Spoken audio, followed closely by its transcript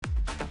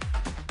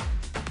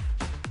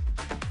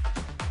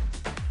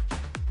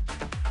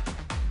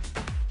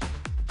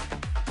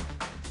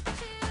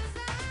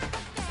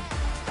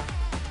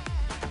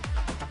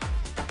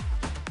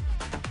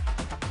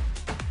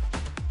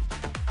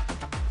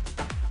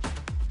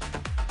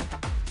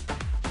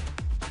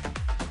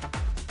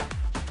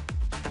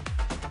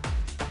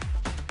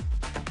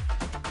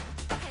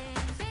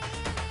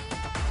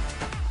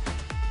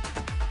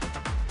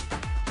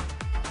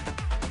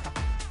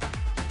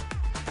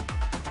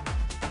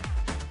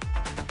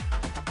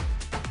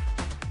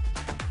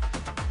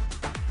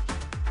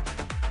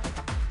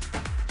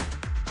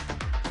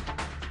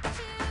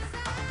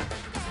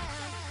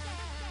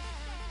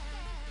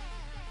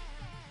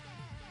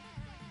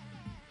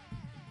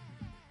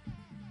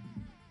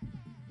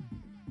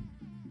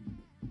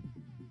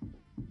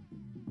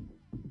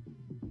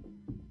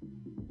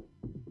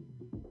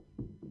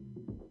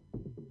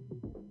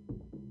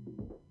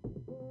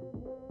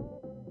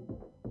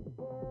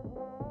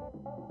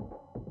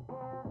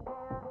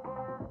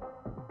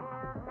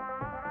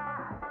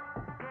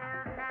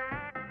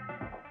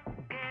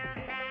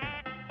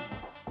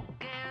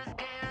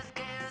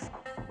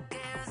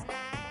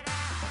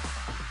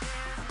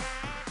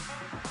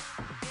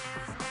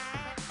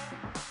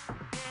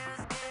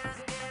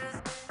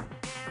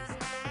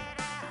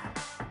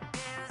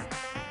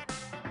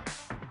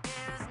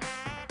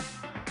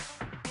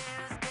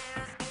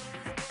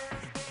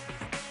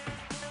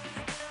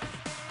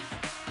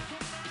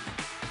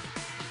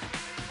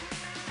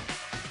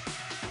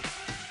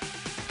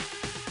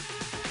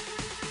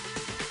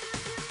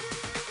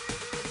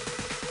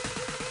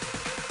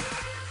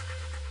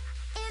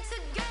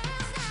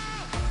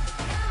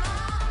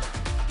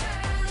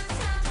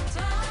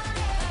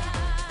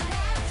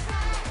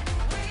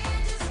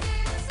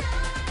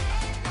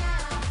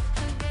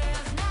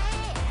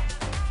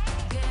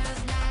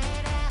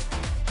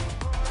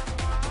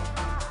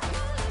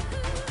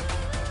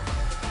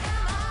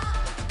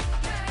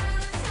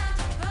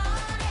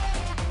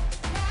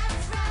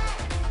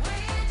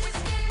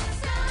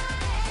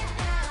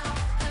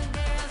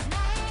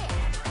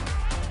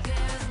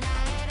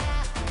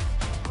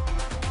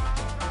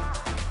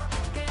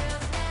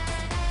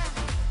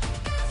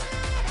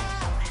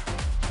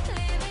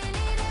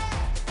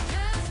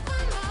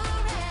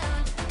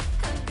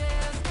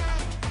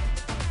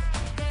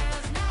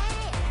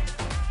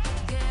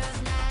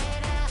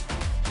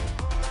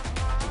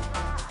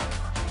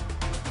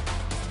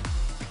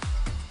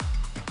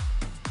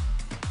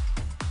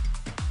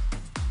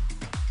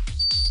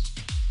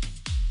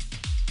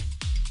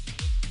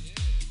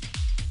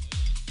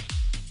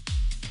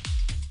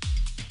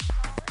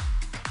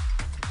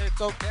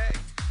Okay.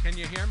 Can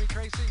you hear me,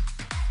 Tracy?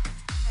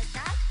 I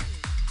got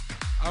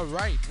you. All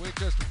right. We're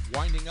just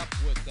winding up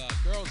with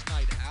Girls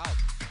Night Out.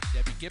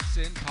 Debbie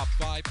Gibson, top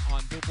 5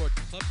 on Billboard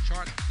Club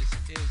Chart.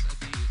 This is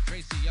the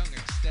Tracy Young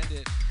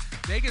Extended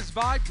Vegas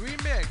Vibe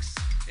Remix.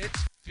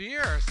 It's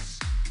fierce.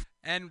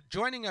 And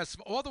joining us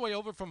all the way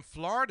over from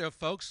Florida,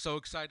 folks, so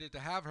excited to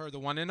have her, the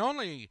one and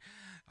only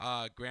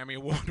Grammy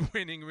Award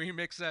winning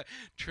remixer,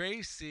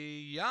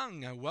 Tracy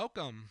Young.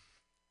 Welcome.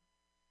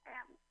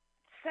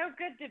 So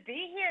good to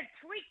be here,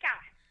 Tweeka.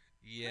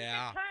 Tweeka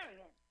Yeah.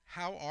 tongue.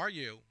 How are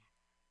you?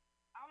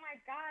 Oh my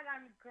God,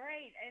 I'm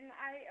great, and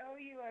I owe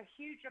you a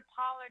huge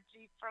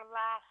apology for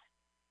last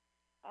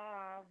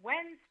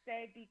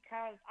Wednesday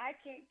because I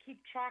can't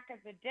keep track of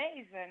the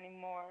days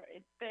anymore.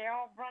 They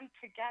all run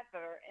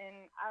together,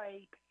 and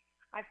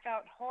I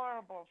felt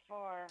horrible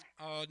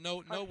No,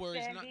 for no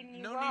worries. No, standing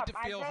you no need up. to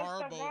I feel wrote the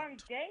horrible. wrong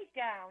day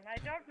down. I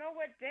don't know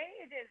what day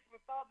it is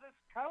with all this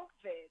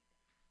COVID.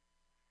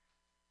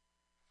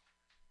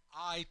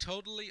 I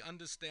totally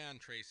understand,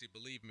 Tracy.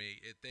 Believe me,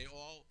 they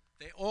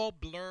all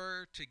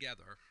blur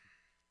together.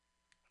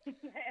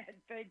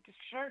 They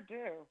sure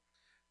do.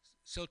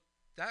 So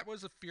that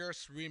was a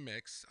fierce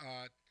remix.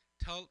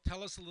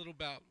 Tell us a little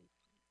about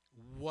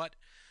what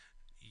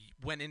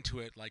went into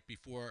it, like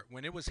before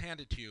when it was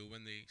handed to you,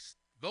 when the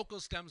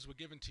vocal stems were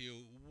given to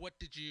you. What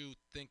did you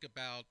think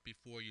about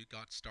before you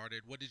got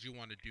started? What did you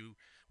want to do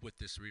with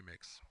this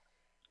remix?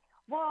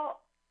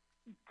 Well,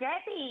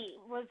 Debbie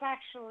was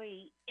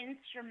actually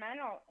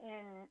instrumental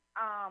in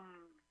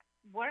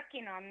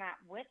working on that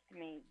with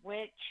me,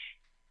 which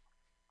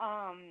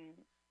um,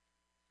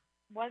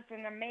 was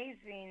an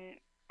amazing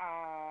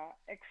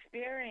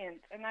experience,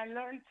 and I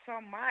learned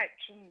so much.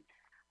 And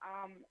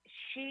um,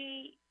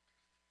 she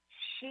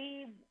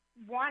she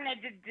wanted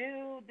to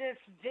do this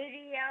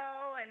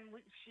video, and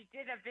she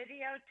did a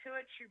video to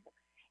it.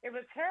 It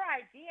was her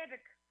idea to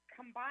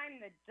combine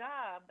the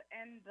dub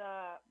and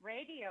the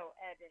radio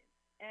edit,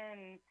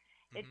 and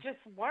it Hmm.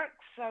 just worked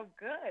so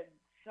good.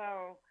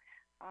 So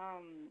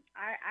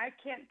I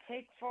can't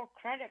take full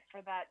credit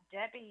for that.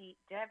 Debbie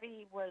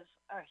was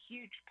a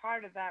huge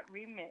part of that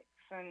remix,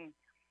 and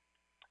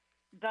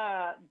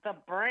the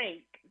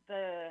break,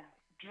 the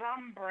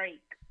drum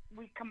break.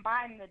 We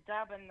combined the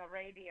dub and the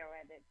radio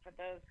edit for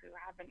those who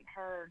haven't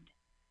heard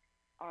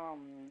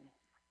um,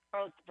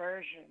 both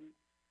versions.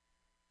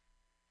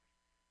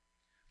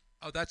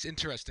 Oh, that's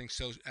interesting.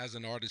 So, as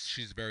an artist,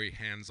 she's very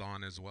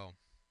hands-on as well.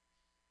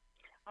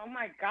 Oh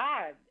my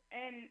God!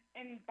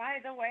 And by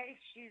the way,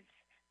 she's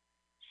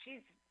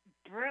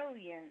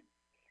brilliant.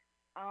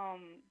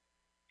 Um,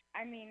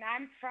 I mean,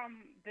 I'm from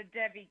the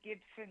Debbie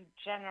Gibson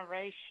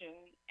generation,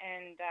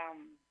 and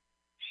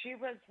she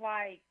was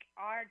like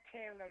our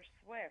Taylor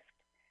Swift.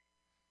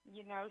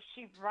 You know,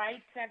 she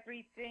writes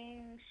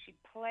everything, she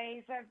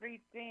plays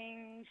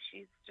everything.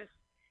 She's just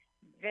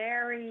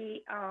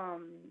very,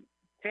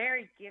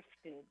 very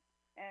gifted,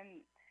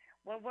 and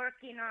we're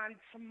working on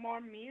some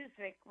more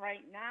music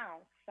right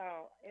now. So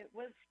it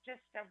was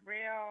just a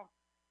real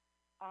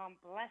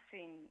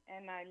blessing,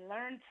 and I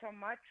learned so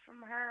much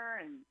from her,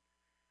 and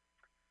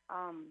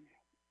um,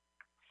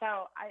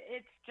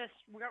 it's just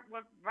we're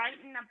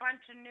writing a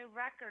bunch of new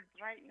records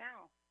right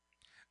now.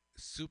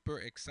 Super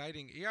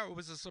exciting. Yeah, it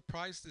was a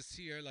surprise to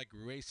see her like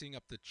racing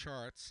up the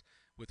charts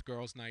with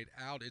Girls Night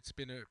Out. It's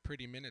been a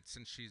pretty minute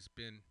since she's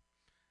been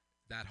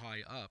that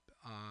high up.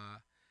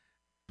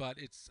 But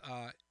it's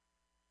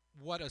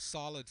what a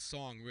solid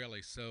song,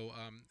 really. So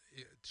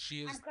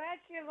she I'm is. glad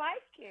you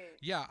like it.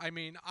 Yeah, I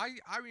mean,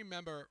 I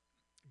remember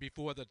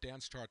before the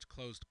dance charts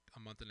closed a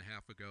month and a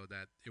half ago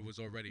that it was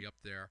already up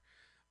there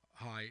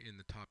high in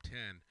the top 10.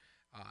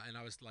 And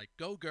I was like,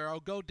 go girl,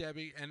 go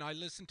Debbie. And I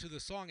listened to the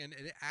song, and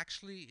it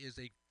actually is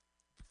a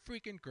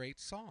freaking great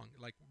song,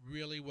 like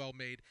really well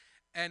made,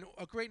 and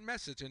a great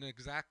message, and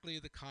exactly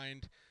the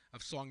kind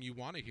of song you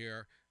want to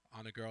hear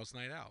on a girls'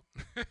 night out.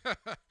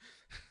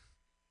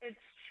 It's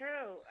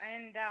true,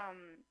 and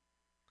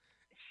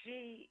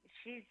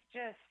she's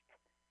just.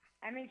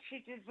 I mean, she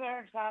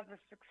deserves all the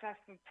success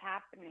that's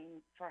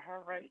happening for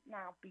her right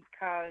now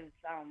because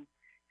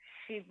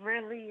she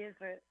really is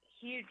a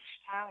huge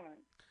talent.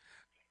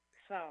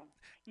 So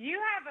you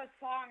have a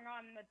song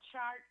on the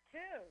chart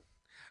too.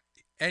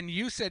 And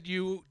you said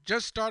you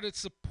just started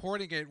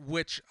supporting it,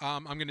 which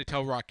I'm going to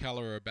tell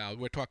Rockeller about.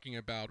 We're talking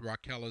about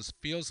Rockeller's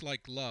 "Feels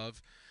Like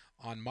Love"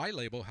 on my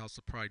label, House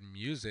of Pride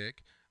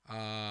Music.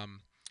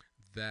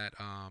 That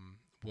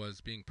was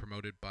being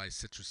promoted by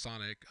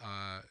Citrusonic.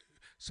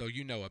 So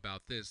you know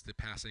about this, the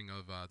passing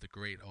of the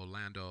great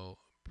Orlando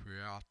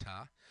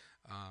Priata.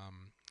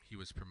 He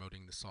was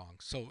promoting the song.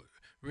 So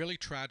really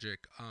tragic.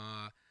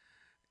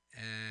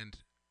 And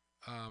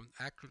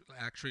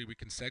actually, we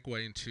can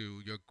segue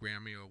into your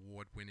Grammy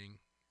Award-winning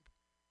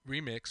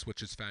remix,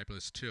 which is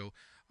fabulous too.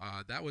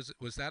 That was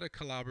that a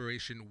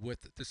collaboration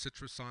with the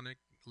Citrusonic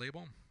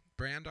label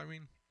brand? I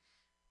mean.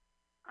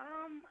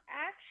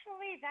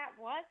 Actually, that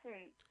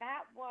wasn't.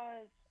 That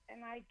was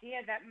an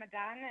idea that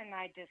Madonna and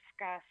I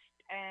discussed,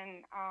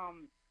 and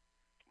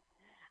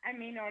I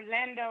mean,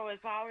 Orlando is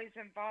always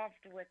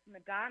involved with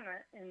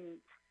Madonna, and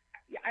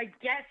I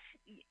guess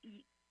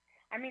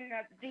I mean,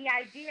 the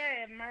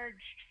idea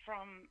emerged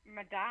from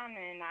Madonna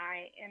and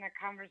I in a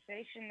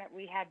conversation that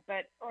we had,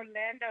 but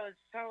Orlando is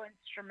so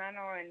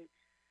instrumental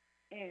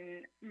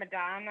in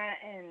Madonna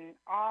and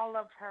all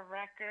of her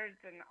records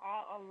and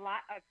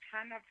a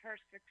ton of her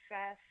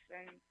success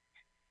and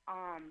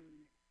um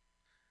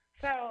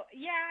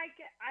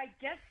I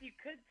guess you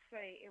could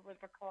say it was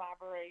a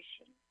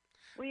collaboration.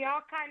 We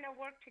all kind of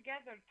work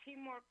together.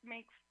 Teamwork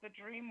makes the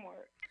dream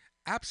work.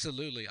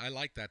 Absolutely, I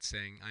like that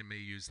saying. I may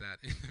use that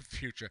in the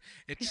future.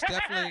 It's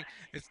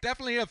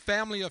definitely a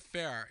family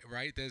affair,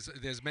 right?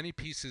 There's many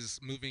pieces,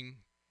 moving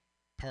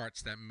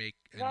parts that make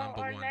a Well,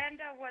 number one.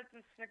 Orlando was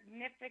a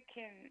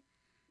significant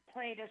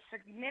played a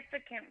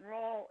significant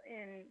role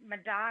in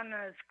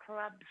Madonna's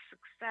club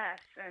success,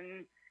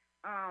 and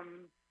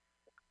um,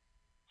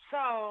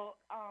 so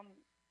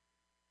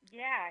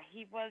yeah,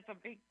 he was a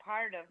big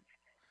part of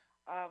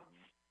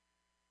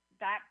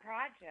that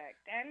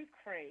project and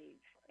Crave.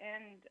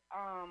 And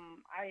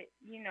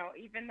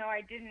even though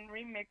I didn't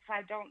remix,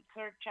 I don't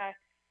search.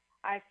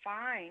 I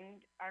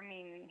find. I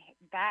mean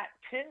that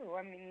too.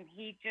 I mean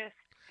he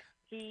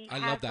I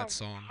has love a that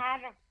song.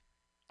 had a.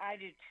 I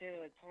do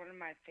too. It's one of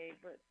my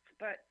favorites.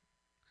 But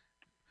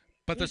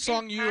But he the just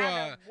song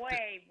had a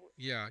way.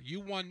 yeah,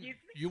 Excuse me.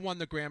 you won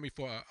the Grammy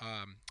for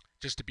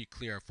just to be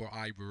clear, for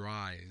I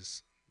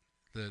Rise,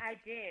 the I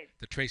did.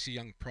 the Tracy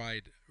Young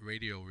Pride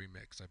radio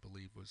remix, I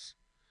believe, was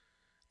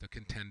the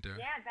contender.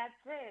 Yeah, that's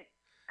it.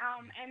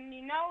 And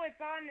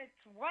it's on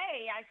its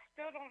way. I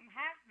still don't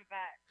have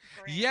that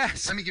Grammy.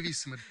 Yes,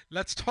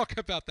 let's talk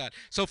about that.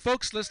 So,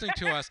 folks listening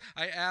to us,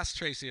 I asked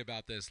Tracy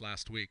about this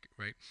last week,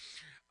 right?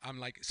 I'm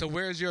like, so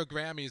where's your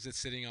Grammy? Is it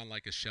sitting on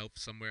like a shelf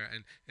somewhere?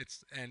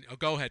 And oh,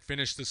 go ahead,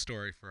 finish the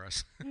story for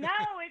us. No,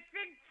 it's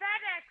in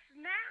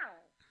FedEx now.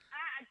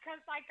 Because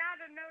I got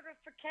a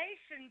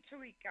notification,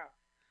 Tweeka.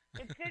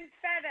 It's in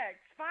FedEx.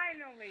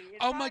 Finally, it's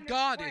Oh my on its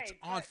God, it's way.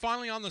 on But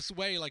finally on this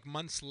way, like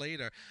months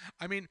later.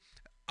 I mean,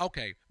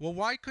 okay, well,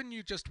 why couldn't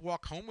you just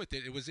walk home with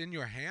it? It was in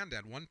your hand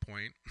at one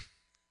point.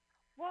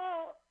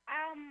 well,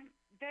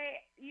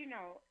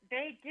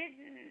 they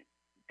didn't.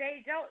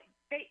 They don't.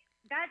 They.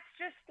 That's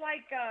just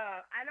like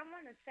a. I don't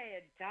want to say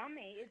a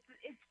dummy.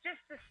 It's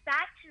just a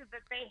statue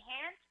that they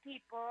hand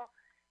people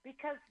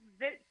because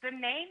the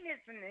name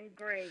isn't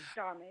engraved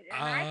on it,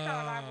 and I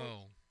thought I was.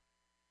 Oh.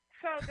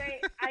 So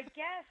I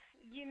guess,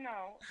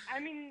 I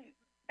mean,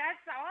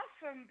 that's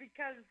awesome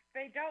because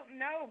they don't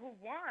know who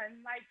won.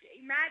 Like,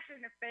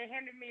 imagine if they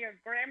handed me a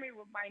Grammy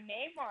with my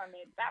name on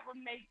it. That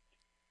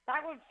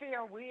would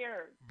feel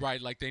weird. Right,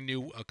 like they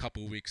knew a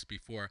couple weeks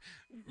before.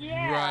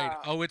 Right. Yeah.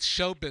 Oh, it's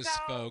showbiz, So,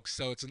 folks.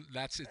 So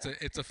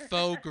it's a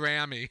faux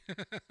Grammy.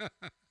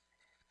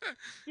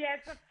 yeah,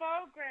 it's a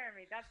faux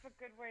Grammy. That's a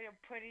good way of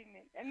putting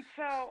it. And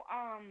so,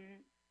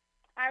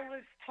 I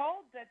was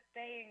told that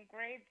they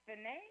engraved the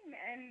name,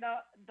 and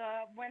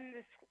when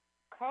this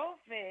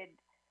COVID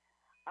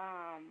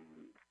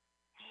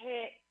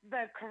hit,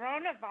 the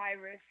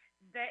coronavirus,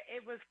 that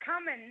it was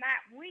coming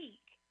that week,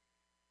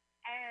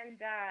 and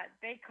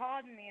they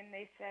called me and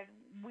they said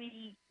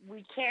we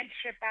can't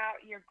ship out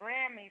your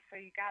Grammy, so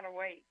you gotta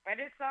wait. But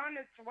it's on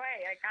its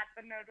way. I got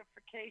the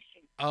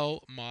notification, Oh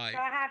my so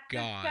I have to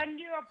God. send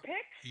you a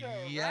picture,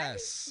 right?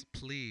 Yes,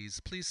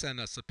 please send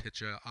us a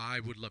picture. I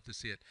would love to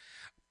see it.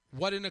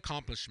 What an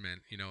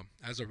accomplishment,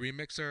 as a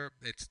remixer,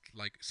 it's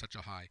like such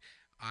a high.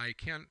 I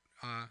can't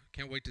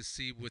wait to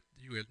see what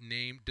your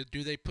name.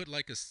 Do they put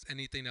like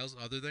anything else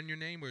other than your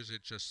name, or is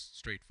it just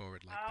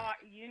straightforward like that?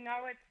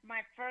 It's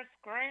my first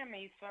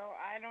Grammy, so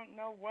I don't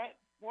know what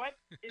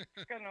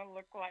it's gonna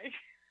look like.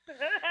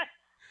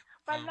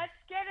 But Um, let's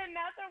get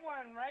another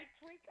one, right,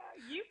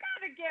 Tweeka? You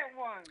gotta get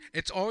one.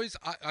 it's always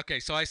okay.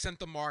 So I sent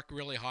the mark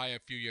really high a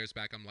few years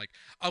back. I'm like,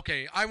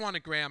 okay, I want a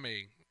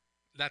Grammy.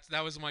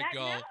 That was my No,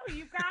 goal.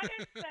 you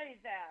gotta say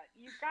that.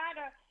 You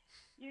gotta,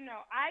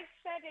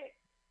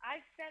 I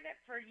said it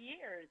for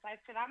years. I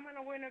said I'm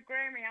gonna win a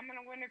Grammy. I'm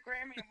gonna win a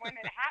Grammy. And when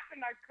it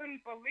happened, I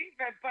couldn't believe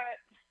it. But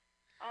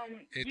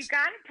you It's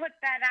gotta put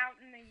that out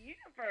in the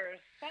universe.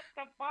 Set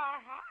the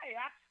bar high.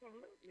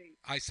 Absolutely.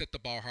 I set the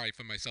bar high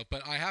for myself,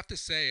 but I have to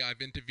say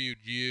I've interviewed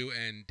you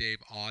and Dave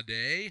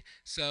Auday.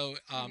 So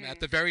at Mhm.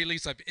 the very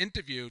least, I've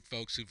interviewed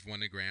folks who've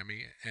won a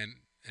Grammy,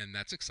 and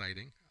that's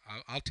exciting.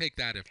 I'll take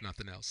that if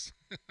nothing else.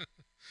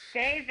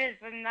 Dave is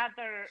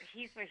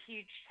he's a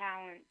huge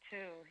talent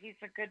too. He's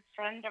a good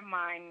friend of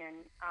mine,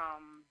 and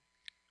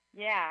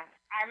yeah,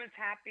 I was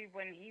happy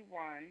when he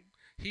won.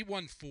 He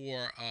won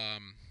for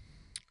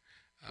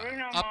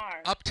Bruno Up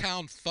Mars.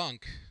 Uptown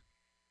Funk.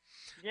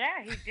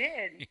 Yeah, he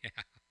did.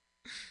 Yeah,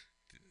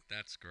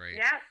 that's great.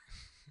 Yeah,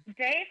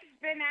 Dave's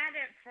been at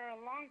it for a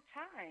long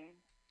time,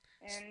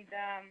 and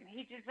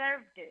he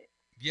deserved it.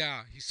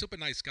 Yeah, he's a super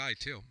nice guy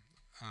too.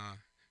 Uh,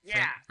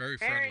 Yeah, very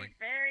very, friendly.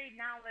 very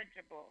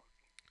knowledgeable.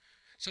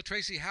 So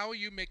Tracy, how are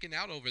you making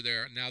out over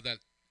there now that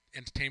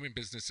entertainment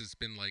business has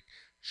been like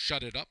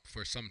shut it up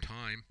for some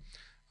time?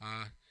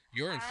 Uh,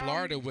 You're in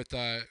Florida Um,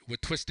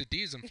 with Twisted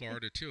D's in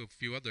Florida too. A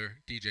few other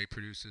DJ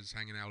producers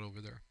hanging out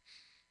over there.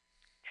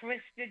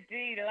 Twisted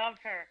D, love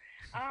her.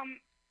 I'm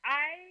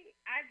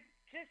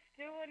just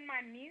doing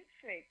my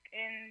music,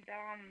 and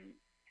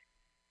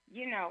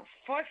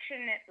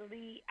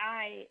fortunately,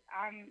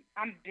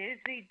 I'm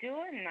busy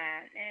doing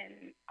that,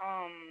 and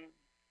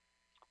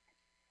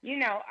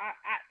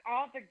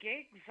all the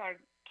gigs are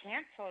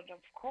canceled,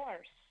 of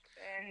course,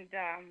 and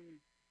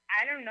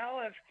I don't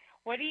know if.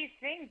 What do you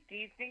think? Do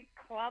you think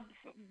clubs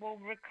will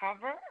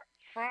recover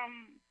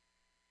from?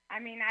 I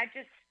mean,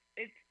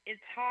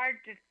 it's hard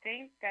to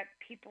think that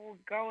people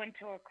would go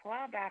into a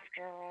club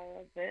after all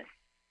of this.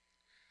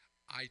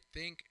 I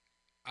think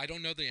I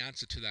don't know the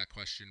answer to that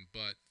question,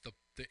 but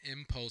the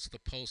impulse, the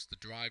pulse, the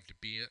drive to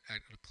be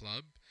at a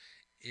club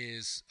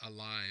is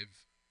alive,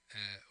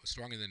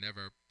 stronger than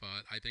ever.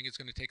 But I think it's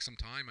going to take some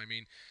time. I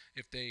mean,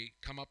 if they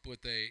come up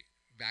with a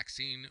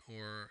vaccine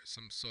or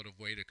some sort of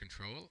way to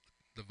control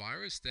the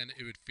virus, then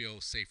it would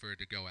feel safer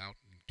to go out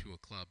to a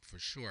club for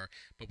sure.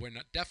 But we're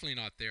not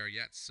definitely not there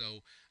yet.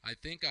 So I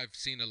think I've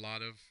seen a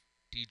lot of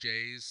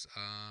DJs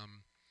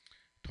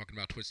talking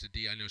about Twisted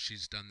D. I know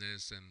she's done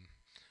this, and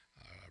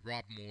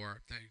Rob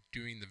Moore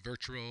doing the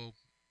virtual,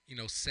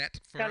 set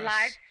The for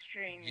live us.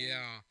 streaming.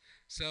 Yeah.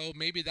 So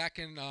maybe that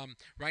can.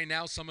 Right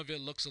now, some of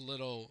it looks a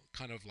little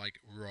kind of like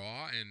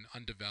raw and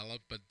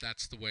undeveloped, but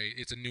that's the way.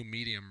 It's a new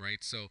medium,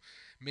 right? So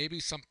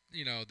maybe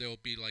there'll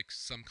be like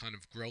some kind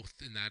of growth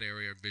in that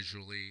area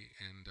visually,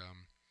 and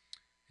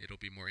it'll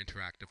be more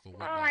interactive or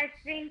Well, whatnot. I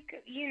think,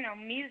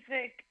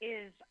 music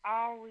is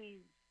always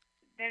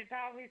there's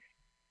always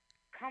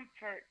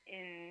comfort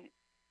in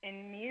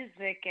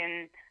music,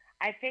 and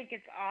I think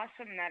it's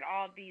awesome that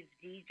all these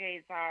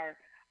DJs are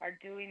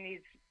doing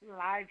these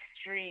live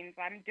streams.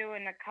 I'm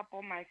doing a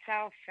couple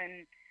myself,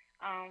 and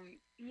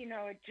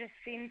it just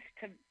seems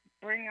to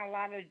bring a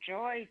lot of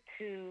joy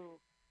to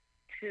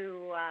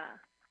uh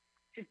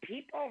to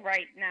people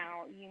right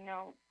now.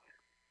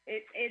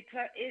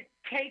 It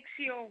takes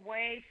you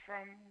away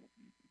from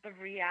the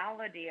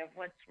reality of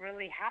what's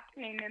really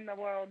happening in the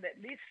world,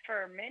 at least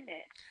for a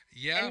minute.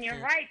 Yeah, And you're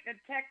for right, the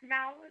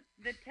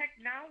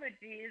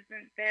technology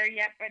isn't there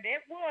yet, but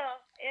it will.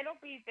 It'll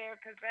be there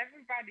because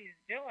everybody's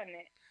doing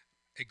it.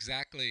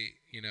 exactly.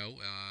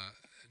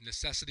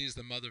 Necessity is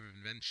the mother of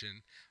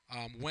invention.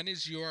 When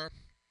is your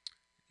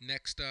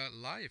next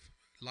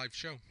live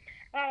show?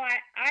 Oh,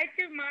 I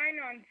do mine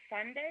on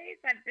Sundays.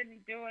 I've been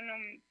doing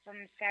them from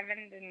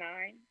 7 to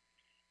 9.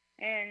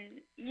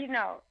 And,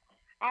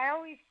 I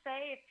always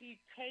say if you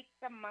take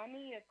the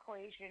money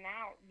equation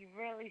out, you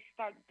really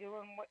start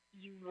doing what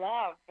you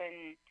love.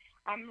 And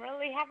I'm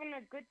really having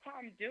a good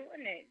time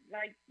doing it.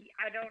 Like,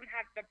 I don't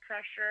have the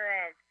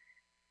pressure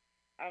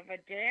of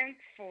a dance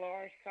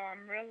floor, so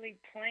I'm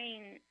really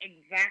playing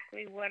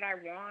exactly what I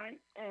want.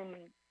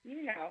 And,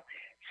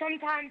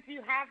 sometimes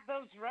you have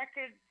those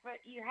records that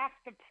you have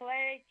to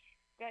play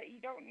that you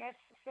don't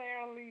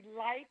necessarily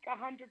like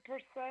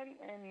 100%.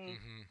 And,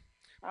 Hmm.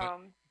 But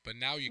um, but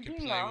now you can you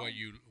play know, what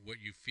you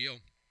feel.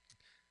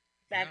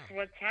 that's Yeah.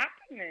 what's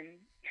happening.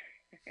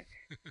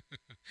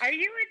 Are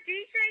you a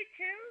DJ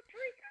too,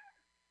 Tweeka?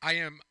 I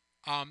am.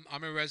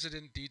 I'm a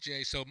resident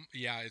DJ, so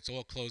yeah, it's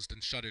all closed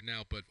and shuttered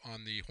now. But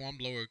on the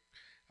Hornblower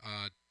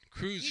uh,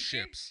 cruise You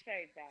did ships,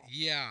 say that.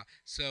 yeah.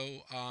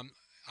 So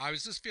I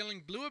was just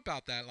feeling blue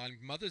about that. Like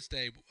Mother's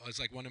Day was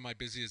like one of my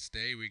busiest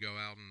day. We go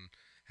out and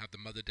have the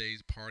Mother Day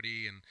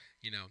party, and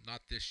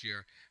not this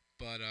year,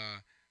 but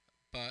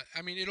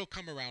I mean, it'll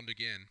come around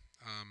again.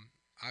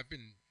 I've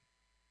been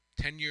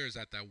 10 years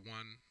at that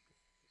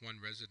one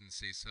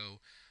residency, so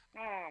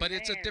Oh but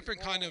it's a man,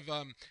 different kind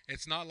well, of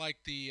it's not like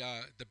the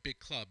big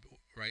club,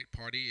 right,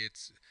 party.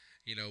 It's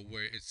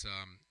where it's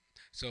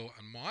so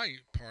on my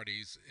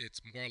parties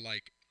it's more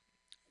like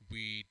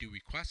we do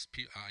requests.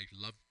 I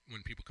love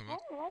when people come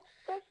up, oh,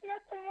 there's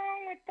nothing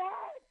wrong with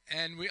that.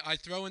 and I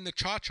throw in the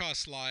cha-cha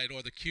slide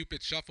or the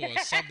cupid shuffle or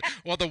something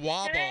or the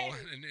wobble, Hey,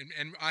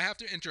 and I have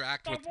to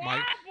interact the with my.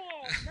 wobble.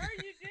 No,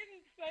 you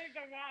didn't say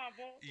the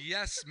wobble.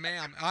 Yes,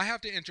 ma'am. I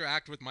have to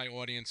interact with my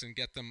audience and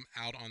get them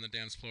out on the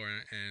dance floor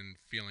and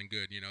feeling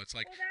good. It's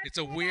like Well, that's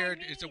what I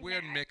it's a mean.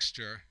 weird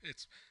mixture.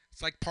 It's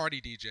like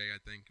party DJ. I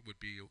think would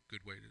be a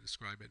good way to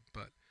describe it.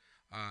 But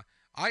uh,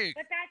 I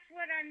But that's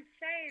what I'm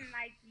saying.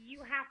 Like,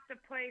 you have to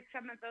play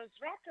some of those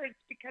records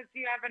because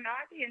you have an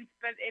audience.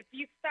 But if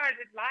you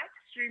started live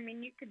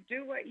streaming, you could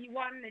do what you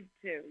wanted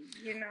to.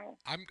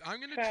 I'm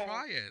gonna So,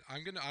 try it.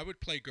 I would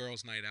play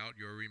Girls Night Out,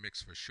 your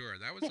remix for sure.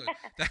 That was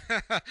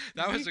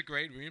that was you, a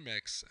great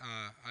remix.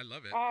 I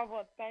love it. oh,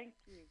 well, thank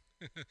you.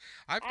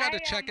 I've got to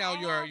check out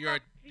I'll your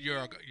have a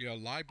few.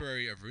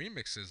 library of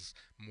remixes,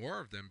 more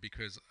of them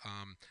because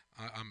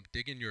I'm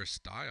digging your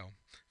style,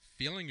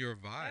 feeling your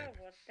Oh, vibe.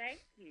 well,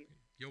 thank you.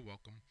 You're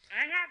welcome.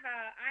 I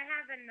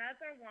have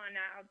another one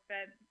out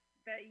that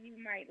you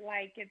might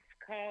like. It's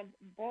called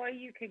 "Boy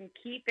You Can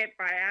Keep It"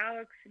 by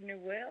Alex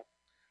Newell.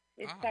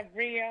 It's Ah, a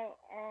real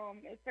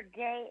it's a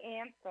gay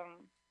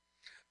anthem.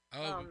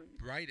 oh, Um,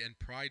 right. And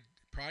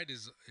Pride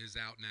is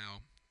out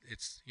now.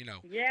 It's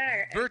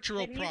Yeah, and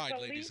virtual can you pride,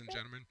 ladies believe and it?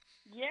 gentlemen.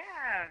 Yeah.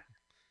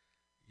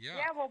 Yeah.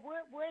 Yeah, well,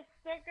 we're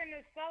still going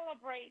to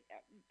celebrate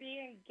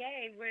being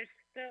gay. We're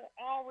still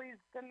always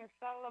going to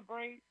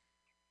celebrate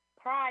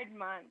Pride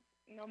Month,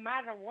 no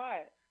matter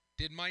what.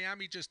 Did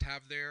Miami just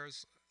have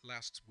theirs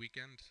last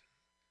weekend?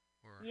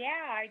 Or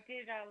Yeah, I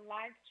did a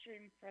live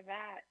stream for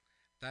that.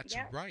 that's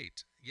Yep.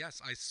 right. Yes,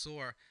 I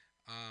saw.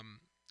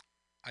 Um,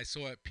 I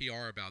saw a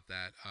PR about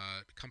that.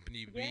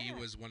 Company B Yeah.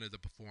 was one of the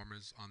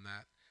performers on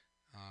that.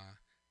 Uh,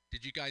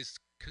 did you guys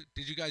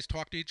did you guys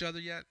talk to each other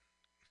yet?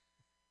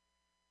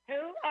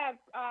 Who?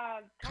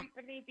 Com-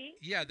 Company B?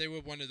 yeah, they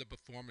were one of the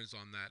performers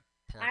on that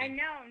I party.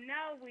 know.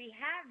 No, we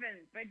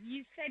haven't. But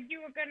you said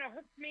you were going to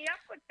hook me up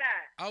with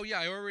that. Oh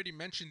yeah, I already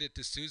mentioned it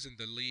to Susan,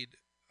 the lead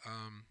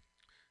um,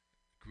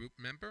 group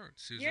member. You're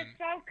Susan,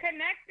 so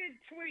connected,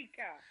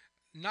 Tweaker.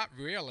 not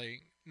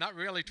really,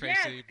 Yes,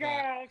 Tracy,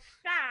 girl.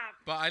 Stop.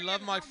 but I love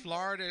Being my humble.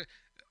 Florida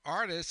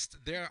artists.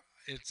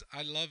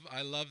 I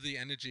love the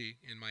energy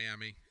in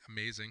Miami.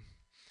 Amazing.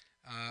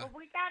 Uh, Well,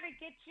 we got to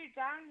get you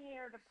down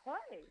here to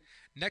play.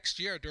 Next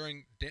year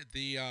during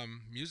the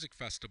music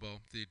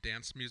festival, the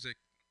dance music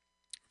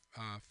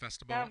The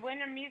festival.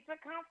 Winter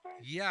Music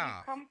Conference? You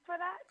Yeah, come for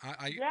that?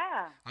 I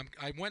Yeah.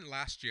 I went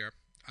last year.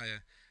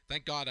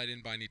 Thank God I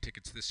didn't buy any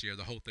tickets this year.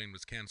 The whole thing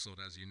was canceled,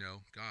 as you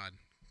know. God,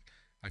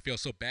 I feel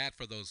so bad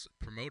for those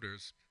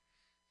promoters.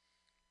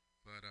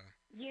 But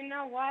You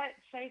know what?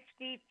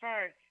 Safety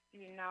first,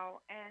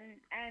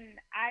 and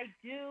I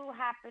do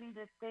happen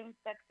to think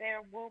that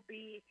there will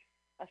be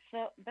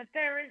that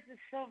there is a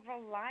silver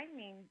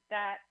lining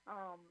that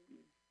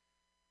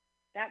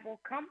will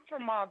come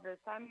from all this.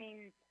 I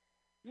mean,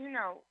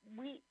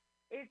 we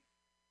it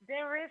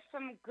there is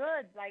some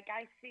good. Like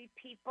I see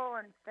people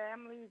and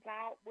families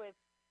out with,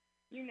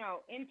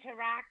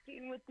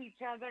 interacting with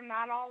each other,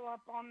 not all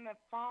up on the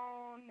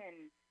phone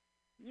and,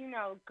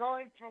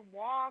 going for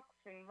walks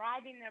and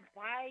riding their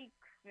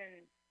bikes.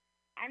 And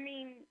I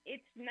mean,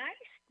 it's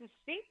nice to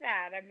see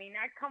that. I mean,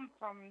 I come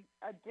from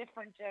a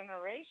different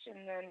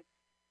generation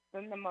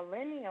than the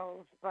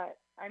millennials, but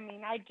I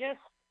mean,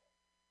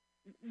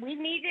 we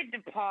needed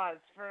to pause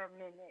for a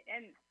minute.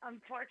 And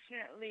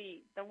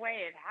unfortunately, the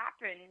way it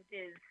happened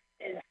is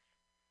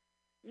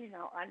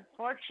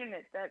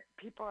unfortunate that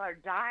people are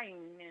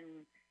dying.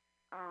 And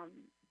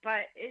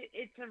but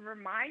it's a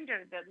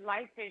reminder that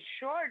life is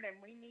short and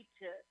we need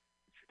to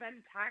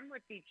spend time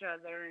with each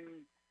other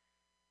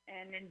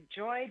and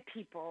enjoy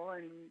people.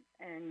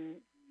 And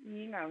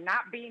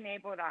not being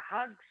able to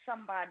hug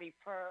somebody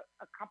for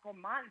a couple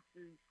months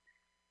is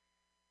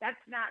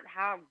that's not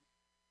how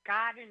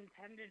God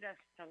intended us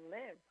to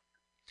live.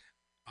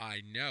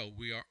 I know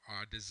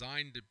are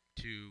designed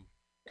to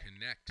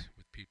connect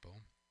with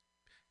people,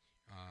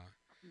 uh,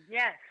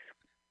 Yes.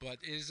 but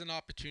it is an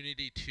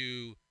opportunity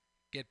to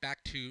get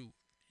back to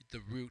the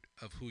root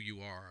of who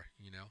you are.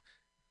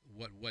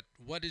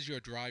 What is your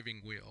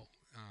driving wheel?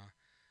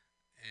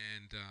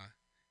 And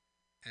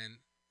and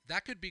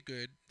that could be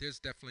good. There's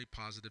definitely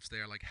positives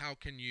there. Like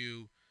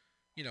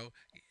you know,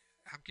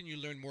 how can you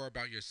learn more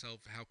about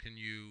yourself? How can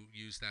you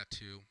use that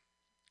to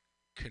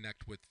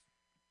connect with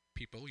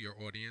people, your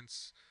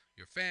audience,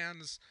 your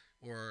fans,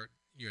 or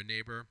your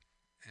neighbor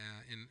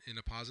in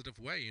a positive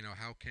way?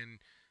 How can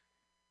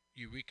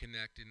you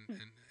reconnect in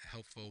a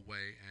helpful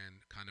way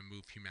and kind of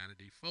move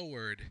humanity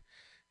forward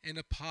in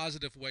a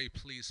positive way,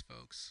 please,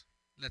 folks.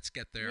 Let's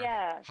get there.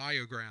 Yes.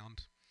 Higher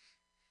ground.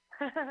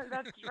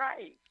 That's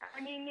right.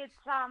 I mean,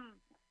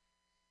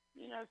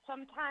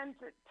 sometimes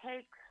it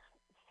takes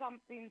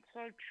something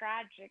so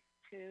tragic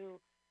to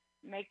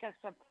make us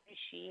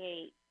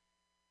appreciate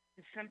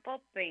the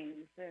simple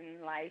things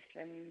in life.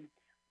 And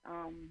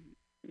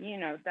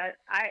that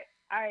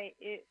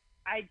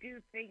I do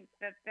think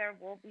that there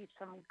will be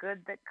some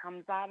good that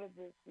comes out of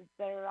this.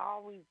 There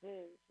always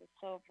is a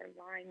silver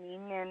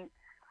lining. And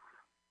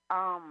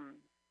um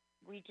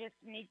we just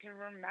need to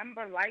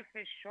remember life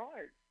is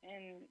short,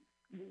 and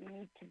we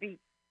need to be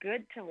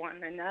good to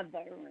one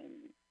another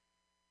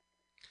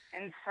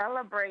and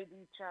celebrate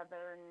each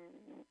other.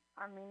 And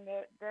I mean,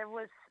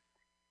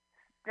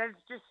 there's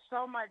just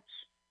so much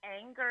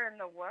anger in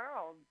the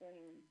world.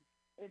 And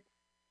it's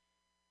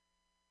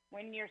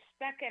when you're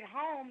stuck at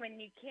home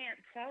and you can't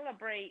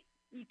celebrate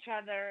each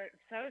other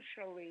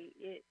socially,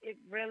 it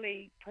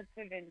really puts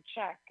it in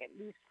check. At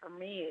least for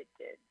me, it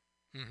did.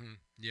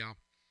 Yeah.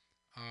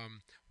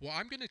 Well,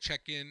 I'm going to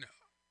check in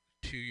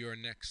to your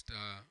next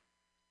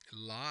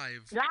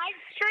live Live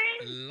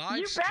stream? live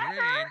You better.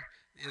 stream.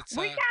 It's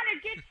We gotta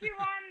get you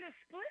on the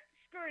split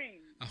screen.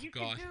 oh You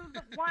can God. do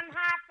the one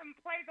half and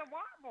play the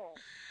wobble.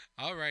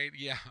 All right,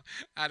 yeah.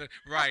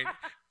 Right.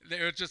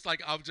 They're just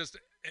like I'll just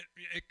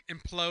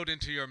implode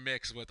into your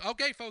mix with.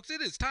 Okay, folks,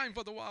 it is time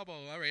for the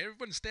wobble. All right,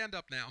 everyone, stand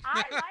up now. I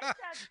like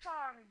that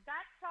song.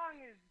 That song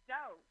is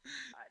dope.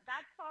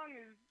 That song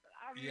is.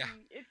 I Yeah,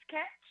 mean, it's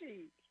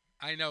catchy.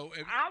 I know.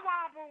 I'll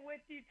wobble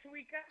with you,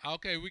 Tweaker.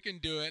 Okay, we can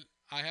do it.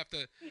 I have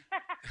to.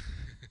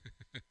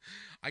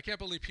 I can't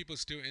believe people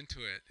still into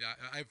it.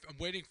 I'm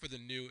waiting for the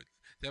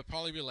There'll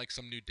probably be like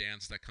some new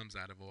dance that comes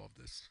out of all of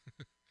this.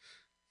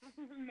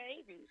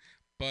 Maybe.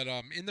 But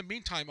in the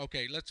meantime,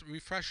 okay, let's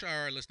refresh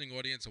our listening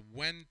audience of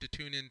when to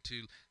tune in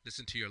to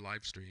listen to your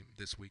live stream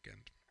this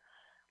weekend.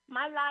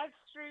 My live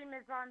stream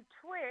is on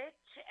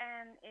Twitch,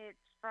 and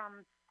it's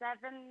from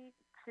 7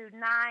 to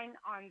 9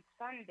 on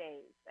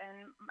Sundays,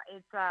 and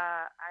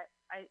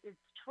it's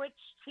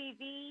Twitch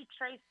TV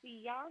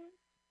Tracy Young,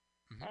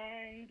 Hmm.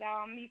 and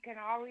you can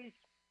always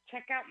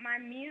check out my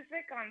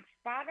music on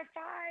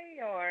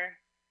Spotify or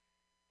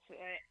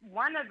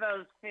one of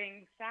those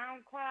things,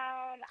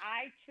 SoundCloud,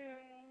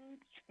 iTunes,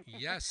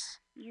 Yes,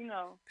 you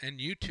know, and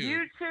YouTube.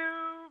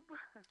 YouTube.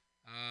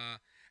 Uh,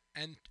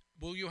 and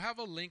will you have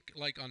a link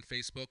like on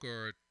Facebook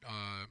or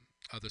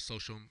other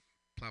social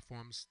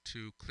platforms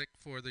to click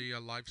for the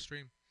live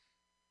stream?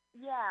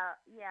 Yeah,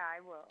 I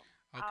will.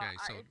 Okay,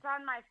 so It's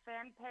on my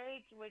fan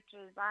page, which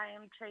is I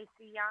am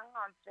Tracy Young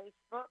on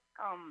Facebook.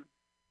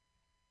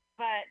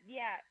 But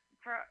yeah,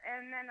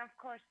 and then of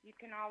course you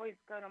can always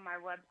go to my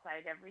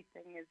website.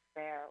 Everything is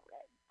there.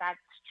 That's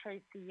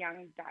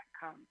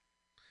tracyyoung.com.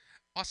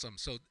 awesome.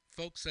 So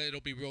folks,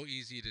 it'll be real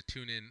easy to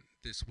tune in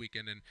this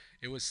weekend, and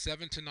it was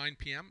 7 to 9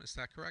 p.m. Is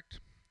that correct?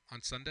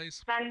 On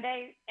Sundays?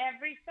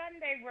 Every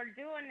Sunday we're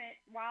doing it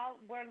while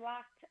we're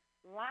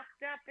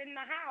locked up in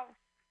the house.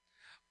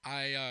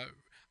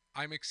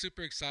 I'm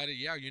super excited.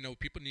 Yeah,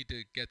 people need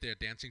to get their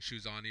dancing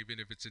shoes on, even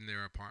if it's in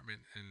their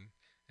apartment, and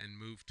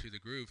move to the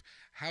groove.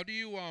 How do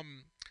you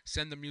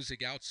send the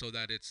music out so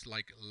that it's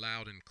like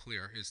loud and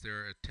clear? Is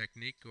there a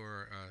technique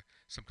or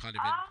some kind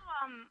of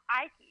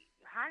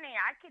Honey,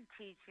 I could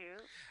teach you.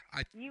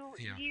 I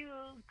yeah.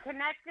 You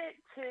connect it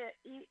to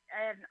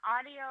an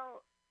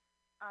audio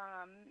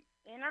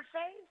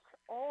interface,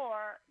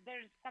 or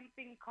there's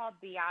something called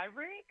the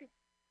iRig,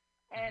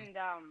 and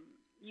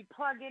you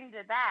plug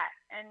into that,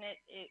 and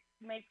it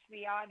makes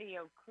the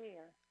audio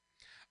clear.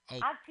 Oh.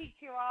 I'll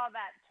teach you all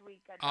that,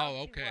 Tweeka.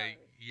 Oh, okay.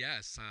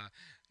 Yes.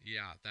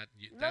 Yeah. That's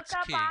Look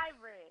up key.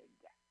 iRig.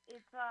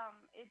 It's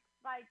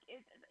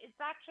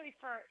actually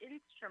for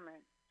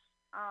instruments.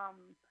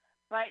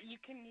 But you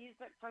can use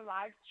it for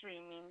live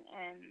streaming,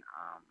 and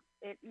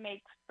it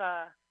makes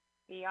the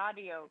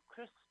audio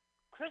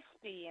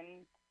crispy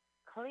and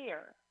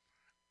clear.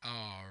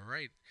 All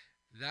right.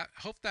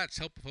 Hope that's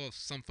helpful to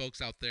some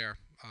folks out there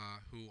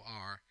who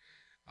are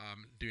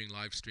doing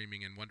live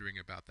streaming and wondering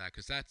about that,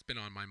 because that's been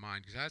on my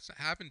mind. Because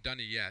I haven't done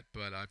it yet,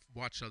 but I've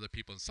watched other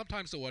people, and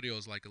sometimes the audio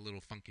is like a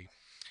little funky.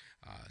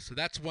 So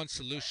that's one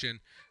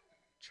solution.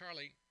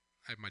 Charlie,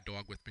 I have my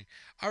dog with me.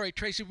 All right,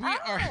 Tracy, we are.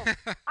 Are you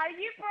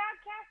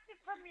broadcasting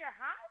from your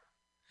house?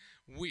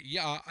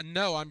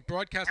 No, I'm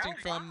broadcasting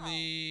from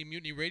the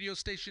Mutiny radio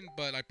station,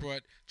 but I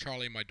brought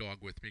Charlie, my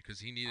dog, with me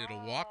because he needed a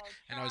walk,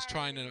 and I was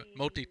trying to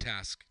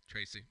multitask,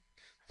 Tracy.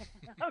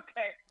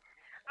 Okay.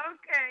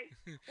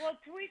 Well,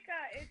 Tweeka,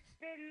 it's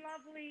been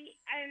lovely,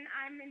 and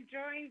I'm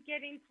enjoying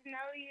getting to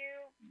know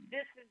you.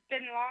 This has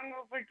been long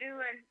overdue,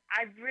 and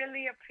I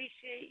really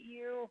appreciate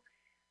you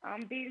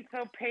being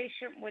so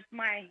patient with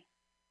my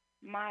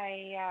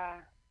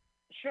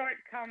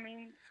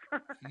shortcomings.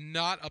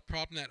 Not a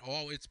problem at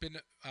all. It's been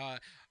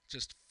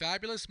just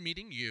fabulous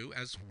meeting you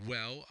as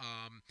well.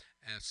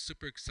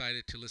 Super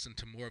excited to listen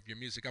to more of your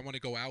music. I want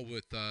to go out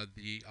with the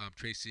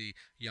Tracy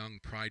Young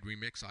Pride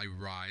remix, "I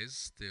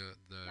Rise."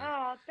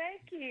 Oh,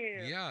 thank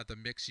you. Yeah, the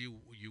mix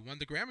you won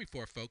the Grammy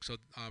for, folks. So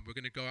we're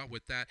going to go out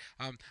with that.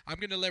 I'm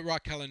going to let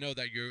Raquel know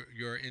that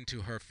you're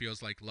into her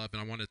 "Feels Like Love,"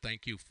 and I want to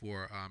thank you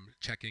for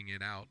checking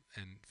it out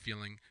and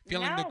feeling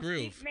the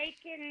groove. Keep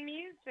making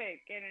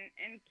music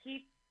and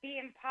keep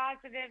being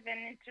positive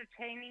and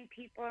entertaining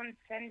people and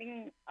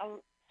sending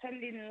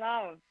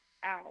love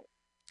out.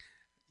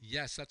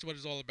 Yes, that's what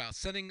it's all about.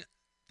 Sending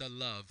the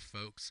love,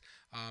 folks.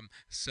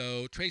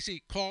 So,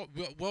 Tracy,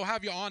 we'll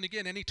have you on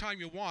again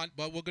anytime you want,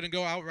 but we're going to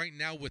go out right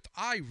now with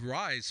 "I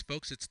Rise,"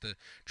 folks. It's the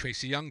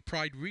Tracy Young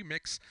Pride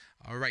remix.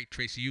 All right,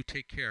 Tracy, you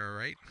take care, all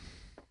right?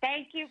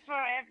 Thank you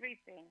for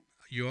everything.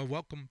 You're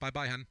welcome.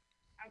 Bye-bye, hon.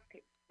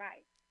 Okay,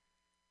 bye.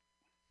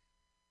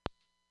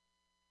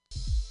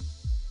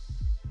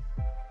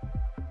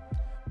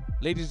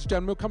 Ladies and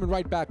gentlemen, we're coming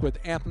right back with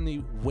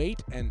Anthony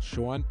Waite and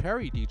Sean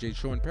Perry. DJ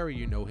Sean Perry,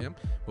 you know him.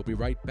 We'll be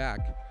right back.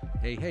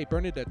 Hey,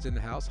 Bernadette's in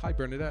the house. Hi,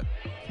 Bernadette.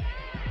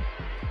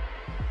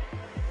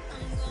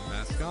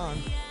 Mask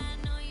on.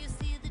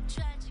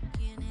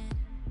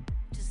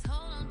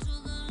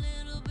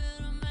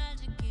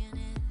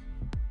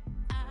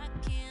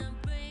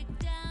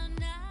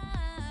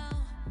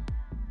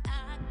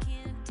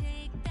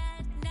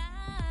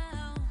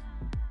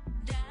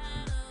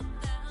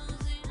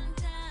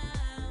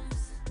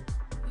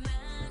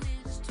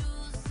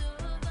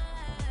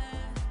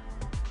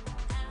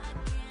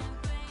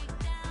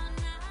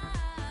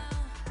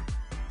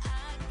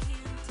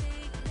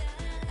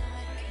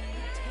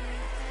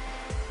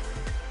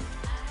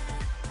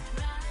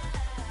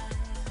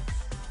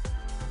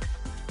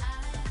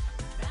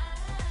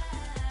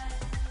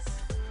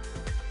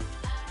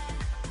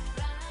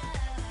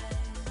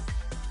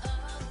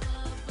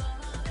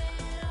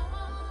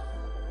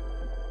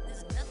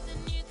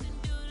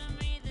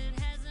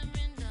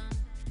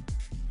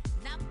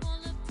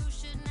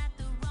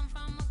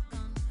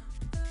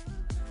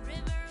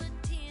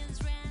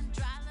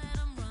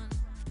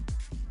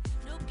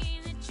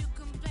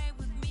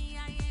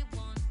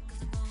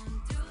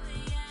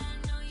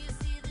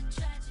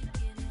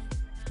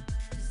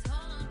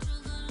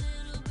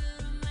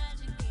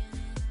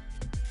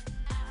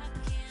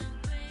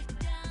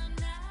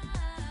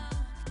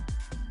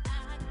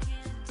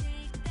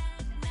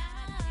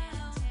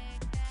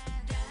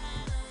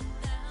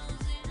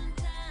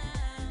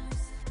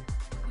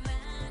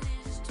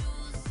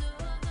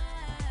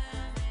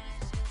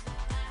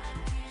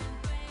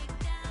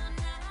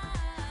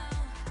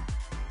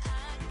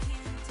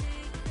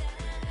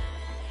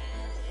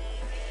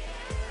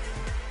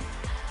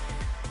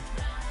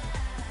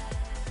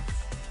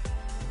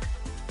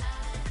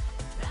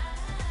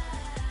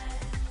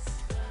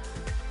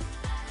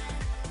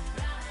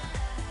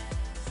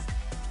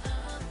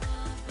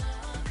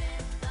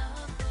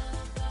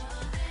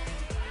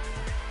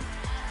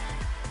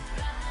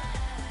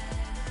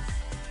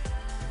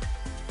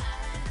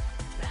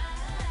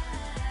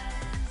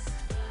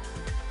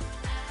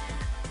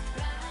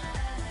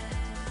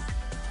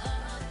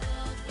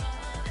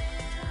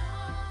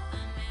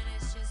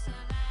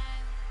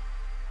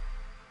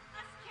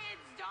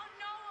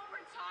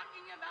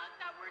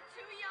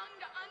 young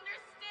to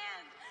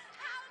understand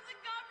how the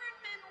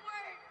government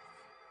works.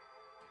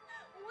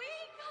 We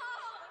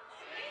call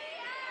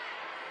BS.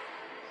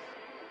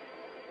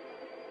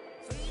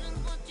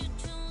 Freedom's what you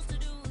choose to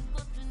do with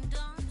what's been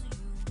done to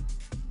you.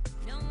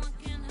 No one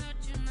can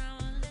hurt you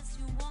now unless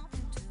you want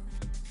them to.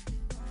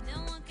 No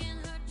one can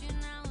hurt you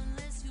now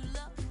unless you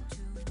love them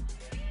to.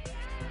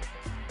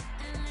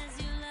 Unless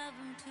you love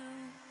them to.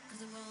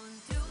 'Cause I'm going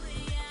through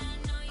it, yeah, I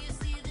know you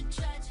see the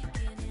tragic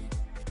in it.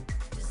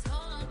 Just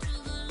hold on to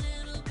the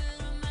little bit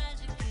of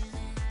magic in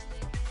it.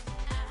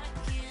 I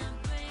can't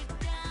break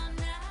down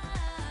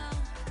now.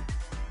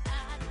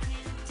 I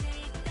can't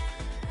take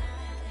that. I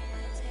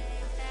can't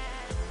take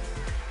that.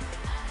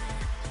 I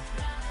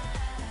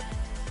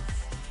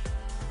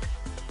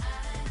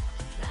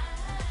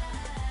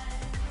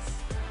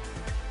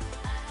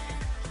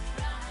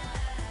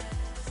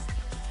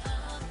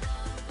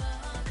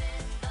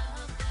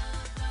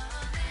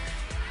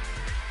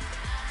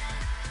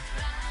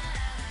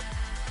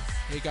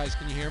Hey guys,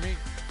 can you hear me?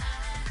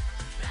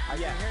 I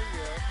can hear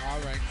you. All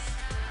right.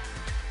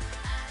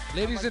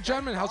 Ladies and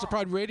gentlemen, House of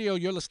Pride Radio,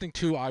 you're listening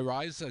to I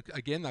Rise.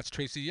 Again, that's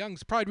Tracy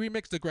Young's Pride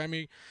Remix, the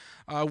Grammy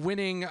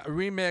winning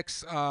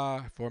remix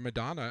for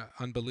Madonna.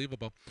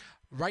 Unbelievable.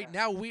 Right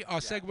now, we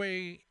are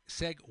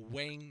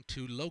segueing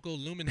to local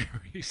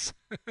luminaries.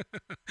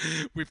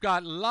 We've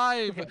got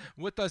live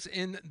with us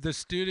in the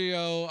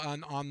studio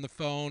on the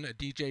phone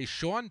DJ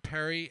Sean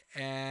Perry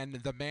and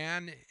the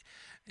man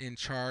in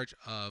charge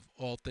of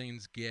all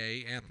things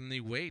gay,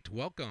 Anthony Waite.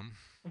 Welcome.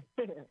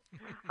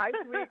 Hi,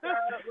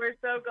 sweetheart. We're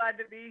so glad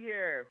to be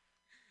here.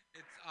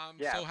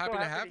 It's so happy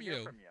to have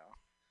you. From you.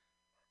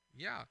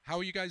 Yeah. How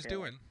are you guys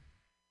doing?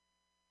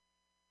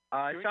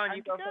 Sean,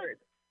 you go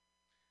first.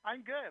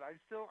 I'm good.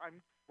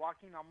 I'm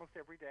walking almost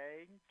every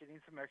day, getting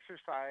some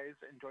exercise,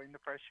 enjoying the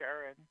fresh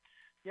air,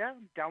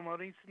 and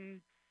downloading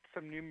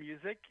some new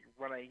music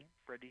when I'm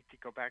ready to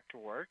go back to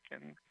work,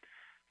 and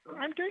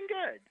I'm doing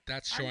good.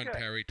 That's Sean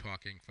Perry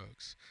talking,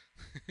 folks.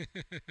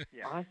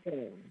 Yeah.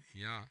 Awesome.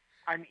 Yeah.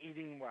 I'm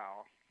eating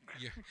well.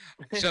 Yeah.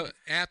 So,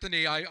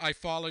 Anthony, I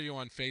follow you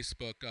on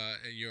Facebook.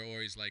 You're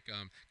always like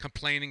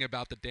complaining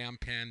about the damn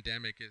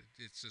pandemic.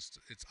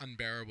 It's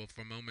unbearable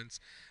for moments.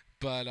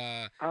 But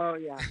oh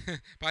yeah.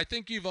 but I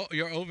think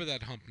you're over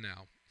that hump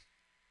now.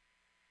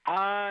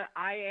 I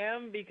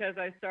am, because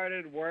I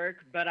started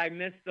work, but I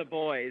miss the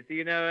boys.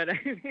 You know what I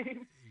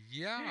mean?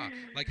 Yeah.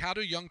 Like, how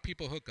do young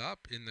people hook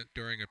up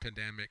during a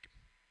pandemic?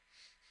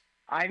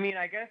 I mean,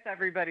 I guess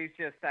everybody's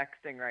just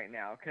sexting right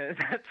now, because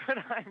that's what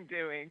I'm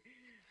doing.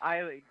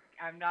 I'm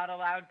not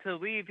allowed to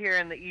leave here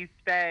in the East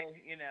Bay,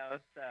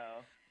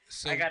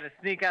 so I got to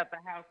sneak out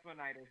the house one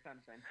night or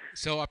something.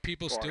 So are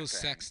people still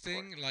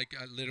sexting, like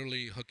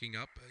literally hooking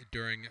up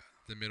during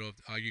the middle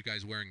of? Are you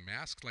guys wearing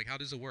masks? Like, how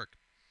does it work?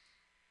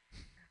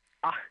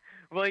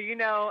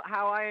 Well,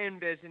 how I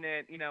envision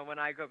it, when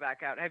I go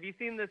back out. Have you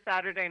seen the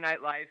Saturday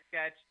Night Live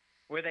sketch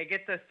where they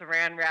get the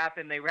saran wrap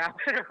and they wrap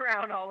it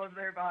around all of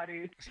their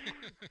bodies?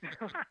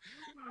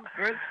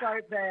 We'll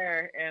start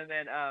there and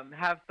then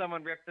have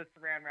someone rip the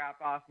saran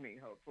wrap off me,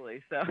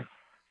 hopefully. So.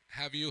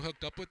 Have you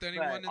hooked up with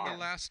anyone in the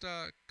last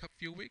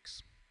few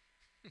weeks?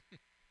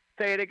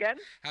 Say it again?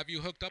 Have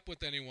you hooked up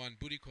with anyone?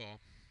 Booty call.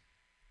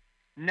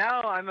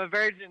 No, I'm a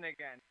virgin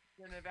again.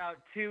 It's been about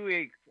 2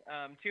 weeks,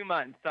 2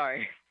 months,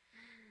 sorry.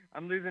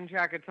 I'm losing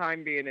track of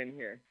time being in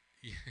here.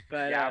 Yeah.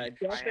 But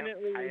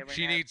definitely.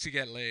 She needs to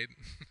get laid.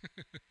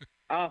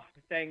 Oh,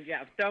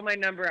 throw my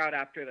number out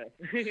after this.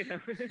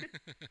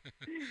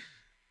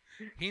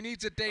 He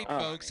needs a date,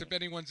 folks. If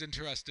anyone's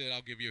interested,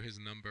 I'll give you his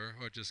number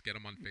or just get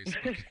him on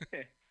Facebook.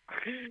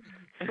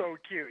 So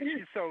cute.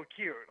 She's so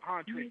cute,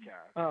 huh,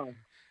 Twitter? Oh.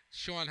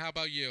 Sean, how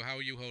about you? How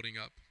are you holding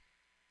up?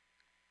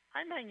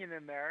 I'm hanging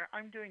in there.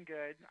 I'm doing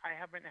good. I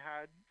haven't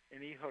had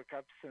any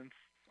hookups since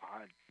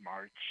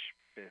March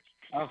 15th.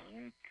 Oh.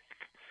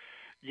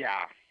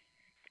 Yeah,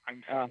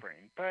 I'm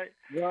suffering. But,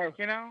 we will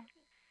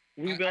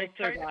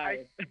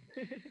survive.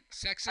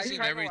 Sex is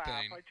in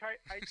everything.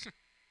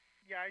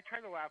 I try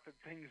to laugh at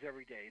things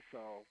every day,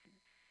 so,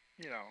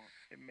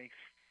 it makes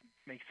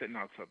it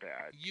not so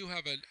bad. You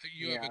have a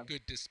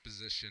good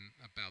disposition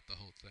about the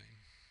whole thing.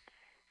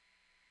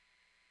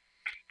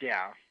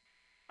 Yeah,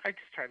 I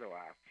just try to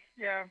laugh.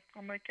 Yeah,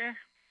 I'm like,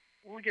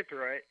 we'll get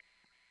through it.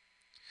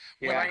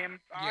 Yeah. But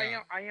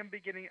I'm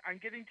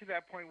getting to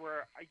that point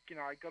where I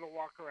go to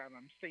walk around.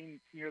 I'm staying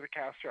near the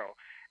Castro,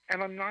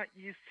 and I'm not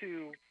used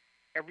to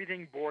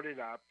everything boarded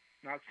up.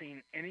 Not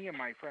seeing any of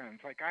my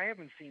friends. Like, I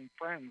haven't seen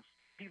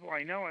people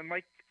I know, in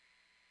like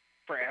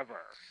forever.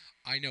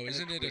 I know,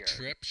 isn't it weird. A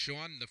trip,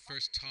 Sean? The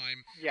first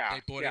time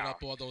they boarded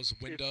up all those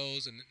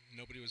windows and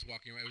nobody was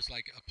walking around. It was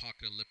like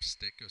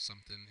apocalyptic or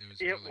something.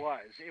 It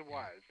was.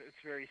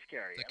 It's very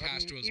scary. The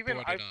Castro was even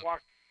boarded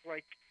up.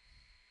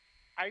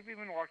 I've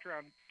even walked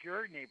around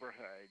your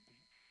neighborhood,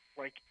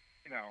 like,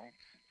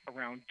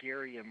 around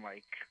Gary and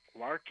like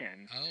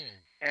Larkin. Oh.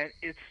 And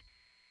it's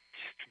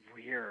just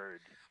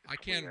weird. I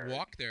can't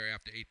walk there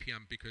after 8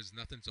 p.m. because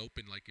nothing's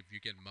open. Like, if you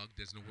get mugged,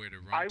 there's nowhere to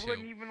run I to.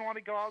 wouldn't even want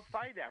to go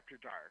outside after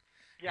dark.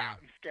 Yeah,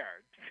 I'm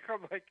scared.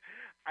 I'm like,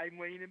 I'm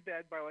laying in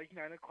bed by like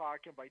 9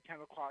 o'clock, and by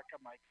 10 o'clock,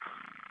 I'm like,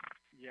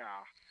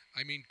 yeah,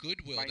 I mean,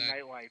 Goodwill. my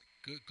nightlife.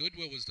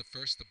 Goodwill was the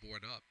first to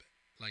board up,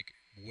 like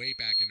way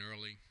back in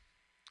early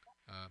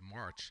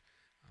March.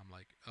 I'm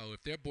like, oh,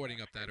 if they're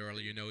boarding up that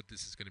early, you know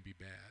this is going to be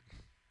bad.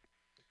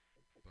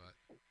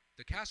 But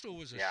the Castro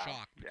was a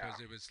shock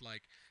because it was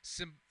like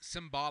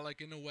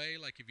symbolic in a way.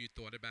 Like if you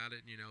thought about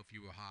it, if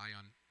you were high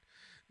on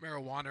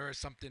marijuana or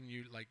something,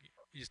 you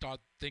start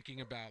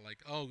thinking about like,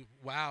 oh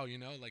wow,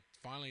 like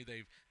finally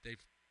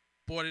they've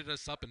boarded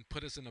us up and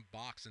put us in a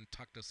box and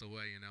tucked us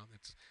away.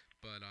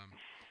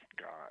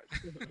 God.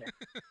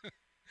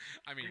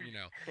 I mean,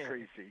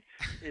 crazy.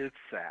 It's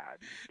sad.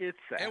 It's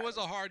sad. It was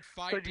a hard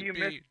fight So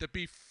to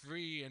be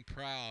free and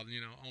proud,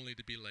 only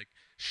to be like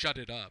shut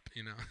it up.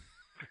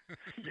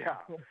 Yeah.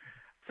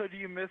 So do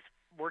you miss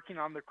working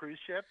on the cruise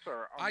ships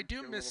or? I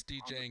do miss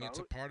DJing. It's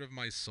a part of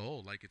my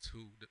soul. Like it's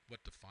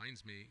what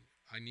defines me.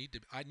 I need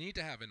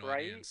to have an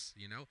audience.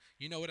 You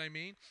know what I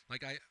mean?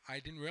 Like I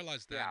didn't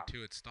realize that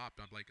until it stopped.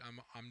 I'm like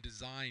I'm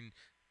designed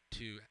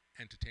to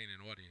entertain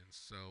an audience.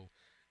 So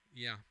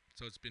yeah.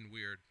 So it's been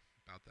weird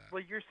about that.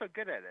 Well, you're so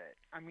good at it.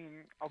 I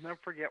mean, I'll never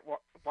forget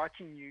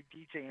watching you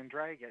DJ and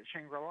drag at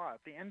Shangri-La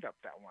at the end up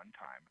that one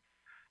time.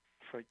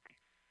 It's like.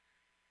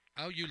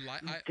 Oh, you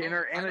like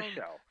dinner and a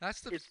show. That's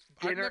the.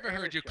 I've never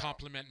heard you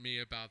compliment me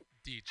about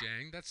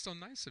DJing. That's so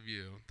nice of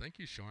you. Thank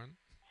you, Sean.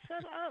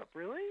 Shut up!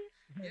 Really?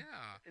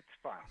 Yeah. It's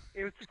fun.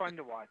 It was fun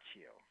to watch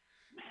you.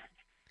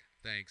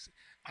 Thanks.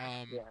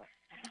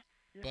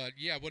 But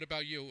yeah, what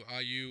about you?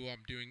 Are you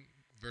doing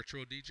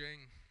virtual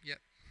DJing yet?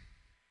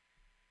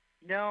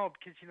 No,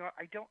 because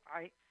I don't.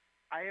 I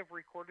have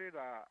recorded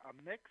a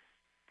mix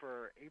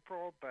for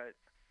April, but.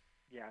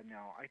 Yeah,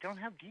 no, I don't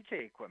have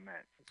DJ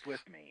equipment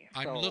with me.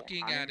 I'm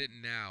looking at it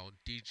now.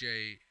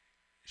 DJ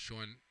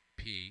Sean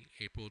P.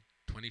 April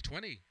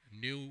 2020.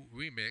 New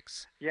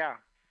remix. Yeah.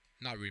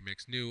 Not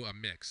remix. New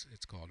mix.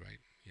 It's called, right?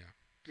 Yeah.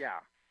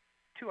 Yeah.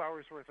 2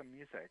 hours worth of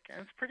music.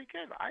 And it's pretty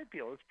good. I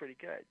feel it's pretty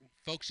good.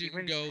 Folks, you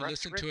can go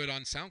listen to it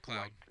on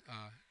SoundCloud.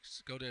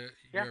 Go to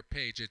your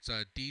page. It's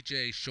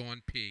DJ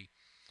Sean P.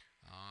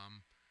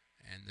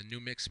 And the new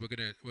mix, we're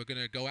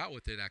gonna go out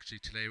with it actually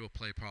today. We'll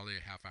play probably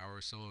a half hour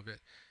or so of it.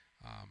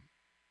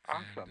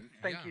 Awesome.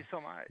 Thank you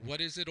so much. What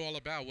is it all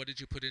about? What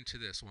did you put into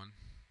this one?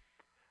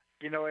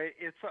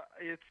 It's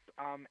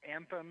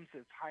anthems.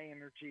 It's high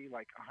energy,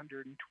 like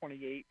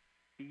 128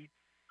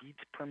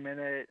 beats per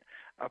minute.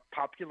 A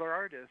popular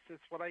artist.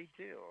 It's what I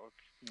do.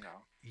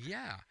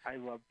 Yeah. I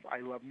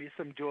love me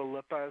some Dua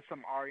Lipa,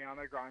 some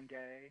Ariana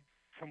Grande,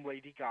 some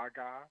Lady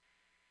Gaga.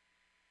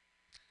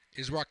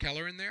 Is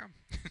Raquel in there?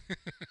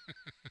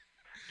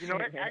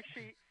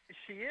 Actually,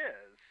 she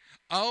is.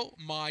 Oh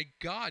my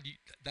God!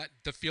 That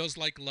feels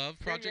like love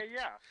project.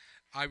 Yeah.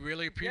 I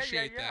really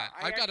appreciate that.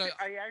 I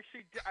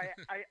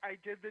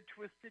did the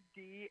Twisted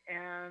D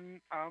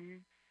and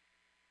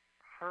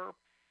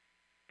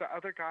the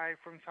other guy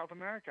from South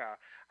America.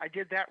 I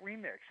did that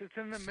remix. It's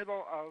in the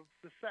middle of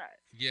the set.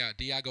 Yeah,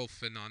 Diego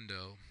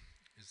Fernando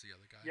is the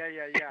other guy.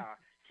 Yeah.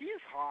 He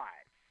is hot.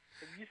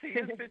 Have you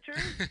seen his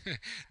pictures?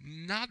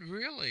 Not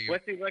really.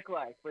 What's he look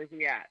like? Where's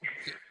he at?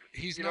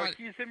 He's not.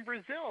 He's in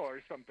Brazil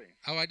or something.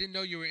 Oh, I didn't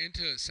know you were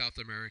into South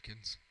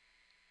Americans.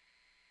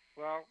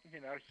 Well,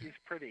 he's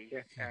pretty,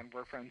 and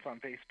we're friends on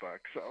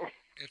Facebook. So,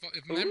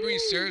 if memory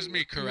serves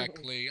me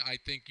correctly, I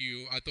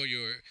thought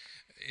you were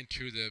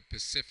into the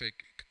Pacific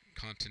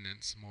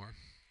continents more.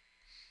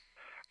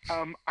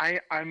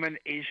 I'm an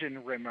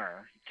Asian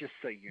rimmer, just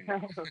so you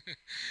know.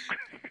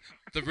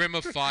 The Rim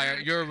of Fire.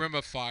 You're a Rim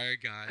of Fire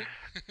guy.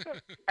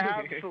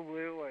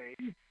 Absolutely.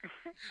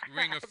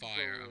 Ring of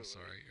Fire. I'm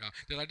sorry.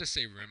 Did I just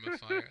say Rim of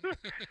Fire?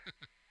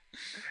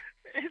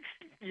 It's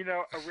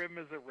a rim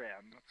is a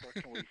rim. What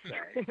can we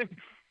say?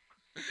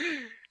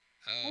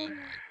 Oh my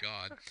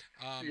God.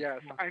 Yes,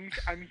 I'm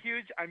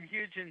huge. I'm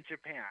huge in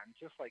Japan,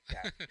 just like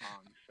that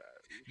song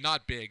says.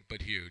 Not big,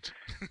 but huge.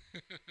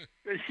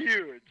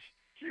 Huge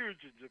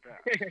in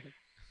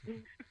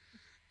Japan.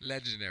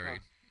 Legendary.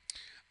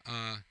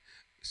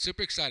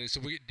 Super excited. So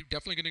we're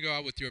definitely going to go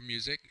out with your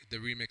music. The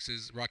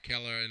remixes,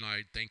 Raquel and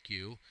I, thank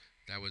you.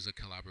 That was a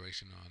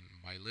collaboration on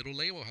my little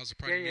label,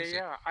 HouseOfPride Music.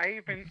 Yeah. I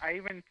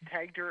even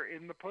tagged her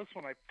in the post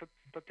when I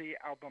put the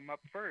album up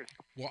first.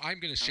 Well, I'm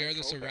going to share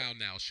this around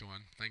now,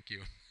 Sean. Thank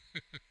you.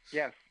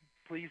 Yes,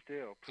 please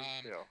do.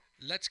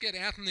 Let's get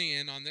Anthony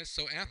in on this.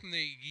 So,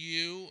 Anthony,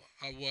 you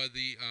were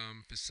the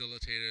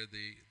facilitator,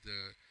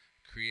 the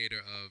creator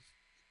of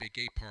Big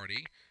Gay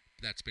Party.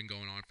 That's been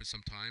going on for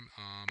some time.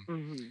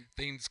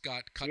 Things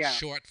got cut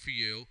short for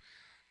you.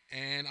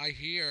 And I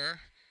hear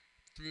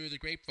through the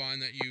grapevine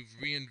that you've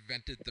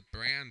reinvented the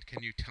brand.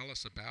 Can you tell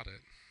us about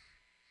it?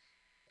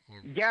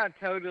 Yeah,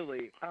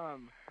 totally.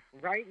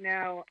 Right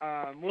now,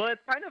 well,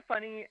 it's kind of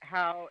funny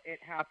how it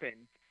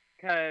happened.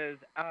 Because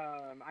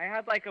I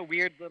had like a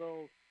weird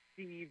little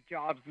Steve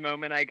Jobs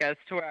moment, I guess,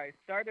 to where I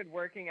started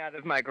working out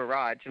of my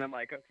garage. And I'm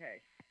like,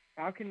 okay,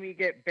 how can we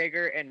get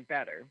bigger and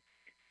better?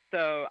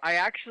 So I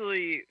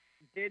actually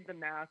did the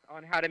math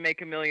on how to make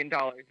 $1 million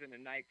in a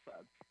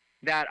nightclub.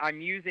 that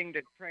I'm using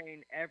to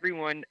train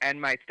everyone and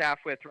my staff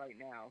with right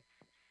now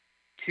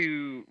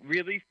to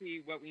really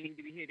see what we need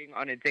to be hitting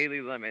on a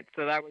daily limit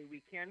so that way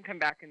we can come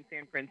back in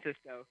San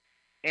Francisco.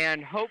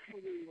 And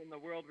hopefully, when the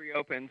world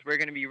reopens, we're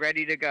going to be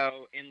ready to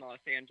go in Los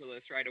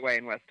Angeles right away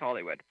in West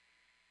Hollywood.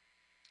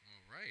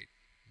 All right.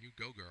 You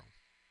go, girl.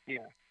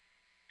 Yeah.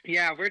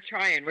 Yeah, we're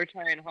trying. We're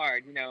trying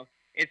hard.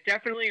 It's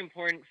definitely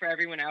important for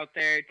everyone out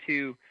there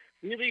to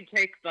really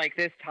take like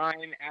this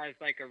time as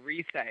like a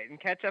reset and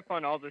catch up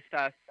on all the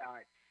stuff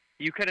that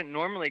you couldn't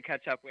normally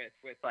catch up with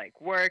like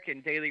work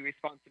and daily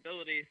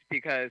responsibilities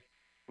because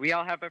we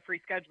all have a free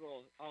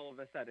schedule all of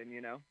a sudden.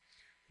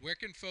 Where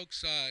can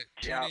folks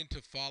tune Yeah. in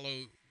to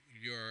follow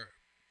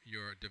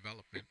your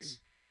developments?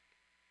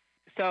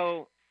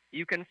 So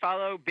you can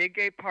follow Big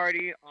Gay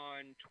Party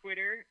on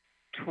Twitter,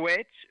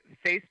 Twitch,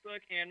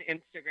 Facebook, and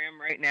Instagram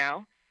right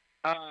now.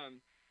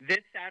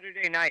 This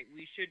Saturday night,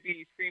 we should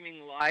be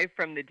streaming live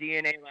from the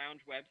DNA Lounge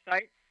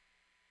website.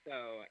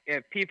 So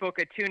if people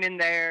could tune in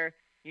there,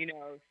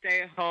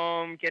 stay at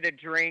home, get a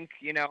drink,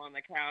 on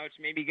the couch,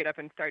 maybe get up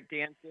and start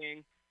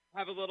dancing,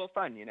 have a little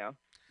fun.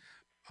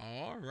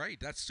 All right,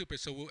 that's super.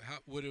 So how,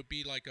 would it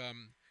be like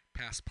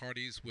past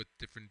parties with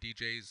different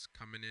DJs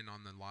coming in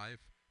on the live?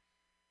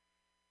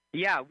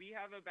 Yeah, we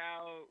have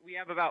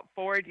about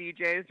 4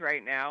 DJs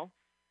right now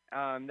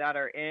that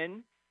are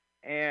in,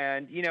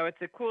 and it's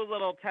a cool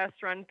little test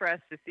run for us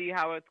to see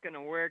how it's going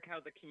to work, how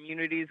the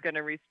community is going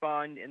to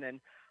respond, and then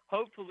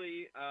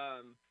hopefully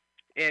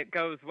it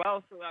goes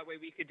well, so that way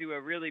we could do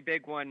a really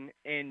big one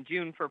in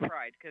June for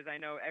Pride, because I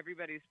know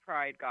everybody's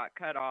Pride got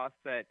cut off,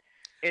 but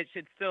it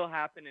should still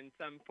happen in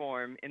some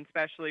form, and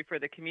especially for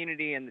the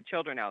community and the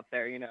children out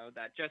there,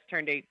 that just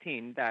turned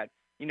 18, that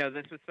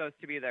this was supposed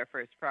to be their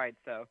first Pride,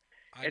 so.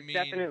 It's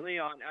definitely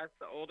on us,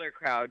 the older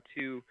crowd,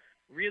 to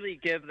really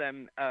give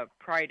them a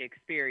Pride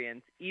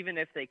experience, even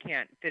if they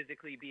can't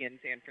physically be in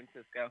San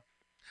Francisco.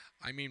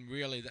 I mean,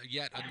 really,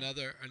 yet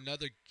another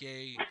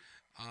gay,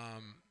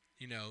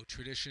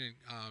 tradition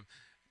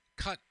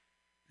cut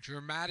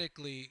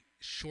dramatically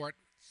short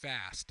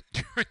fast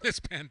during this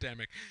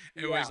pandemic.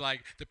 It was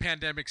like the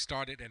pandemic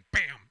started and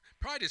bam,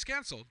 Pride is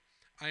canceled.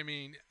 I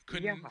mean,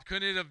 couldn't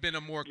it have been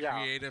a more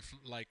creative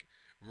like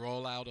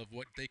rollout of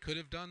what they could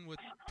have done with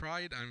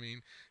Pride? I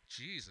mean,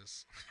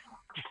 Jesus.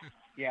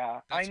 Yeah,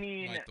 That's I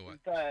mean, my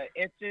thought.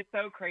 it's just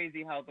so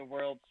crazy how the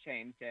world's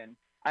changed, and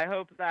I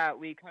hope that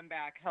we come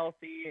back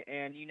healthy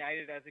and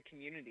united as a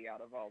community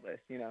out of all this.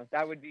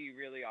 That would be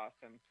really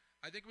awesome.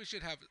 I think we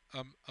should have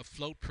a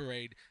float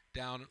parade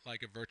down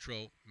like a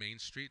virtual Main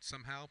Street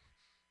somehow.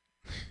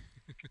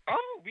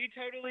 Oh, we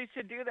totally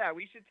should do that.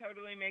 We should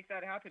totally make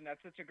that happen.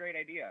 That's such a great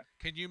idea.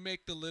 Can you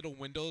make the little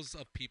windows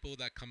of people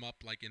that come up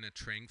like in a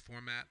train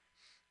format?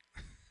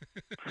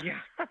 Yeah,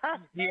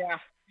 yeah.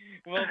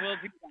 We'll do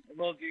that.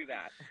 We'll do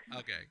that.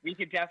 Okay. We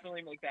could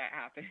definitely make that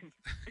happen.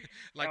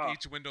 Like Oh,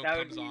 each window that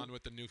would comes be- on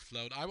with a new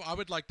float. I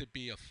would like to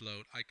be a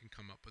float. I can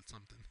come up with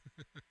something.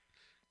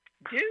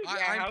 Dude, yeah,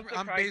 House of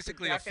I'm Pride should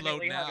basically a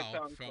float definitely have its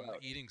now own from float.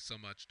 eating so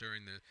much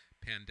during the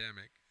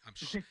pandemic.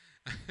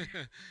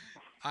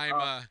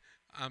 Oh.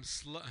 I'm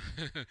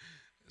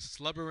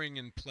slubbering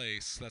in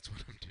place. That's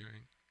what I'm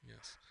doing.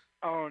 Yes.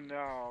 Oh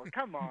no!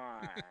 Come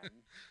on.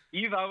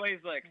 You've always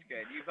looked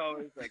good. You've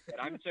always looked good.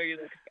 I'm sure you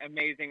look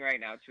amazing right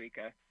now,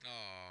 Tweeka.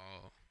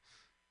 Oh.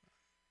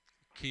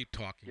 Keep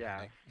talking. Yeah.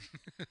 honey.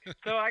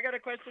 So I got a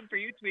question for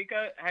you,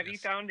 Tweeka. Have you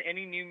Yes. found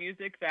any new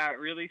music that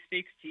really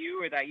speaks to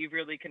you or that you've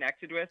really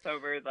connected with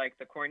over like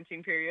the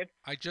quarantine period?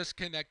 I just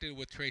connected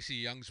with Tracy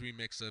Young's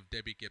remix of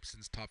Debbie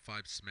Gibson's Top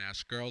 5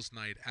 Smash Girls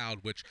Night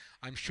Out, which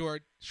I'm sure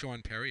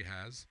Sean Perry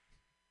has.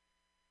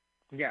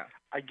 Yeah.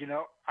 I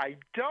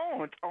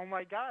don't. Oh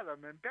my God,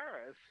 I'm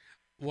embarrassed.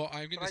 Well,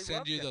 I'm going But I to send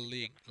love you the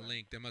Debbie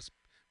link. Gibson.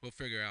 We'll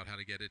figure out how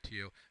to get it to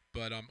you.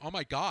 But oh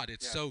my God,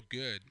 it's Yeah. so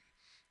good.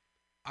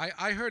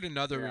 I heard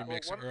another Yeah.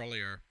 remix Well,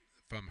 earlier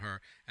from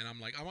her, and I'm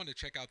like, I want to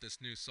check out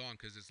this new song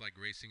because it's like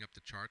racing up the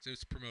charts. It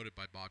was promoted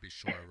by Bobby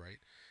Shore, right?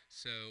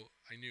 So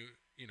I knew,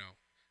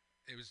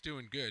 it was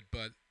doing good,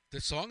 but the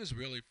song is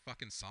really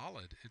fucking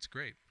solid. It's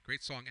great.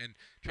 Great song. And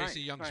Tracy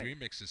Nice, Young's nice.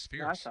 remix is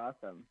fierce. That's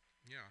awesome.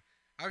 Yeah.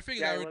 I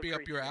figured Yeah, I that would love be up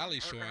Tracy your Young. alley,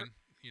 Her- Sean.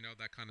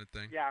 That kind of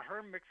thing. Yeah,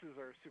 her mixes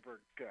are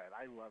super good.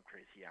 I love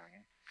Tracy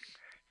Young.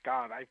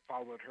 God, I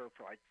followed her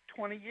for like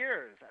 20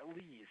 years at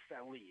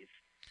least.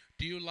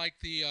 Do you like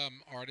the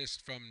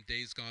artist from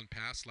Days Gone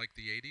Past, like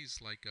the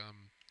 80s? Like,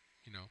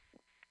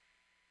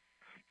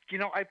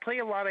 I play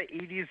a lot of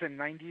 80s and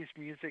 90s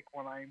music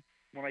when I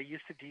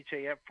used to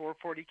DJ at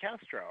 440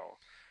 Castro.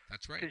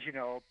 That's right.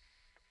 Because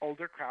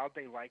older crowd,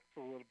 they like a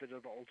little bit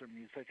of the older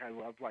music. I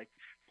love like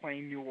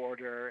playing New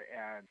Order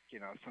and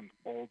some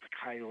old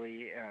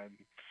Kylie, and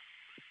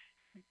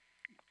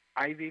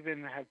I've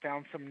even have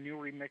found some new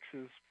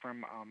remixes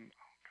from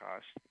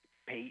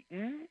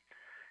Peyton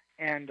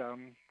and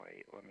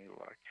wait, let me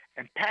look,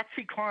 and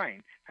Patsy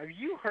Cline. Have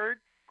you heard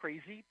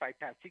Crazy by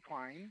Patsy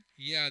Cline?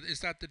 Yeah, is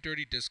that the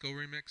Dirty Disco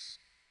remix?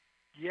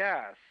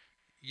 Yes.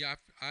 Yeah,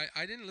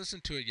 I didn't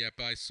listen to it yet,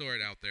 but I saw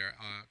it out there.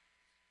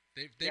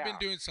 They've been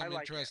doing some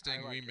like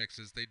interesting like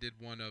remixes. They did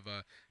one of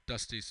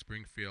Dusty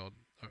Springfield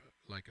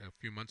like a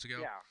few months ago.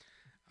 Yeah.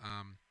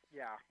 Um,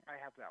 Yeah, I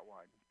have that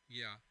one.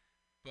 yeah,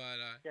 but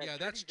Yeah,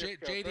 that's Dirty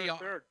Disco.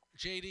 They're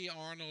JD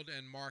Arnold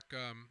and Mark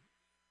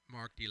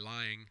D.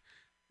 Lying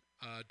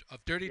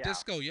of Dirty yeah.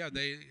 Disco. Yeah,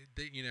 they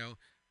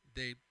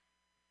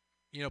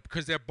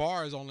because their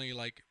bar is only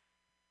like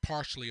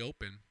partially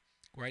open,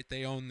 right?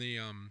 They own the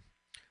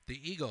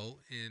Eagle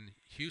in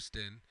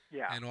Houston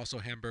Yeah. and also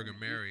Hamburger in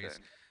Mary's.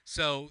 Houston.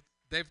 So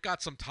they've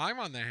got some time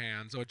on their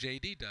hands, or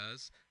JD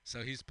does.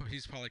 So he's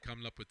probably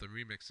coming up with the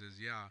remixes.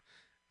 Yeah,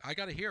 I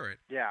got to hear it.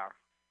 Yeah.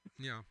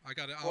 Yeah, I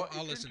got to. Well,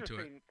 I'll it's listen to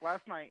it. interesting.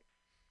 Last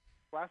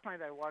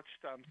night I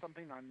watched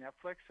something on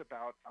Netflix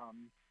about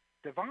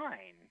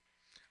Divine,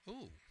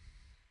 Ooh.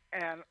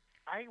 and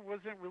I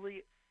wasn't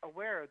really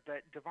aware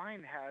that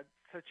Divine had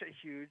such a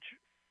huge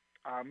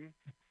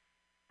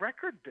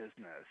record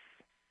business.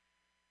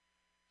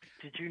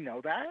 Did you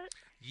know that?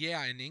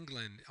 Yeah, in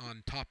England,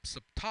 on top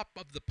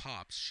of the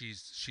pops,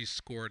 she's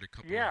scored a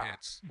couple Yeah. of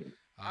hits.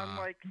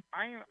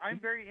 I'm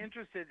very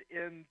interested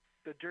in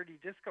the Dirty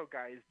Disco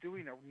guys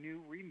doing a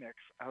new remix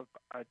of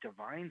a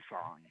Divine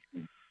song.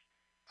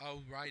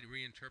 Oh, right,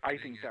 reinterpreting I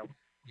think it. that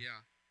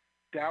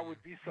Yeah.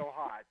 would be so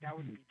hot. That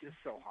would be just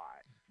so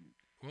hot.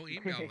 Well,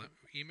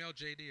 email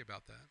JD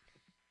about that.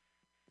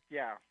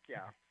 Yeah.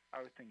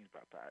 I was thinking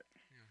about that.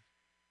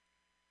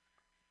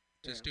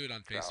 Just do it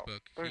on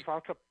Facebook. There's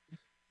lots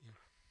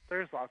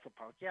of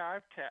posts. Yeah,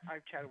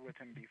 I've chatted with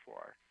him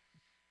before.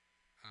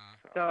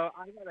 So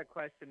I got a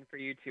question for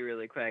you two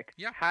really quick.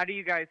 Yeah. How do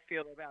you guys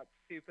feel about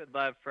Stupid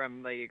Love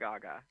from Lady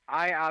Gaga?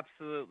 I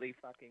absolutely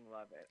fucking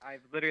love it.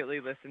 I've literally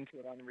listened to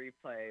it on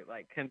replay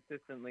like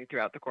consistently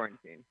throughout the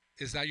quarantine.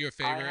 Is that your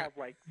favorite? I have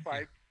like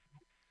five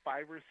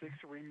or six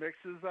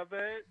remixes of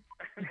it.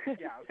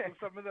 Yeah, so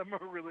some of them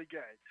are really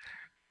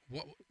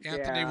good.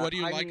 Anthony, what do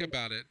you like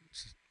about it?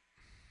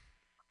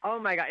 Oh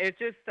my god, it's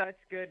just such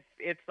good.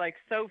 It's like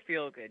so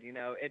feel good, you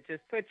know. It just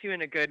puts you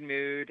in a good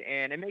mood,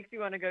 and it makes you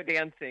want to go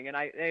dancing. And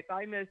if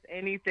I miss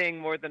anything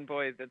more than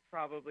boys, it's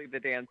probably the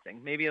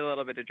dancing. Maybe a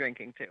little bit of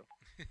drinking too,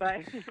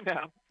 but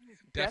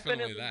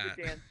Definitely the that.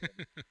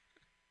 dancing.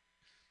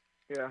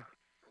 Yeah.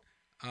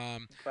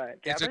 But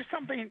yeah, there's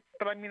something.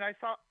 But I mean, I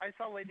saw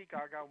Lady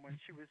Gaga when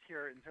she was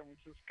here in San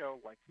Francisco,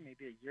 like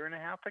maybe a year and a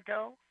half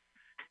ago,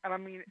 and I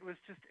mean, it was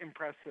just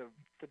impressive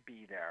to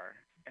be there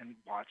and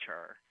watch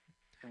her.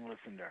 And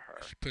listen to her.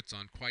 She puts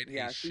on quite a show.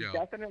 Yeah, she's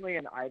definitely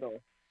an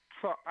idol.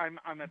 So I'm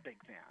a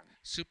big fan.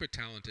 Super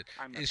talented.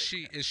 Is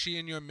she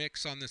in your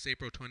mix on this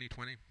April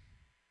 2020?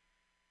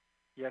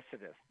 Yes,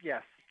 it is.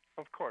 Yes,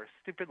 of course.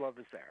 Stupid Love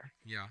is there.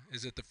 Yeah.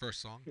 Is it the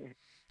first song?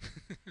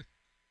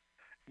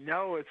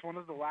 No, it's one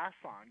of the last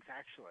songs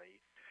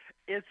actually.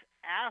 It's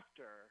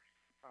after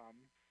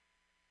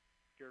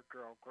your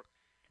girl.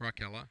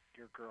 Raquella.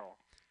 Your girl.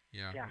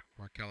 Yeah.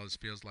 Raquella's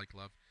Feels Like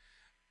Love.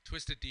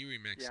 Twisted D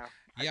remix. Yeah.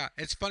 Yeah,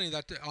 it's funny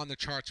that on the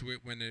charts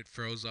when it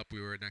froze up, we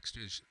were next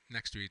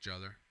to each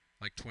other.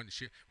 Like 20.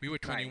 We were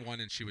 21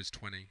 and she was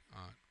 20.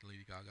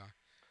 Lady Gaga.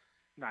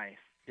 Nice.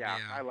 Yeah,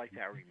 I like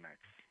that remix.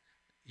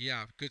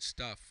 Yeah, good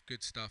stuff.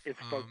 Good stuff. It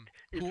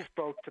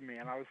spoke to me,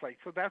 and I was like,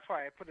 so that's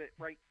why I put it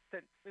right.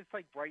 It's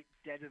like right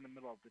dead in the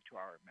middle of the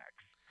 2-hour mix.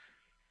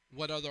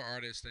 What other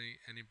artists?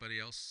 Anybody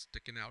else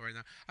sticking out right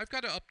now? I've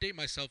got to update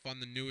myself on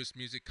the newest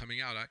music coming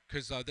out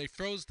because they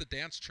froze the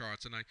dance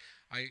charts, and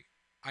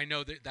I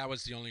know that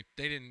was the only.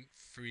 They didn't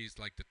freeze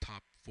like the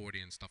top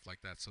 40 and stuff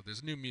like that. So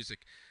there's new music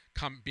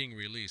being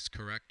released,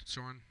 correct,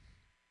 Sean?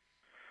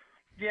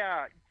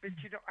 Yeah, but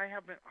I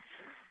haven't.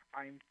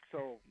 I'm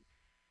so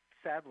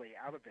sadly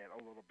out of it a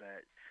little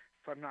bit,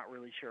 so I'm not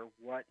really sure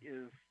what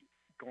is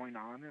going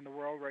on in the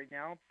world right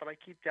now. But I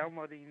keep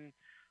downloading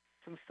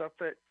some stuff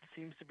that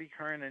seems to be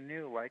current and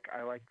new. Like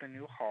I like the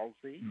new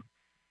Halsey,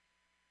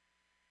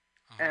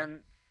 and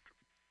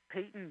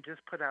Peyton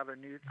just put out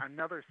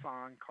another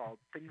song called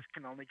 "Things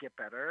Can Only Get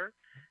Better,"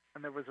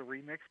 and there was a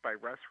remix by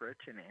Russ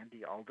Rich and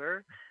Andy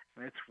Alder,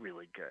 and it's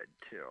really good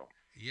too.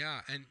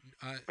 Yeah, and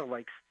so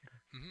like,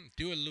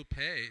 Dua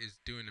Lipa is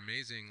doing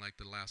amazing. Like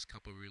the last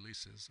couple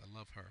releases, I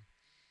love her.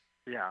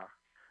 Yeah,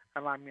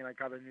 and I mean, I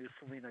got a new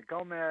Selena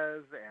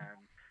Gomez and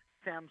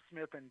Sam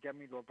Smith and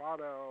Demi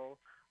Lovato.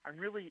 I'm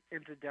really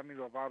into Demi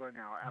Lovato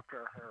now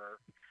after her,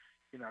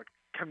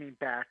 coming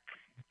back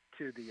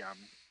to the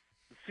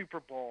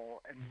Super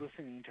Bowl and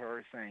listening to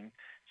her sing.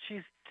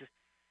 She's just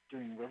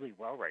doing really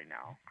well right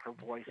now. Her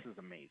voice is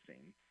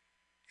amazing.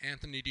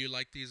 Anthony, do you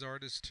like these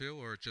artists too,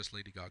 or just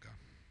Lady Gaga?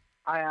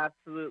 I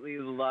absolutely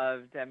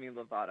love Demi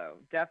Lovato.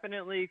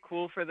 Definitely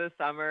Cool for the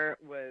Summer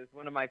was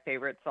one of my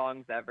favorite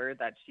songs ever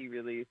that she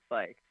released,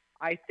 like,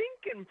 I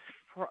think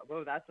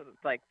that's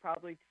like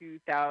probably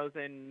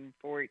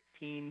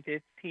 2014,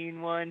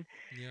 15 one.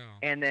 Yeah.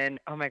 And then,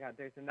 oh my God,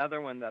 there's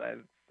another one that I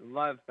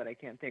love, but I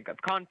can't think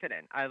of.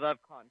 Confident. I love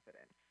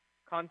Confident.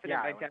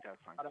 Confident by Demi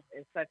Lovato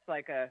is such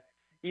like a,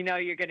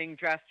 you're getting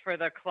dressed for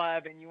the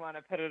club and you want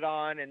to put it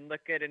on and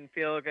look good and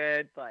feel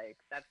good. Like,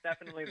 that's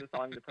definitely the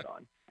song to put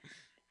on.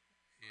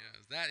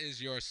 Yes, that is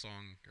your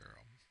song,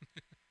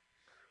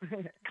 girl.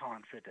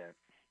 Confident.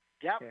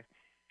 Yep. Yeah.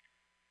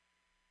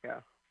 Yeah.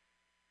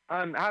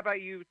 How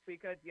about you,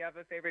 Tweeka? Do you have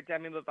a favorite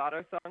Demi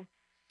Lovato song?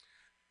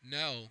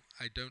 No,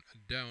 I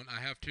don't.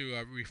 I have to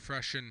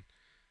refresh and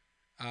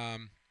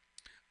um,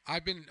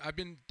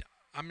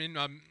 I'm in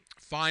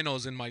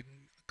finals in my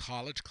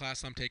college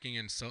class I'm taking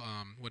in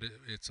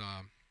it's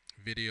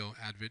video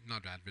advid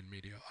not advid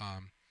media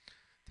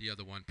the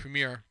other one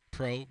Premiere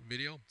Pro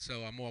video.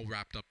 So I'm all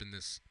wrapped up in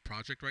this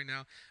project right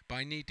now, but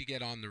I need to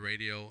get on the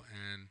radio,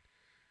 and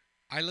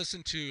I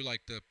listen to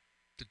like the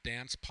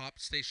dance pop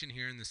station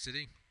here in the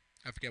city.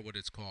 I forget what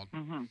it's called.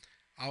 Mm-hmm.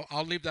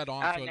 I'll leave that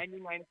on for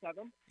 99.7?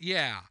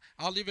 yeah,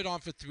 I'll leave it on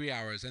for 3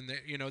 hours, and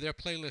their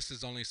playlist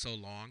is only so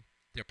long.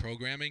 Their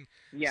programming,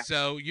 Yeah.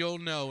 so you'll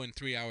know in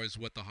 3 hours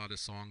what the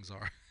hottest songs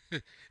are.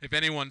 If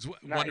anyone's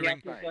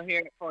wondering, You'll hear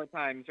it 4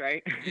 times,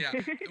 right? yeah,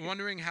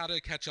 wondering how to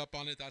catch up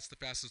on it, that's the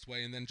fastest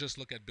way. And then just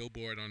look at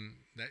Billboard on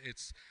that.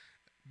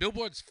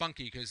 Billboard's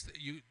funky because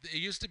it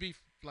used to be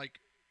like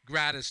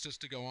gratis just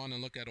to go on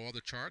and look at all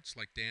the charts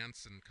like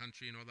dance and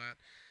country and all that.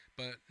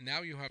 But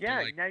now you have to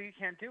like now you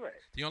can't do it.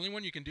 the only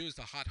one you can do is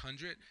the Hot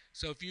 100.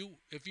 So if you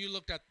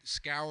looked at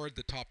scoured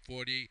the top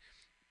 40,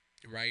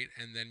 right,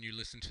 and then you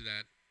listen to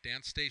that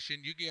dance station,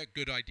 you get a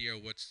good idea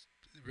of what's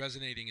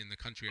resonating in the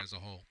country as a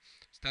whole.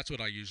 So that's what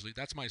I usually.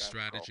 That's my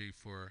strategy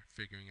for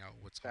figuring out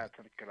what's hot.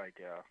 That's a good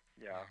idea.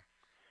 Yeah.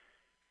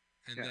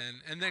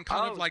 And then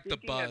kind of like the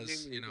speaking of new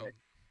buzz, music.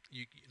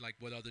 you like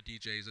what other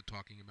DJs are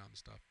talking about and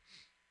stuff.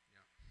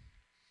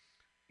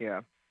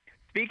 Yeah.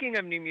 Speaking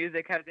of new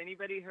music, has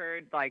anybody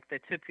heard like the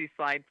Tootsie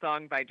Slide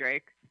song by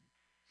Drake?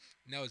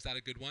 No, is that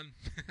a good one?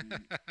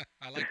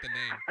 I like the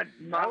name.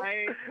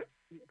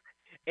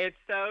 It's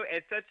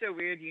such a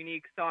weird,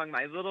 unique song.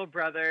 My little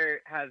brother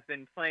has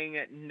been playing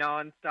it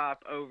nonstop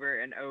over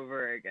and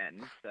over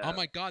again. So. Oh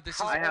my God, this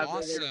is I have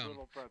awesome!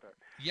 little brother.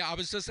 Yeah, I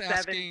was just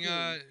asking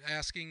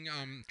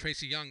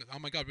Tracy Young. Oh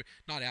my God,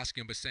 not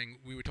asking, but saying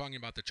we were talking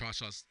about the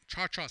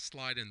cha-cha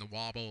slide and the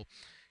wobble,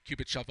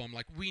 Cupid shuffle. I'm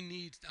like, we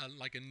need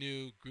like a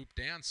new group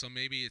dance, so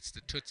maybe it's the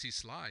Tootsie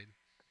Slide.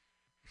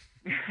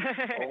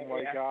 Oh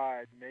my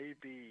God,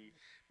 maybe.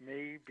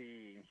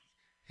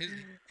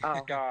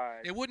 Oh God.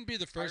 It wouldn't be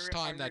the first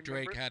time that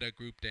Drake remember- had a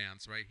group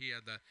dance, right? He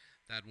had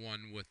that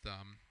one with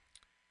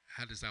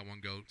how does that one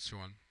go,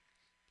 Sean?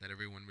 That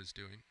everyone was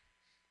doing.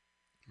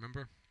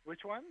 Remember?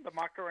 Which one? The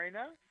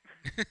Macarena?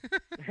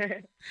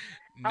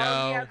 No.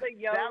 Oh, he had the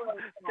YOLO.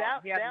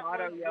 That he had was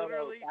Motto YOLO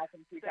literally- back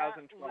in That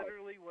 2012.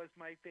 literally was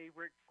my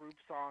favorite group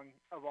song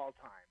of all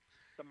time.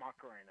 The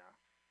Macarena.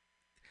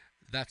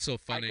 That's so I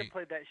funny. could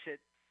play that shit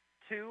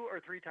 2 or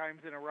 3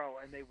 times in a row,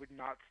 and they would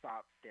not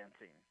stop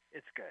dancing.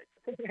 It's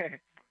good.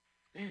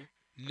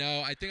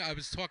 No, I think I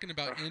was talking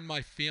about In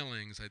My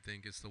Feelings, I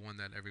think is the one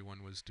that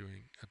everyone was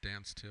doing a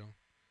dance to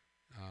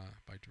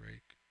by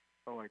Drake.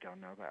 Oh, I don't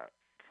know that.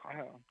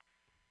 Oh.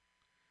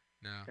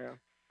 No. Yeah.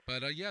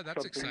 But yeah,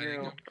 that's Something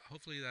exciting. new.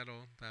 Hopefully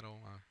that'll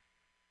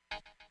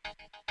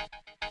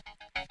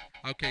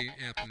Okay,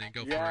 Anthony,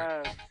 go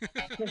Yes,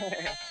 for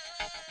it.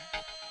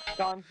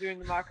 Don's doing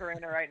the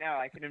Macarena right now.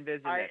 I can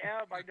envision I it.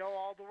 am. I know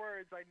all the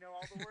words. I know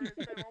all the words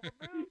and all the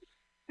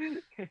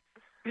moves.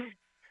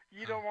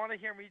 You don't want to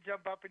hear me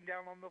jump up and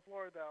down on the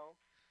floor, though.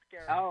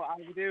 Scary. Oh, I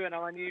do, and I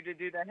want you to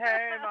do the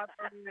hey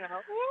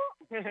Macarena. Woo!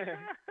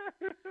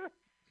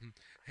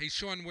 Hey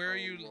Sean, where are Oh,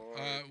 you Lord.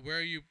 where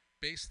are you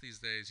based these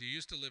days? You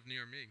used to live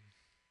near me.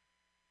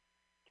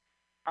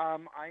 I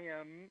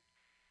am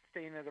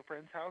staying at a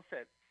friend's house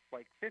at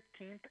like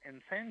 15th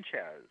and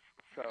Sanchez.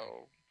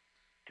 So,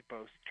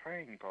 DeBose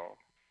Triangle.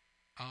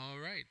 All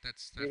right,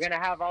 that's You're gonna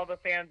have all the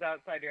fans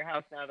outside your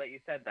house now that you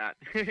said that.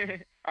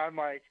 I'm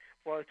like,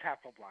 well, it's half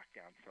a block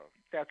down, so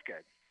that's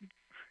good.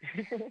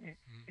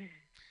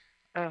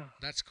 Oh.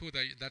 that's cool.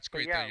 That's But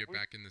great yeah, that you're we-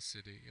 back in the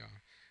city. Yeah.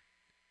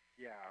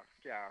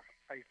 Yeah.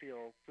 I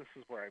feel this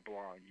is where I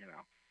belong,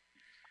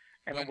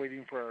 And When- I'm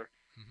waiting for,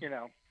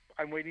 Mhm.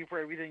 I'm waiting for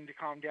everything to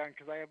calm down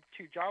because I have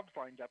 2 jobs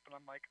lined up, and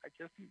I'm like, I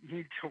just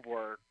need to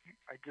work.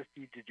 I just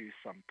need to do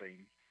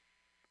something.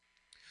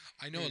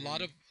 I know a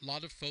lot of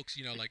folks,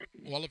 like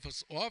all of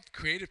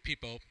creative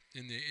people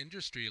in the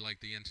industry, like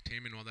the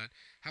entertainment and all that,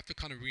 have to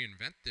kind of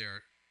reinvent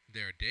their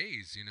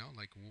days.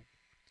 Like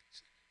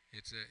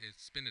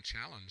it's been a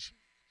challenge.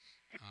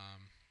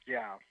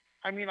 Yeah.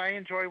 I mean, I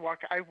enjoy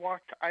walking. I've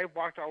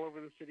walked all over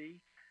the city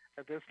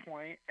at this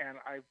point, and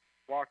I've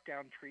walked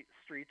down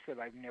streets that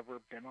I've never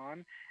been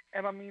on.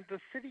 And I mean, the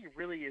city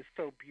really is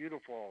so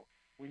beautiful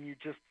when you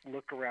just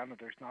look around and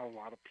there's not a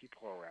lot of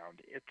people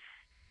around. It's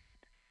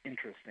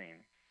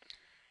interesting.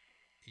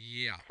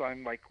 Yeah. So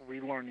I'm like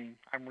relearning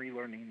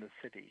the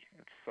city.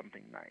 It's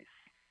something nice.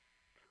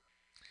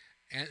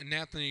 And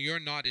Anthony, you're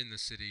not in the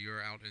city.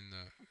 You're out in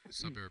the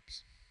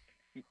suburbs.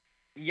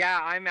 Yeah,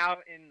 I'm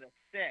out in the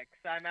sticks.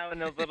 I'm out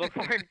in a little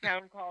foreign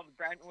town called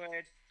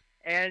Brentwood.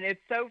 And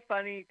it's so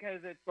funny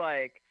because it's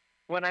like,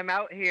 when I'm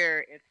out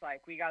here, it's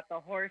like we got the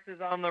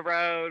horses on the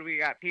road, we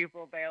got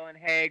people baling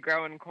hay,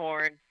 growing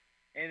corn,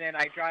 and then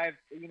I drive,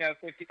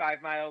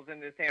 55 miles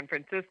into San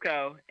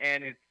Francisco,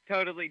 and it's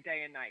totally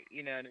day and night.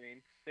 You know what I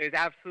mean? There's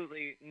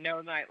absolutely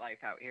no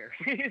nightlife out here.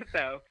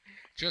 So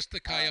Just the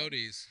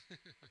coyotes.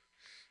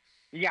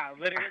 yeah,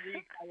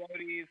 literally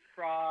coyotes,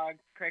 frogs,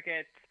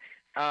 crickets.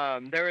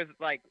 There was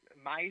like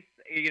mice,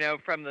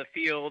 from the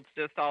fields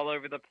just all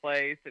over the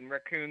place, and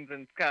raccoons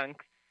and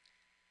skunks.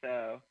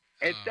 So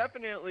it's Oh,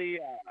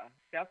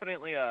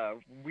 definitely a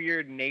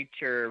weird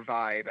nature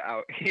vibe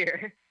out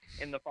here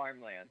in the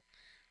farmland.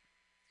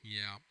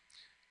 yeah.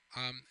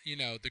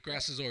 The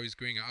grass is always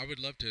greener. I would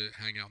love to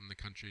hang out in the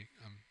country.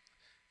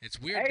 It's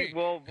weird Hey, being.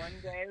 well, one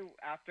day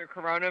after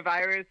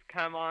coronavirus,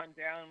 come on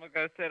down. We'll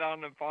go sit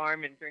on the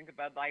farm and drink a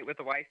Bud Light with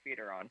a wife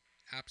beater on.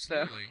 So,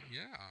 Absolutely,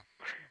 yeah.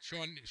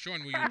 Sean,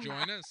 will you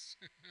join us?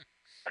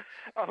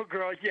 Oh,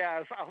 girl,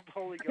 yes, I'll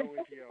totally go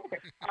with you.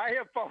 I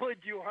have followed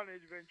you on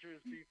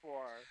adventures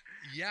before.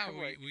 Yeah,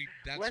 Wait, we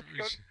that's let's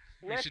go.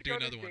 we Let's should do go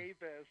another to one.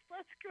 Davis.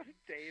 Let's go to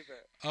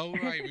Davis. Oh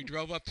right, we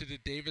drove up to the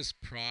Davis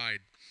Pride.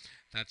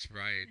 That's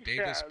right,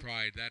 Davis Yes.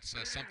 Pride. That's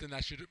something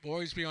that should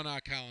always be on our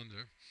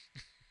calendar.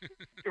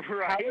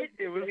 Right?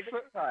 It was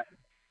fun.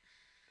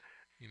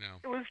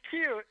 it was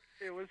cute.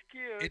 It was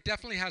cute. It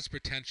definitely has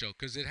potential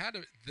because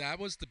that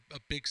was a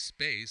big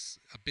space,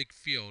 a big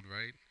field,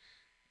 right?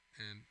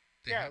 And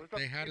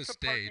they had a it's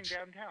parking stage.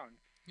 downtown.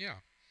 Yeah.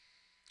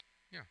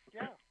 Yeah.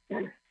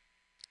 It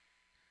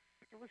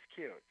was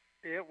cute.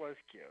 It was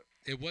cute.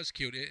 It was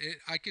cute.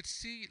 I could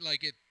see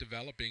like it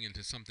developing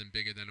into something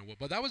bigger than it was,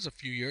 but that was a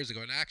few years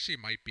ago, and actually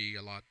might be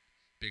a lot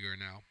bigger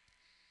now.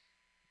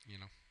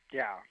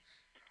 Yeah.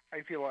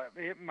 I feel like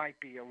it might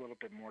be a little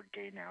bit more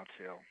gay now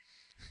too.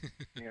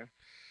 Yeah.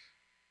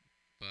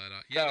 But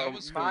yeah, So that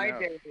was my cool.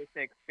 Davis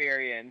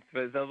experience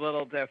was a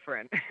little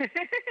different.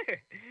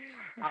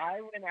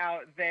 I went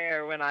out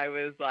there when I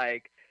was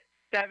like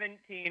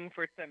 17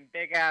 for some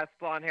big ass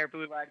blonde hair,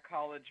 blue eyed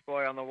college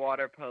boy on the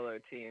water polo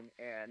team,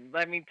 and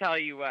let me tell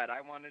you what,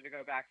 I wanted to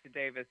go back to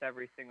Davis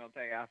every single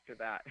day after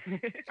that.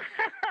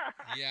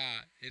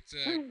 Yeah, it's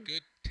a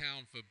good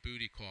town for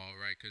booty call,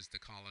 right? Because the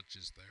college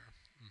is there.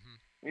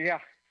 Yeah,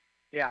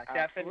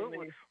 Absolutely.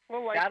 definitely.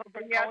 Well, like That'll the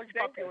bring you out college to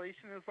Davis.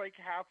 population is like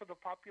half of the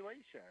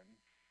population.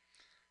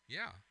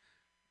 Yeah.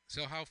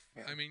 So how?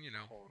 Yeah, I mean,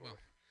 totally.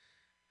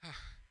 well,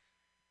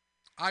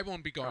 I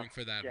won't be going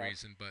for that yes.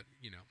 reason, but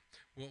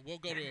we'll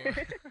go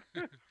to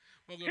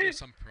we'll go to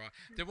some pride.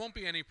 There won't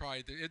be any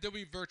pride. There'll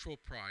be virtual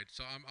pride.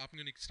 So I'm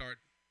going to start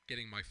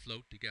getting my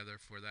float together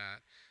for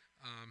that.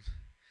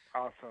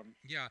 Awesome.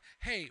 Yeah.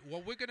 Hey,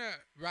 well, we're gonna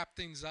wrap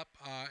things up.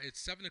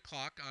 It's 7:00.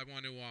 I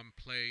want to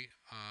play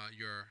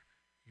your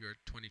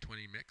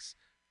 2020 mix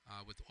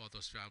with all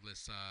those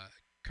fabulous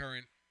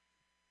current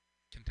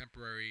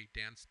contemporary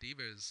dance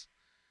divas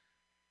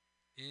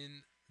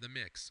in the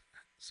mix.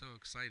 So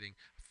exciting.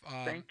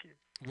 Thank you.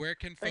 Where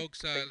can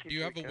folks? thank you, Do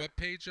you have a Rika. web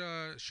page,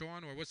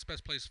 Sean, or what's the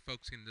best place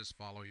folks can just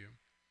follow you?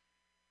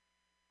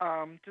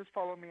 Just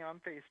follow me on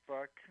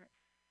Facebook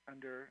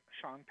under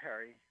Sean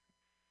Perry,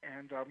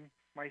 and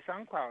my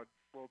SoundCloud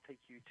will take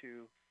you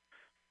to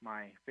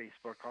my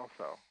Facebook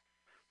also.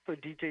 So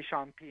DJ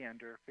Sean P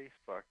under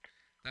Facebook.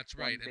 That's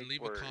One right, and big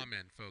leave word. a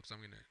comment, folks. I'm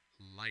gonna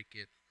like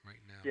it right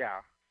now.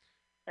 Yeah,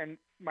 and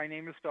my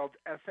name is spelled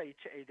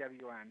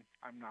SHAWN.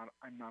 I'm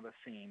not a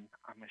scene.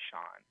 I'm a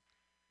Sean.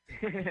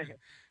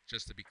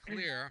 Just to be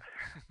clear.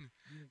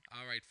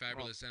 All right,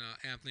 fabulous. And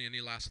Anthony,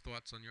 any last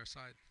thoughts on your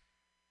side?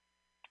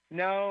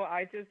 No,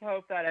 I just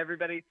hope that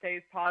everybody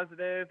stays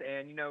positive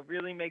and,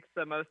 really makes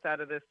the most out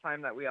of this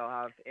time that we all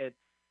have. It's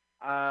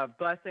a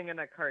blessing and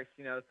a curse,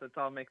 so let's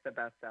all make the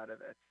best out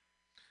of it.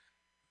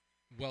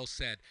 Well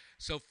said.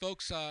 So,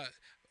 folks,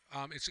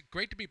 it's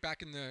great to be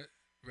back in the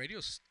radio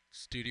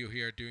studio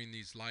here doing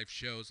these live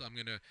shows. I'm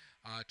going to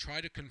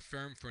try to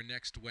confirm for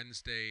next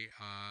Wednesday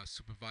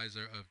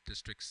Supervisor of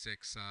District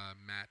 6,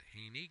 Matt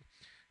Haney.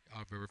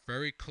 We're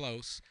very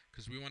close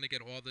because we want to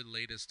get all the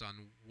latest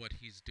on what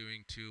he's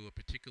doing to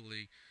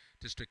particularly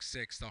District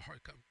 6,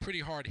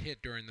 pretty hard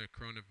hit during the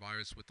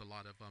coronavirus with a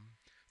lot of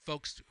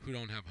folks who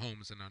don't have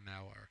homes and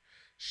are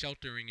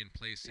sheltering in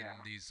place in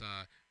these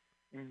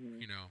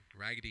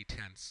raggedy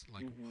tents,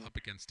 like up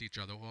against each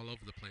other all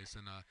over the place.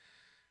 And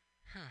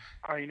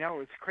I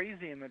know, it's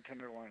crazy in the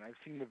Tenderloin. I've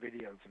seen the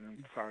videos, and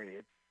I'm sorry,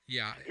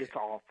 it's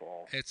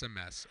awful. It's a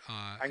mess.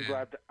 I'm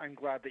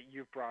glad that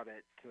you've brought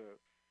it to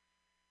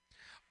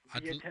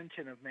the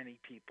attention of many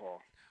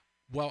people.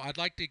 Well, I'd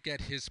like to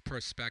get his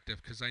perspective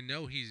because I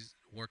know he's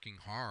working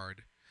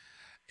hard.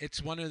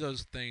 It's one of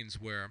those things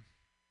where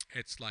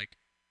it's like,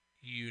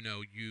 you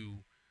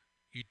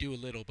do a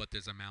little, but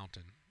there's a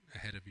mountain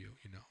ahead of you.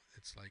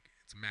 It's like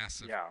it's a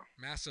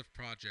massive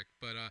project.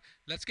 But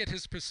let's get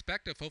his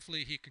perspective.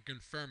 Hopefully he can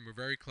confirm. We're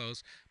very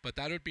close. But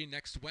that would be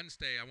next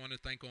Wednesday. I want to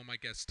thank all my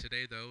guests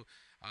today, though.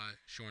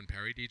 Sean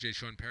Perry, DJ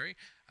Sean Perry,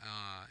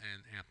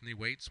 and Anthony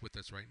Waits with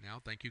us right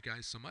now. Thank you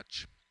guys so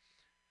much.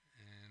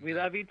 And, We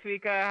love you,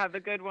 Tweeka. Have a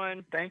good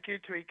one. Thank you,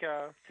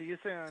 Tweeka. See you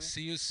soon.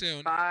 See you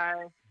soon. Bye.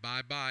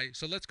 Bye.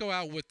 So let's go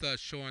out with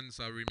Sean's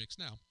remix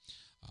now.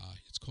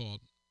 It's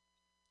called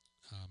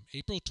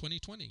April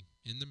 2020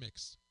 in the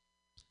mix.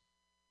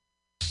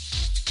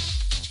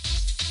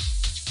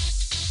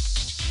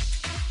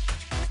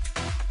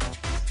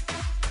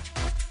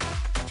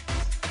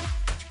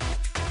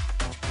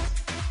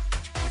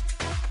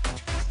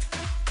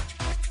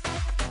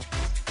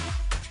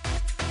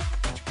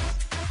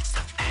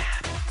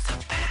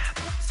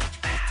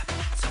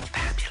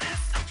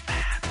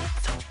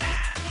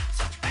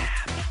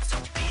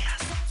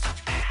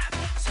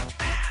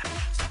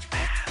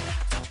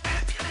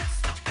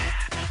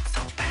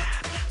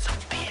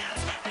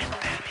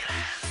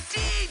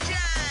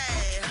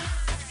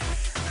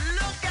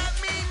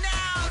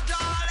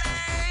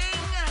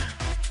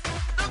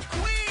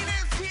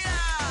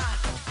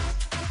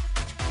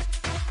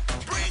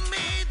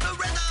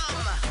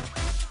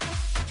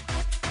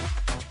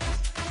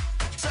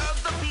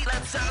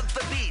 serve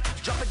the beat.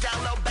 Drop it down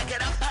low, back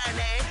it up,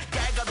 honey.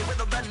 Gag on the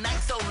rhythm, the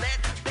night so lit.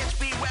 Bitch,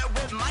 beware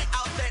with my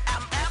outfit.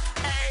 I'm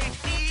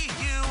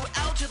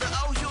F-A-B-U-L to the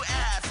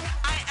O-U-S.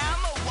 I am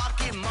a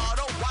walking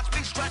model. Watch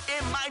me strut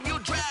in my new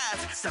dress.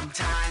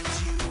 Sometimes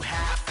you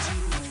have to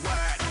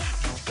work.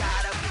 You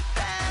gotta be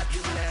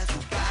fabulous.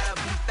 You gotta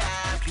be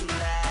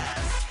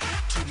fabulous.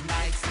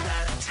 Tonight's the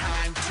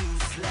time to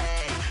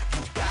slay.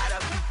 You gotta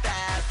be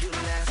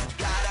fabulous.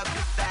 Gotta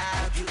be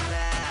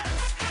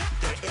fabulous.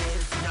 There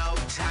is no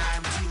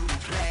time to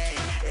play.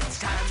 It's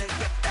time to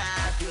get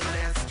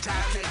fabulous.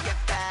 Time to get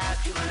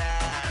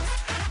fabulous.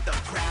 The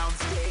crown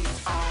stays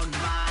on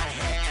my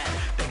head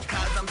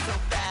because I'm so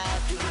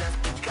fabulous.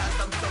 Because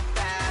I'm so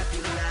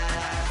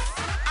fabulous.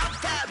 I'm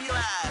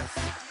fabulous.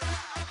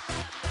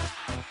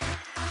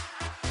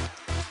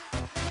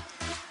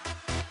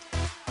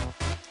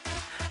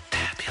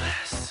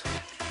 Fabulous.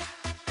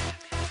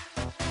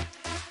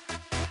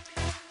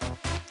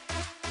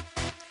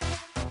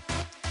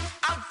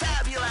 I'm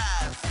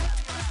fabulous.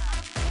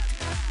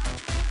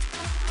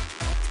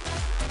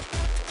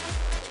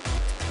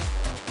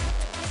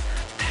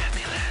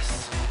 Fabulous.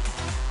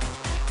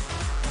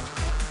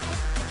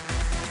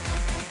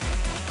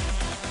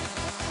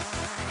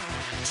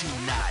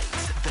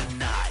 Tonight's the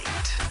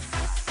night.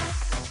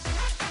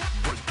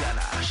 We're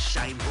gonna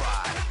shine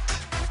bright.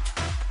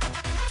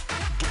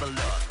 Give a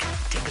look,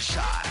 take a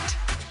shot.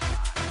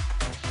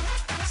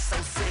 So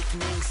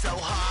sickening, so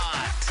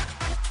hot.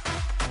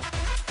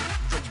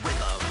 The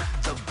rhythm,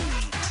 the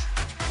beat.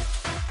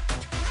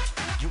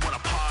 You wanna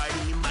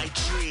party, my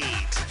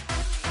treat.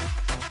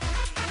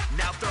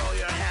 Now throw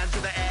your hands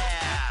in the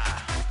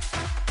air.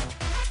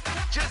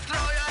 Just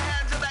throw your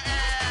hands in the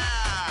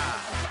air.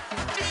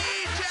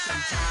 DJ!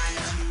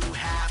 Sometimes you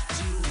have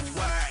to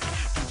work.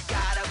 You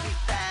gotta be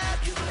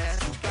fabulous.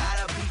 You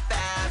gotta be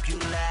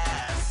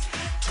fabulous.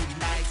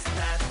 Tonight's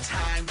the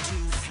time to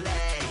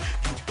slay.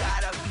 You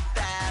gotta be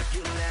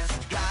fabulous.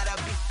 Gotta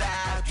be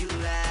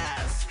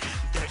fabulous.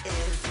 There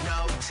is no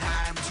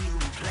time to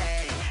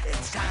play.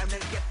 It's time to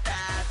get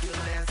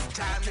fabulous.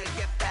 Time to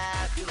get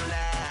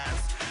fabulous.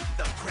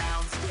 The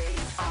crown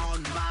stays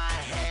on my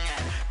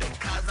head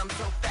because I'm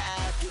so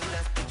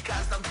fabulous.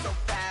 Because I'm so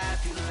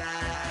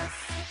fabulous.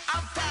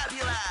 I'm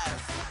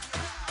fabulous.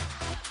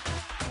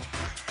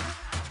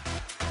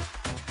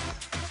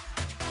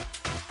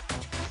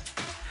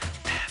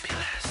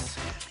 Fabulous.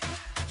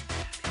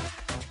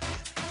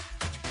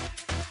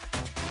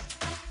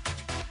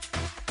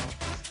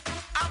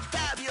 I'm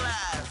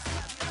fabulous.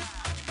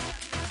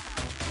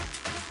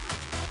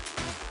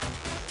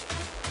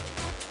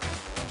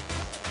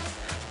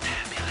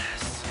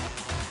 Fabulous.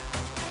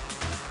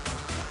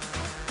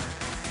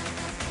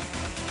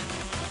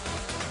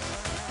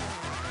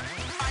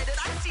 Why did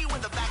I see you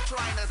in the back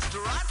trying to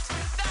strut?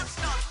 That's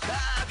not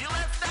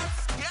fabulous, that's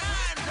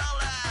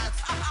scandalous.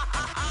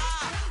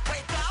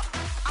 Wake up,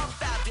 I'm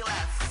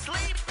fabulous.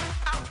 Sleep,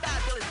 I'm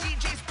fabulous.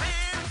 DJ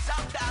spins,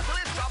 I'm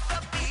fabulous. Drop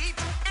the beat,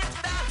 it's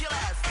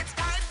fabulous. It's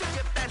time to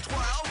dip and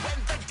twirl when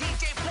the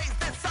DJ plays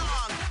this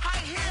song.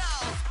 High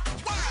heels,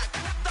 work,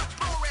 the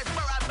floor is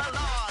where I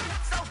belong.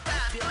 So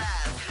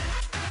fabulous.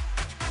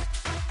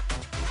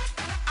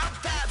 I'm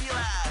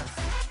fabulous.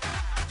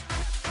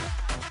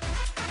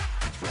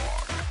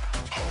 Rock,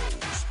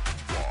 hose,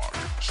 rock,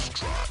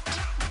 strut.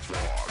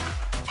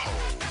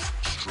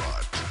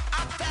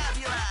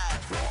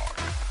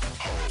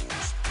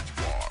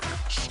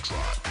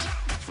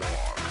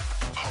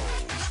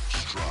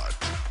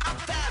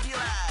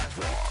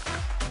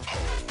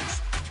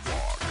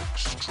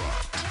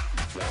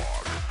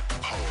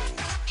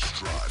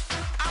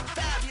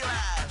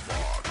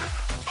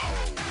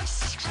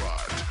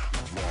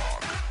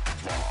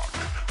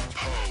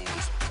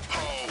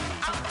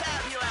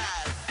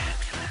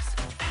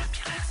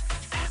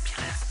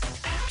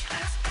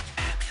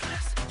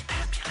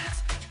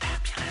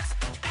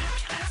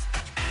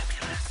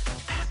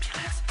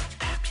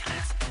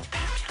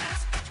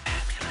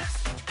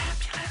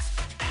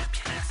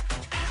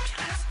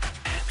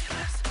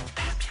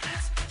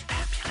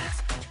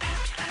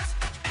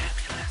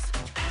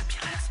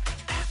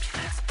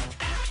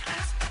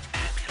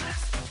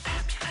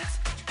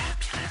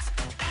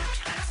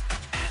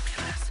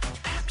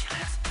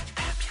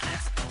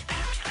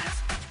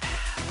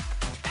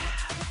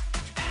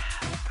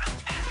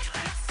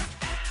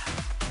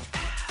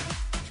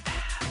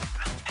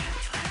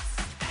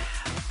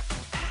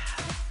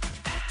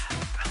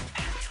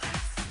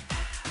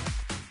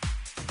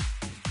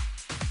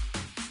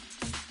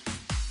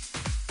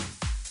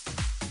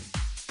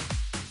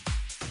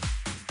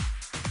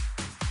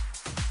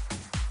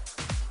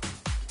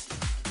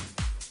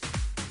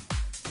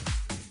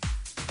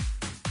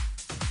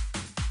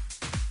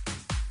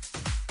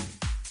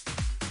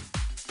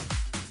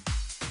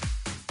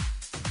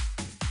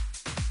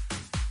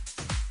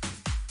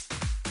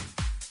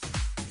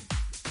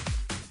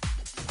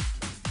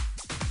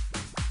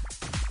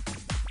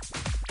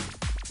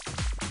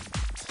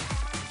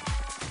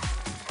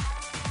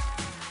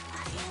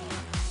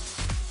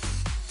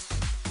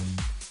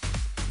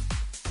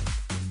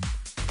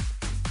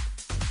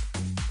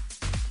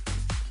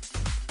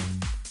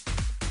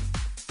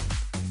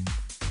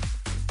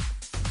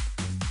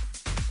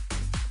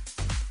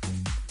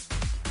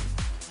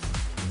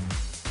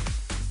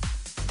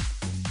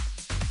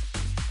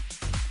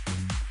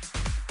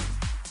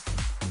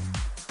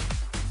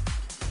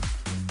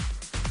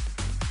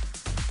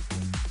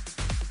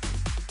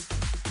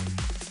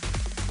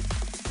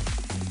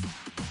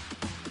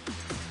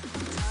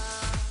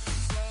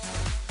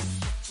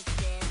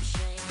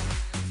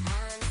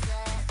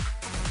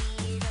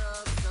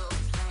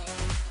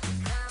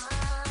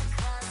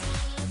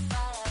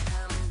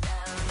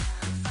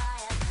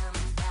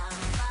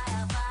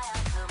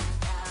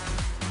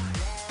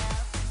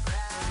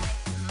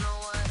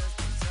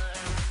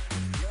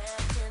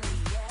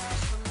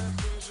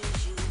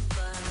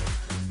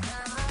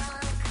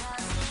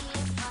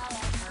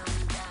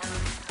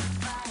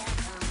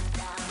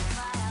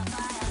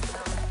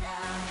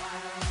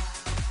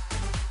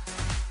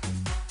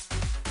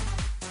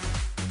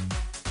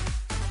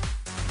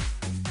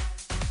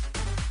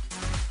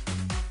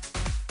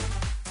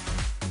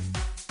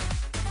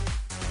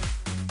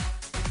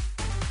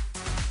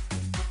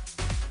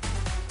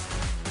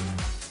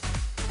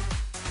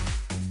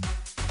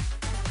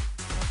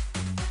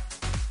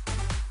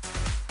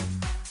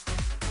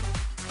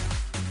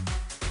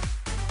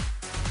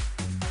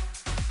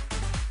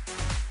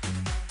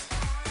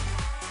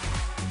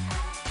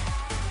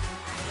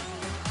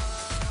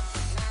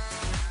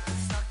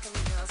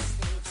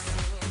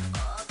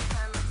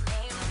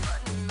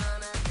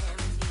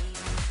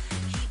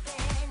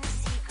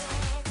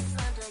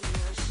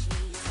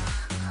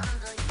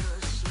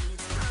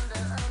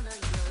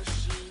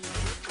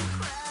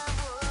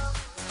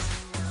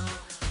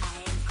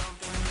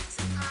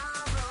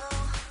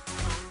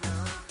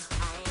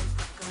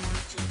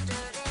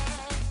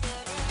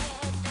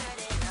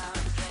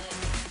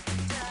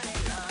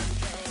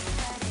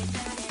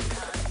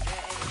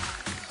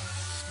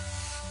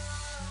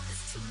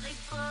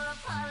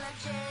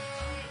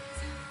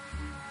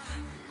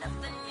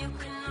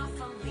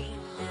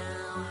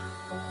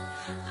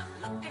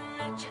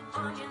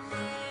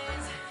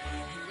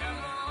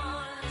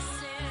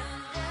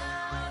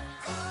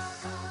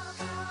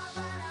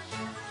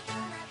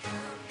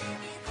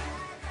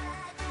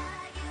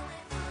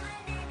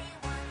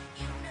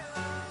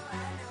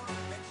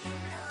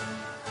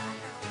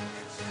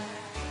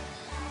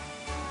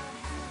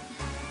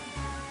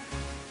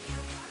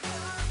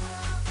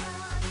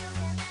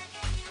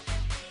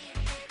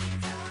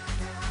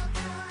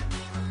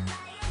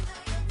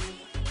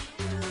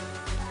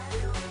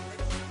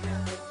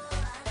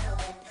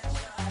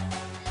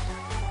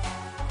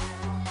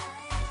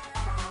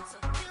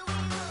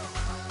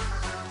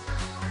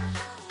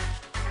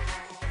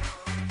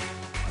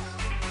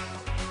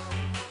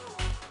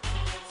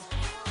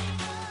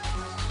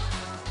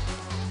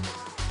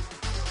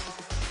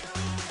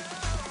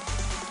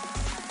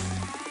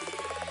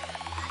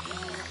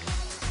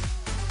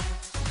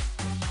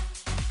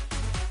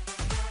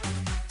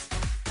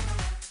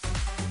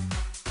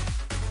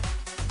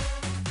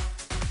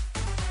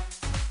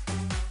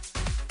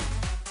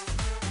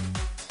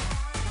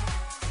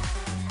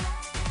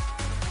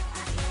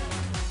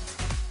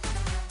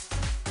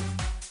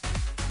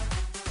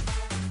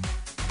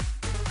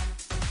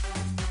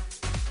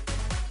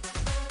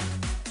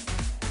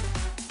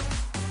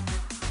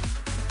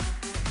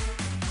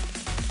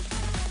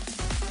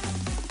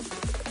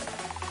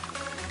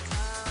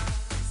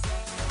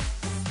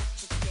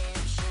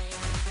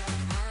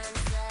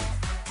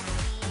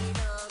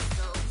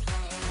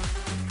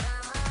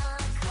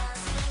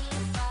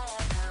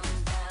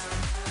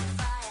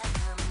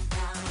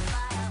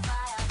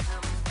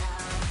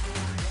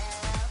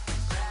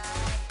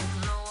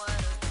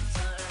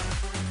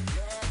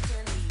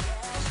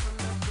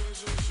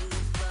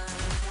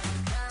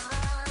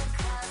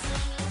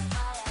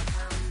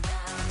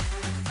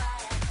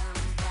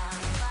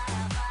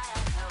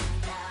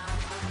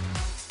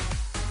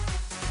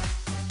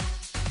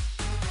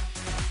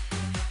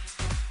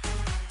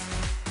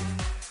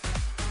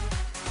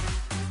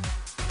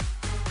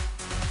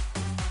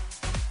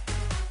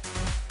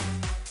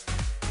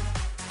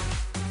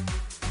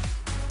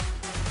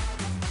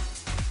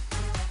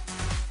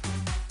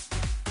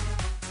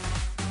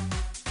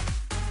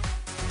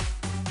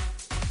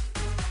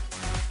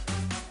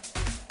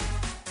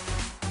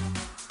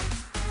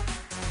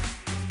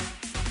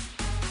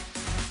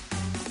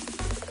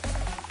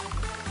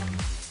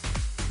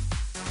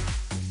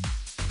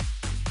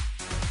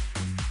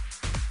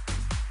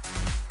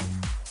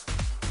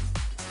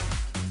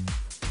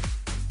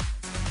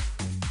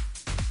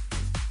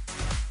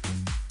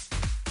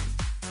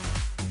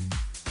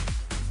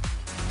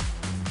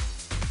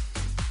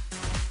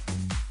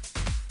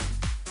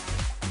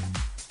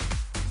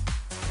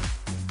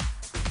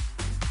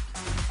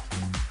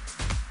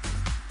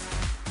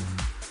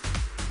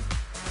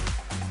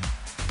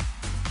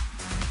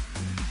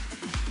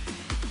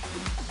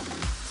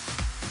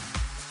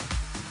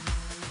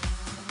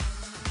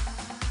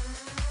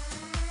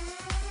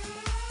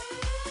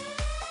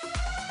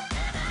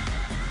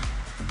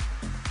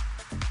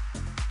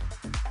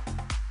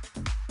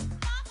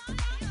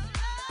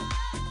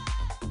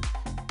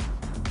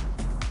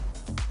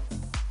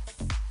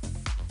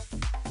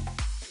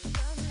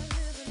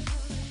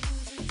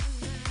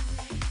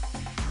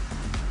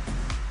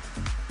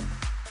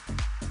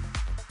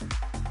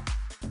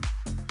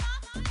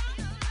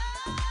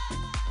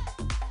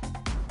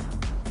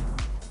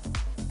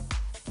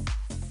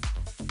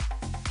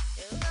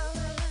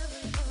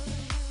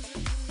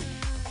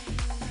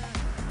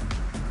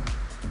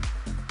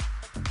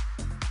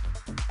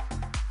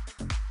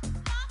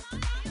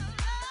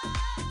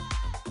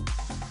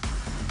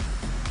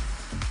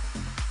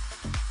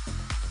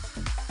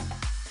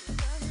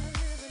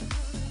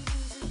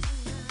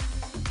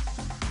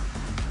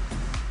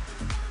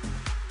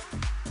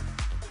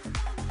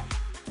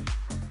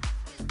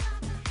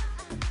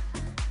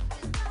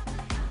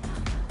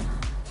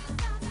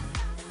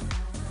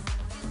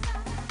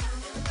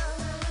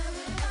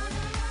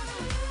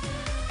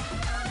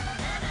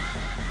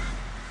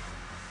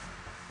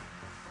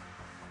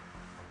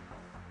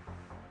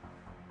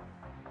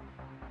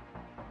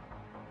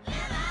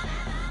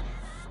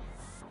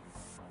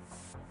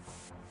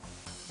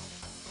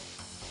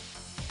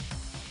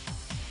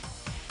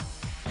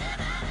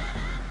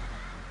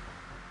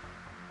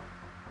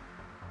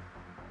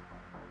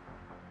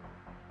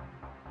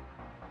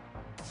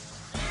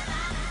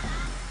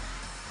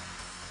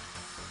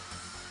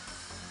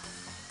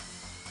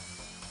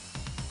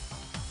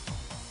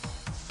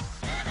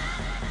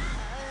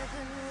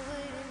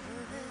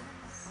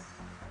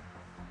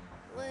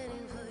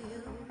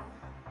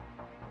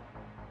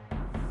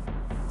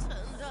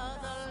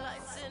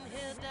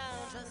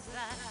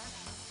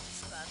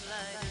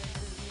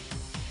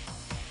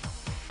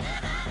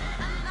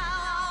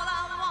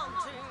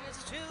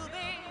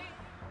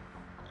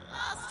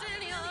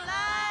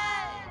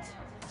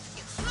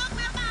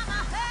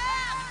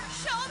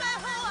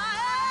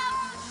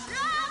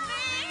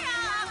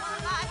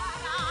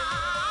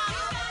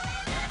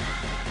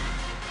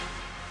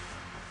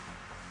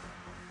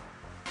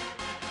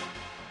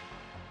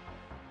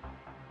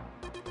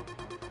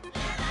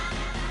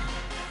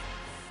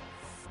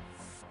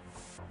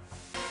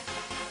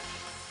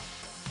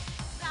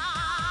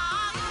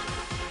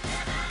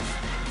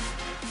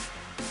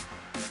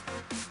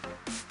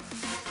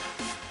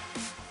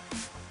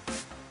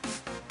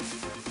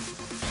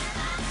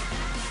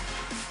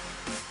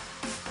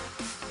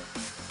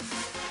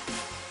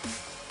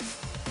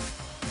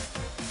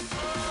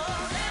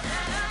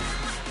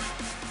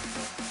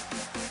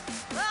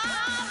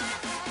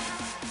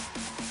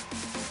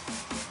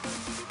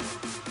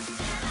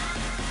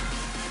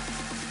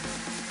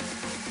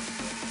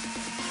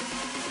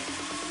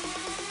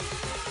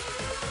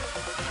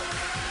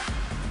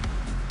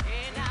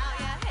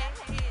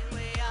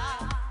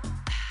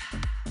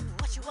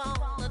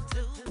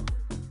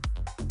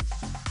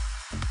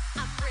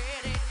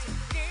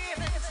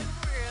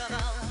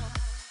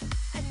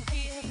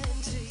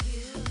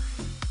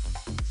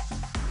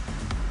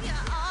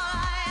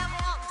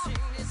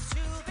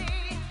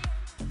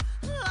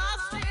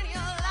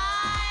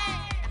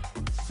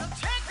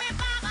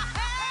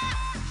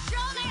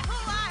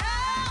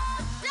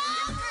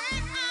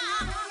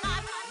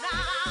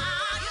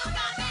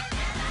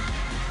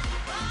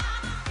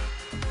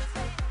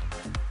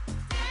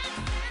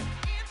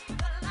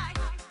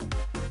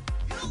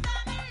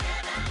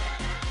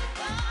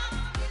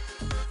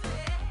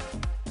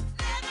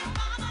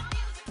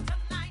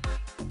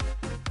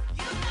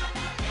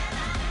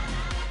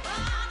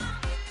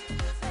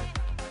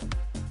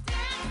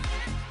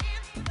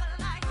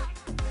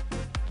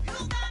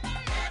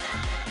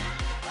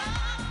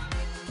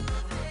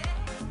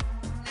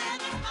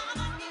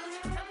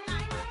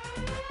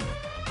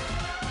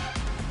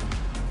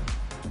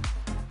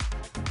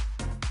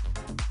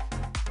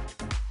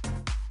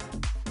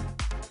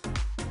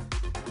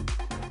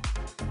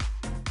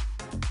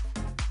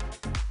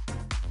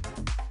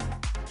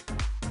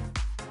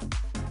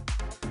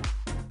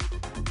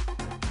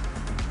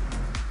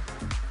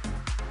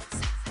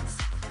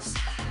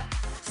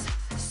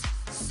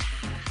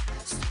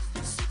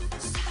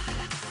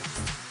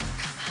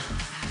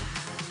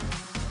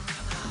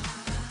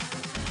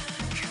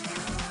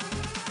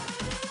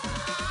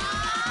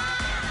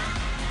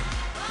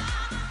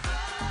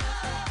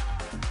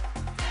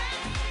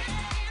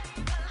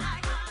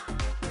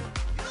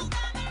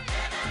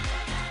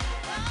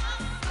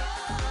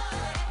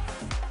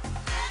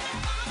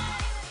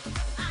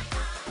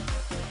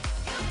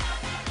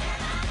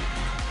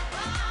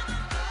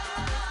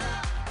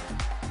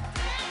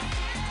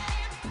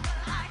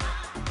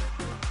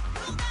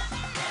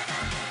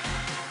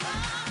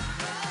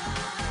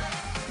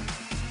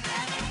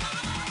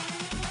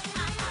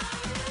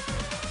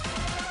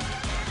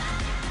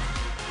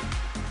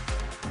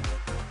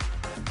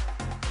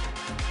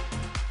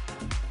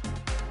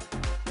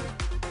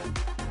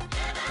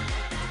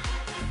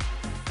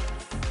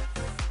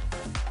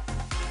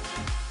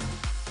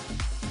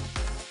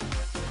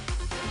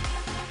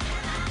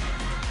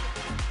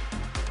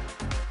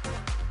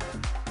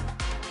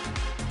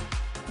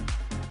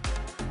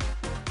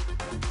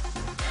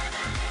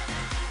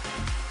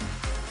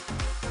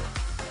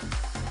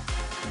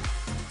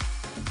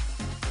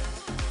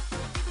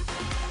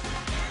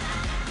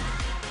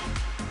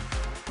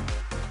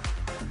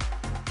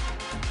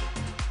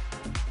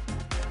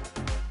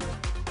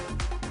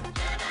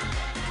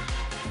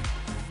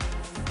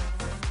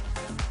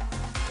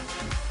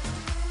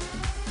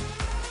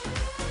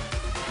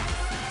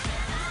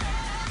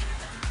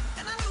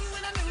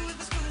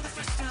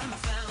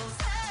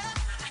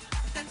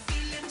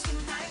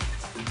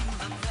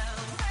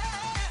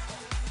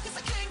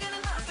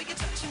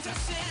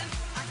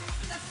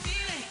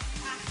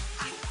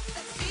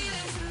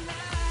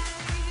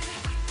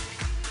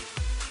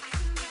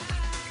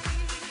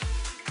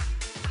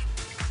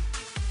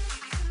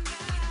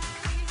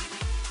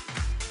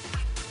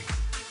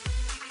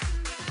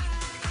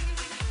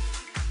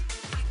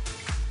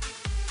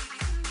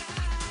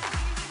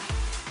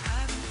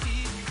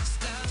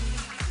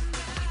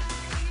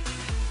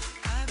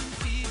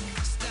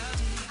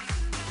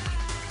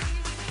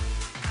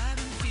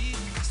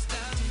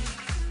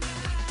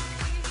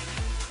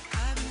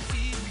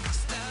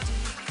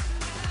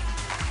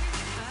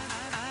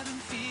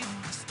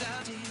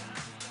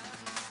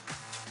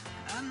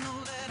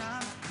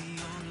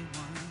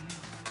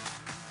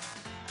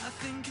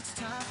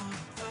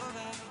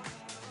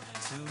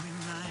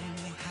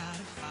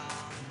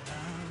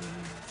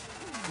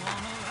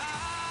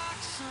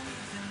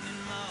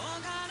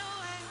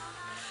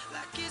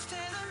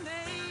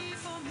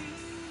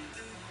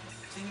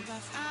 I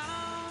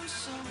found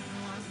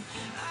someone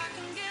I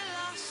can get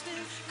lost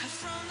in, cut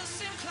from the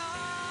same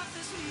cloth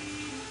as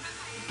me.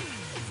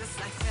 Just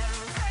like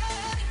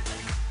velvet,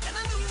 and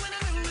I knew when I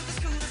knew it was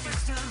true the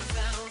first time I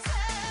felt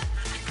it.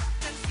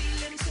 That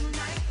feeling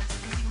tonight,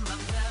 be my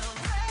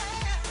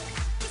velvet.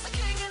 'Cause I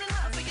can't get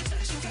enough of your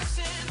touch and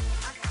kissing.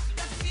 I got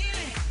that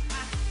feeling,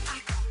 I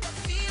got that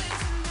feeling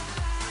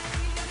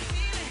tonight. That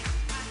feeling,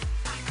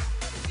 I got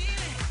that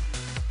feeling,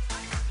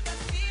 I got that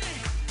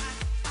feeling,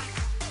 I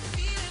got that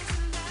feeling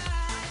tonight.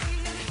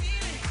 That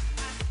feeling,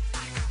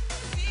 I got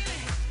that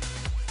feeling,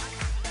 I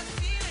got that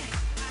feeling,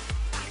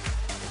 I got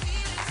that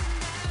feeling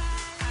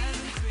tonight.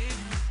 I've been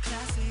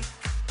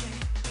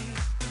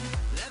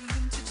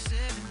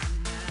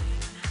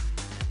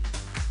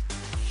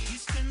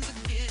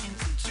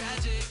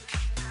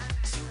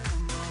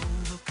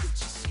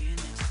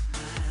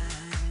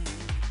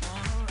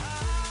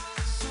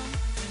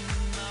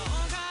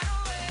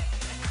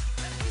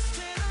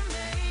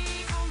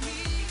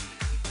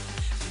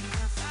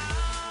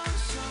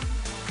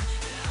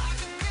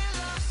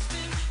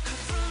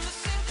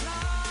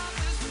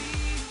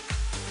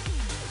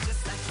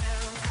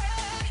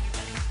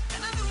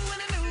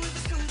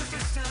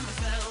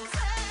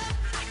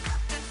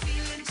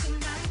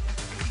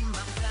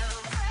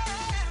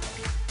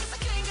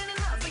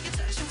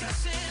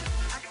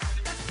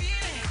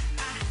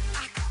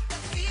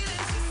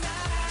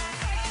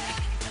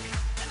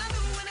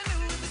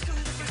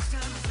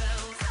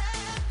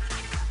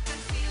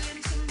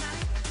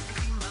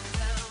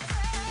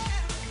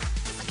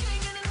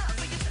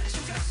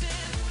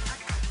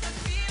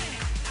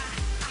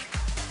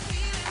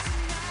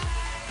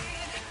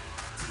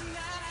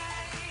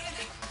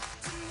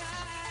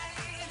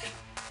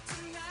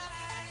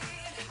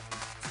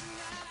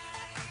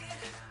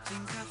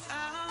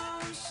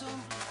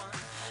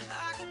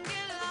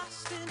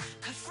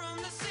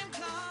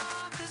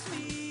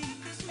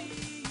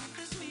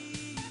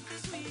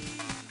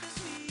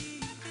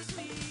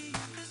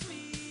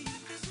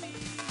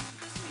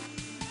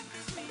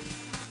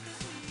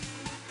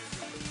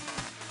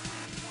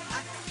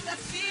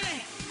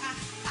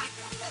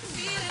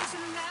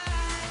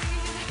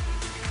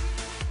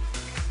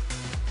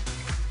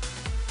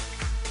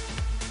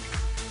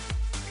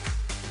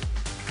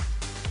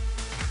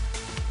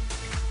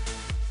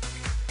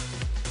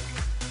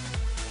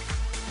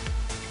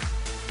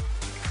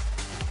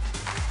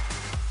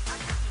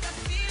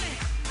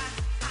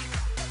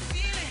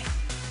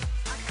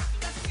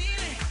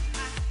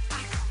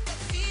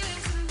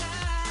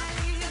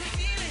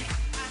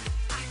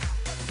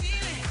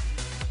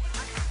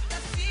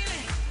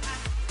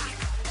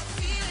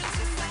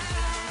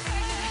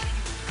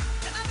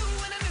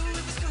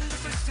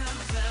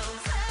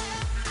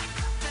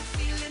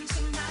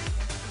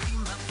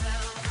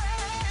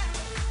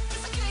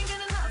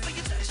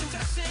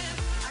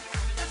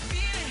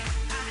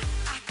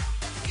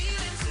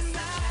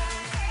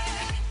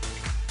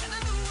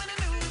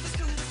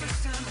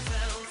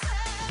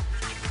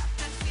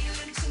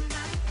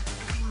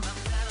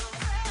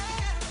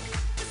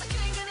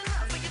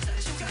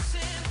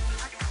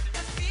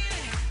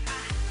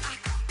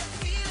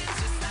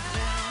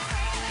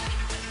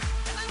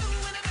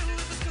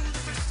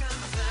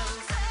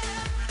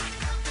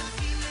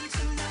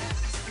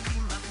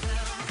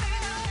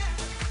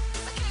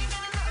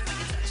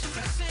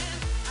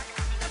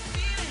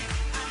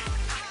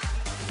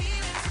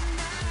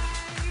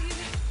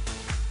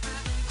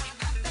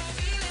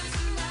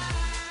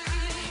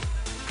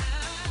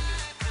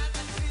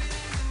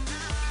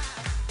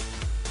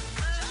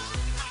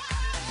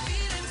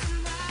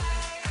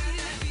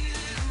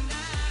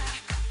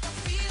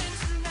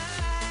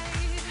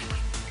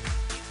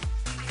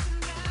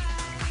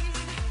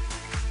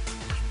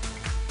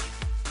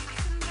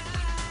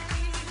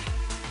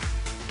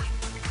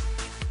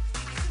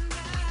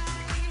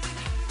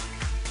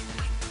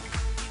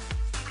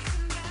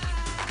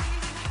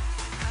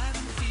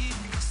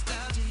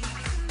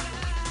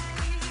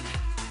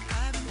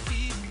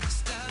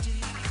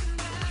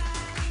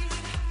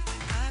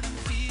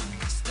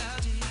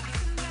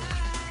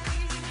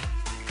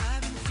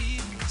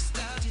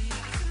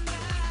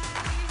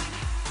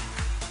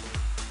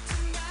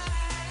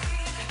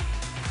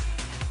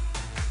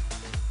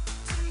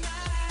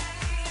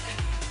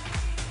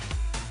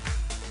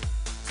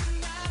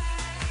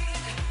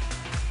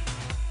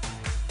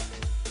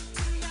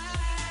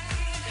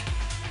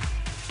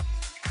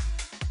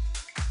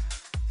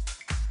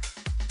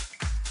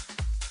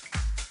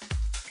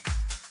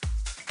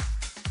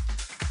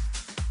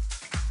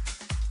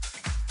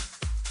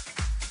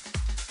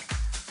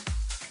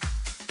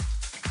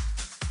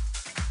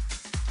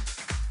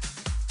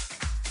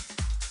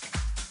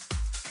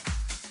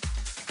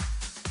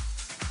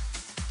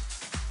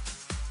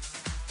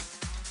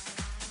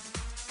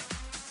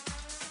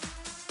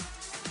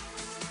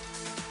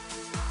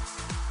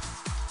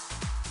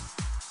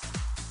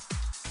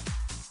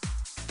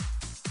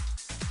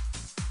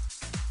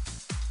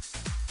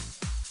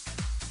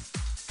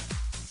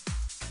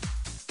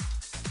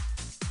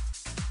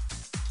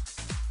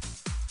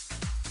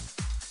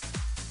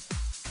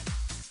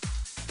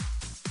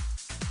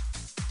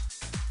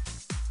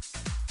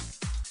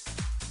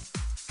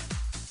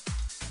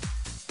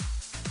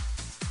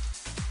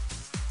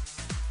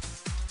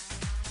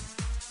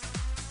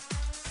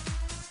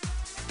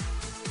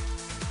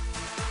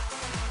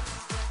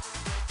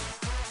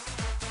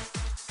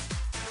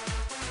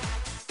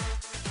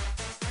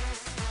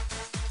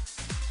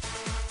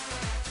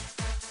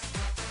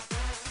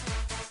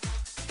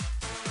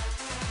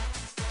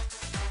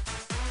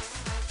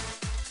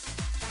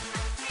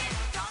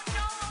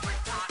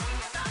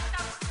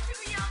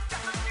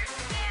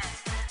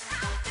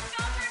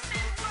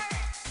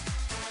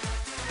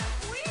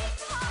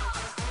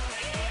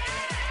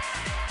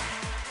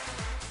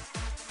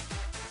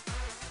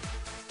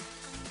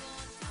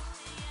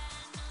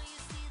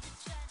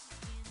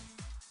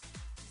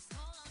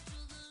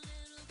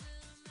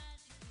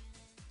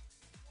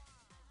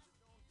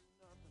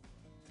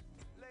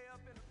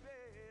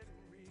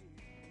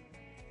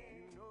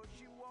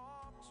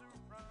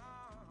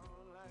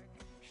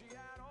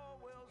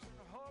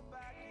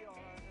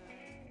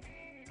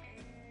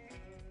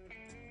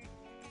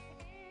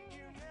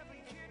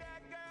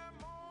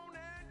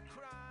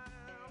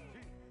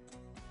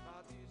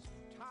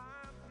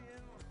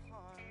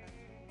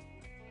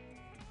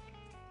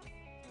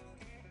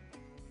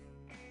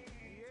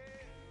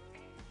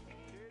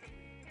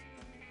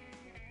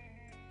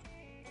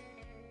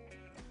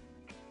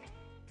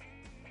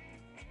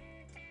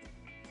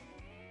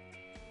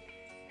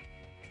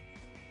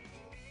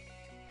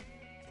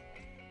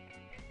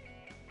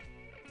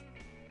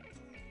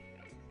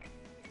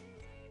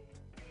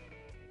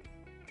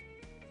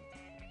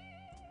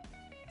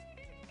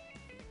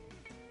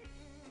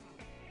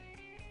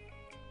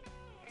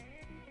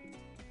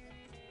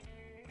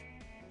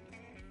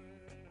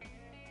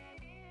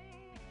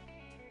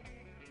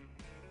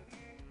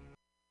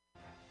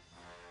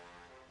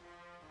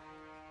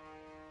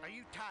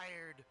you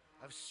tired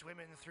of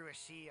swimming through a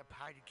sea of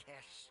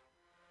podcasts?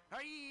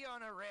 Are ye on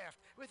a raft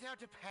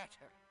without a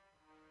paddle?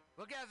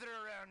 Well, gather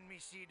around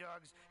me, sea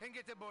dogs, and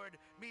get aboard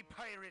me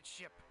pirate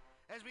ship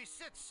as we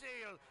set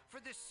sail for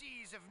the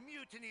seas of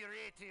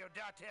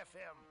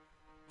MutinyRadio.fm.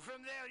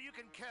 From there, you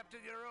can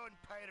captain your own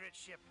pirate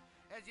ship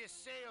as you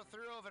sail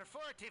through over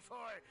 44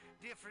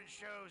 different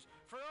shows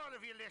for all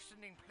of your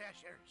listening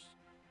pleasures.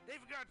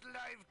 They've got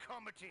live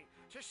comedy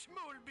to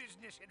small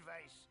business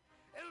advice,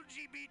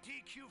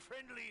 LGBTQ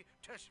friendly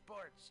to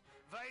sports,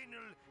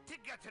 vinyl to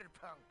gutter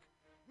punk.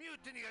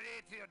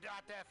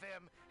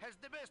 MutinyRadio.fm has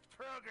the best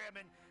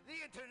programming the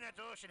internet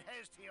ocean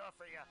has to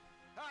offer you.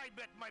 I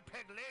bet my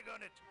peg leg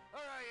on it, or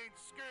I ain't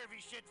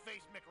scurvy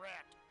shit-faced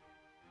McRat.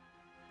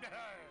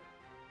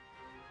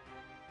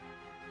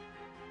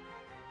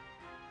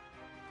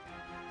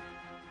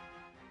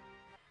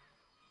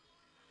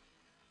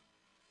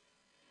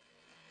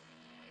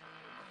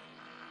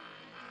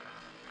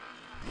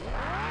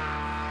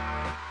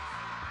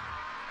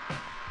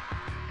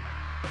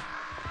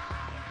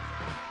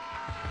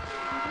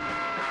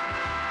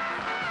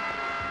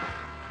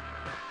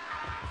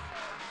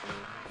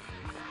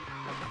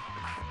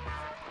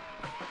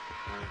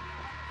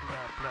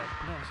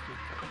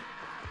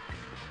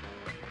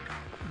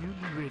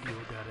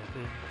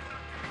 MutinyRadio.fm,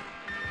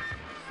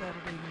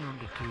 Saturday noon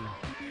to 2.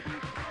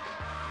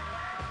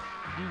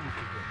 Music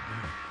is at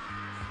noon.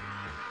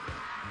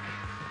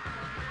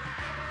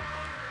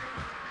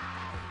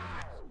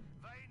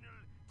 Vinyl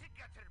to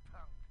gutter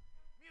punk.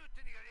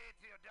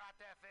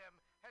 MutinyRadio.fm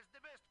has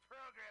the best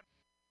program.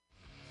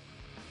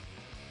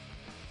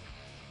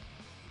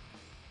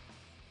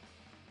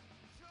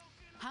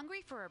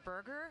 Hungry for a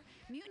burger?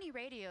 Mutiny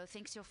Radio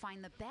thinks you'll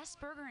find the best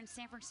burger in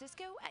San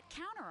Francisco at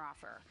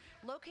Counteroffer,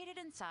 located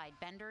inside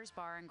Bender's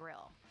Bar and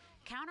Grill.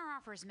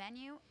 Counteroffer's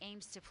menu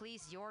aims to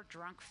please your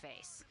drunk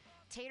face.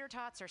 Tater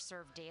tots are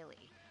served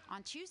daily.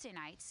 On Tuesday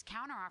nights,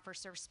 Counteroffer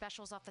serves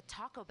specials off the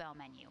Taco Bell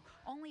menu,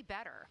 only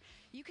better.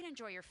 You can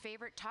enjoy your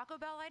favorite Taco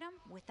Bell item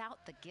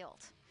without the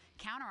guilt.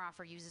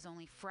 Counteroffer uses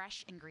only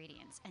fresh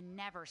ingredients and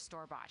never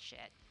store-bought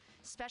shit.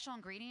 Special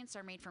ingredients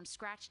are made from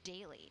scratch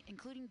daily,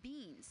 including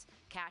beans,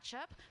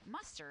 ketchup,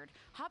 mustard,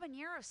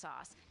 habanero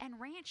sauce, and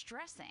ranch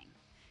dressing.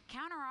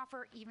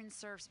 Counteroffer even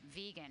serves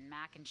vegan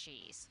mac and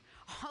cheese.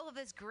 All of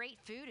this great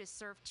food is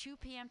served 2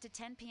 p.m. to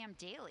 10 p.m.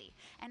 daily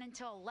and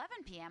until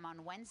 11 p.m.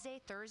 on Wednesday,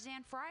 Thursday,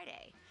 and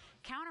Friday.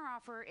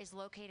 Counteroffer is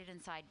located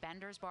inside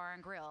Bender's Bar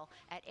and Grill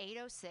at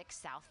 806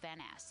 South Van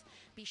Ness.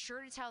 Be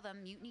sure to tell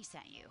them Mutiny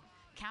sent you.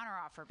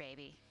 Counteroffer,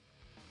 baby.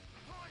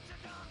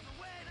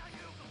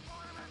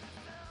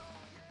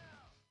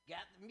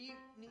 Got the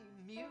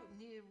mutiny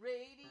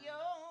radio.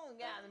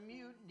 Got the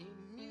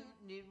mutiny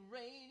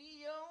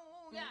radio.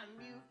 Got the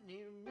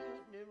mutiny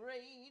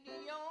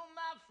radio,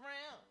 my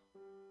friend.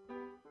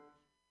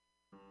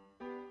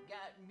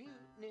 Got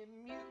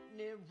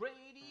mutiny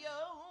radio.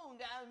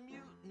 Got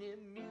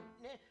mutiny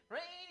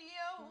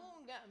radio.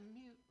 Got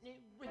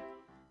mutiny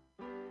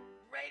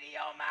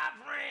radio, my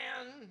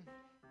friend.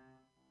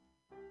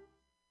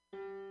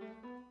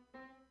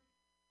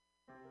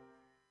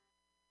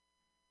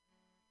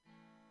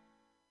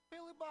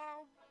 Billy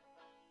Bob,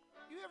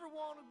 you ever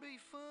want to be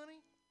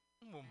funny?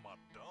 Well, my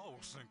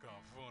dogs think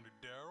I'm funny,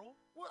 Daryl.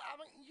 Well, I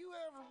mean, you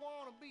ever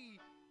want to be,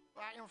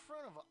 like, in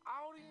front of an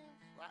audience?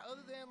 Like,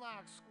 other than,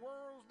 like,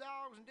 squirrels,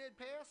 dogs, and dead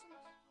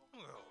peasants?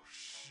 Oh,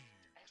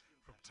 shit.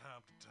 From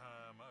time to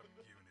time, I've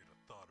given it a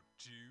thought or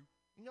two.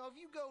 You know, if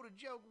you go to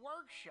Joke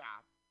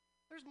Workshop,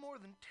 there's more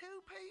than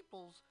 2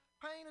 peoples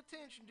paying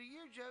attention to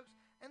your jokes,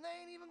 and they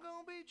ain't even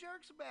gonna be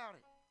jerks about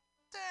it.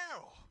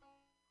 Daryl,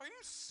 are you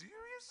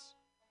serious?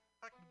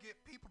 I can get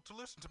people to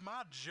listen to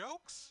my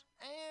jokes?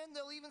 And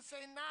they'll even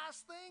say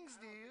nice things,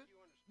 dude,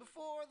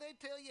 before they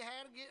tell you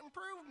how to get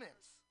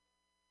improvements.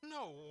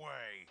 No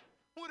way.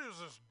 What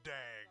is this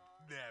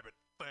dag-nabbit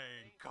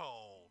thing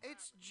called?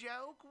 It's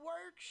Joke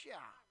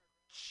Workshop.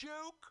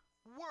 Joke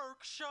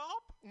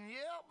Workshop?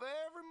 Yep,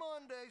 every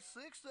Monday, 6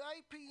 to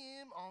 8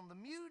 p.m. on the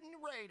Mutiny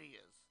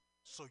Radios.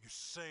 So you're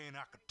saying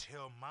I could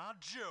tell my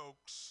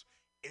jokes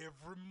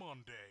every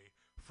Monday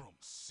from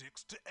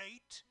 6 to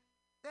 8?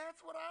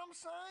 That's what I'm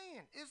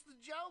saying. It's the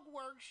Joke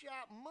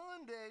Workshop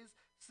Mondays,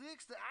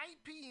 6 to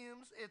 8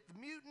 p.m. at the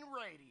Mutiny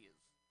Radios.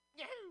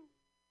 Yahoo!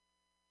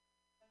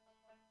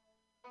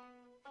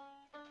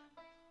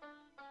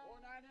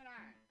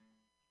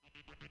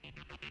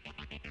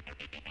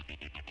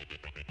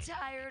 $4.99.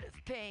 Tired of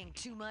paying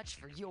too much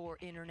for your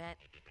internet?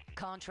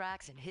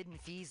 Contracts and hidden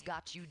fees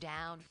got you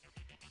down?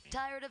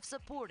 Tired of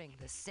supporting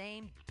the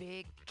same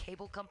big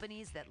cable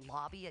companies that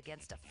lobby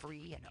against a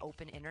free and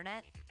open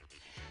internet?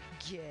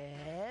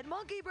 Get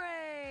Monkey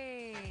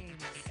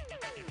Brains!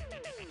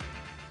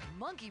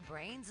 Monkey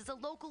Brains is a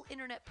local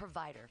internet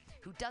provider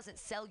who doesn't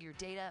sell your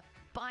data,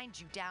 bind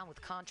you down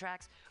with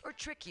contracts, or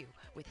trick you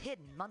with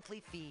hidden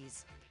monthly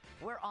fees.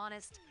 We're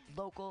honest,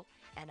 local,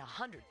 and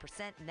 100%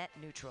 net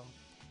neutral.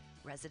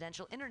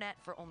 Residential internet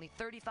for only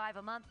 $35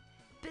 a month,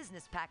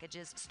 business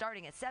packages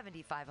starting at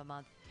 $75 a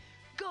month.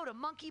 Go to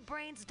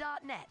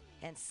monkeybrains.net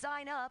and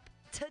sign up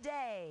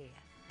today.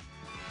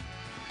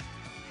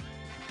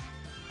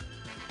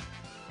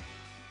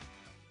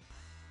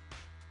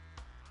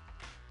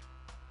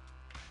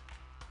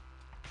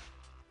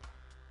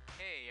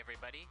 Hey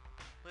everybody,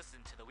 listen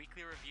to the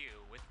Weekly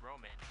Review with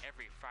Roman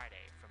every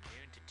Friday from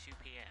noon to 2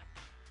 p.m.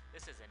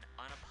 This is an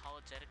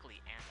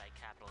unapologetically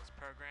anti-capitalist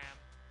program.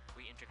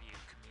 We interview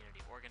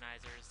community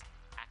organizers,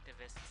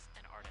 activists,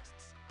 and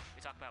artists.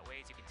 We talk about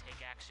ways you can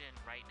take action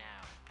right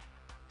now.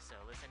 So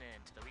listen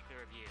in to the Weekly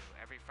Review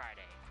every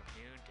Friday from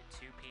noon to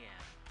 2 p.m.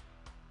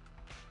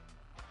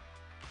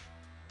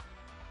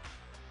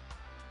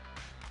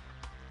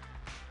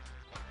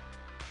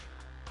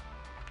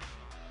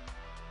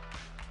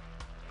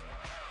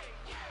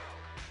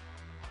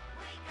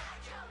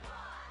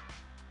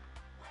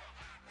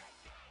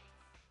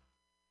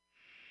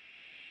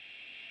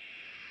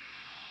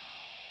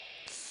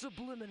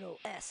 Subliminal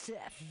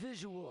SF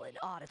visual and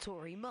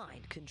auditory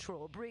mind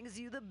control brings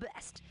you the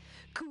best,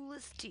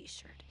 coolest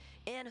t-shirt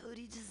and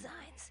hoodie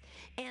designs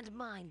and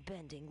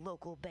mind-bending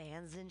local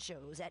bands and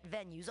shows at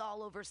venues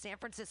all over San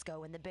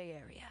Francisco and the Bay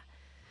Area.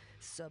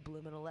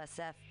 Subliminal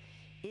SF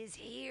is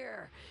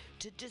here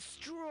to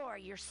destroy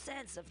your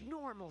sense of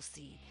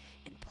normalcy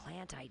and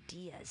plant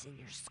ideas in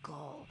your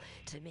skull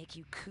to make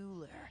you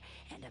cooler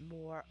and a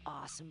more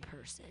awesome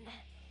person.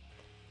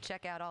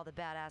 Check out all the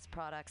badass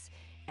products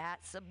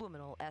at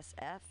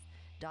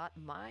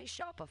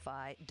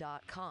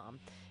subliminalsf.myshopify.com.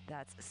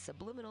 That's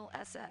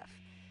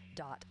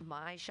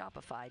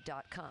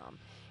subliminalsf.myshopify.com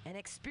and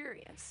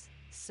experience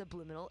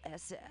Subliminal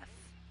SF.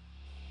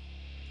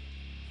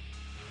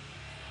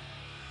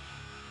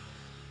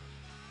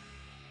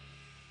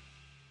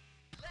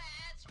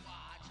 Let's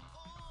watch a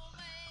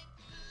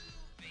full-length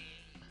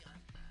movie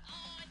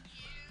on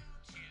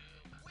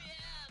YouTube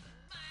with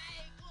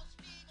Michael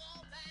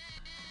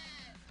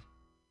Spiegelman.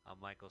 I'm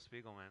Michael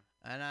Spiegelman.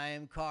 And I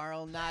am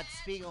Carl, not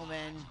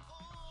Spiegelman.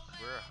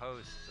 We're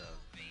hosts of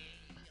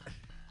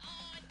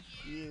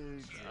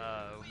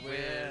YouTube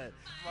with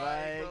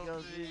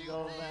Michael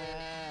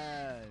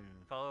Spiegelman.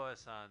 Follow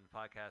us on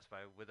podcast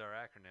with our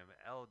acronym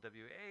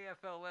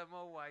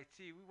LWAFLMOYT.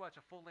 We watch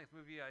a full-length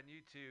movie on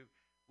YouTube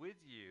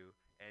with you,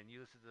 and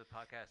you listen to the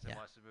podcast and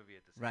watch the movie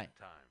at the same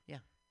time.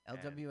 Yeah.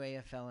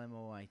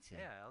 LWAFLMOYT.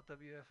 Yeah,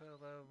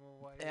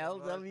 LWAFLMOYT.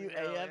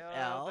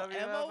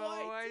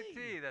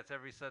 LWAFLMOYT. That's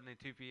every Sunday,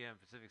 2 p.m.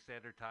 Pacific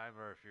Standard Time,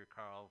 or if you're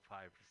Carl,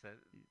 5%.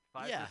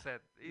 5% Yeah,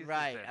 Eastern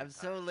right. Standard I'm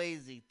so Time.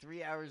 lazy.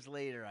 3 hours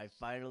later, I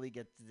finally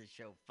get to the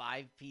show,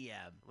 5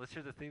 p.m. Let's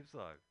hear the theme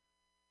song.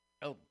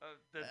 Oh.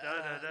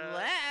 Da-da-da-da.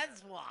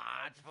 Let's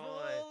watch Full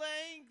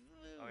full-length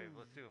movie. Oh, wait,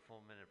 let's do a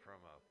full minute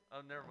promo.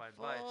 Oh, never mind.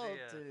 Bye. See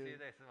ya. See you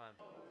next month.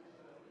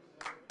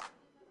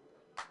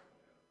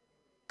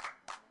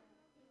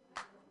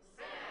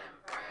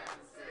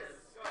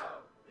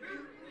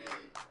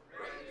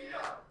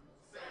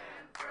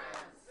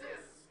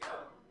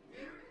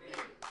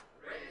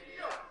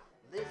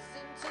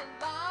 Listen to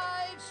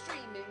live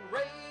streaming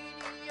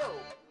radio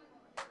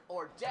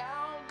or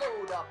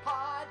download a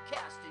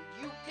podcast and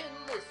you can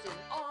listen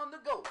on the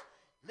go.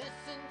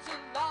 Listen to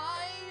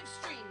live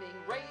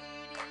streaming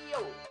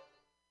radio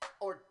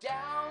or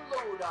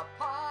download a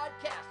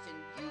podcast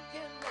and you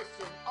can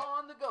listen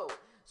on the go.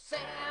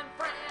 San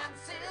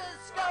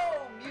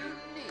Francisco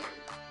Mutiny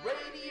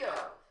Radio.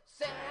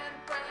 San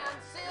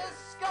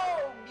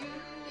Francisco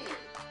Mutiny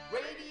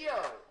Radio.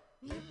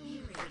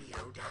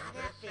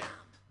 MutinyRadio.fm.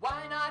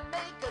 Why not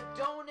make a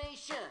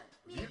donation?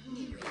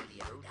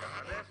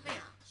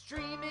 MutinyRadio.fm.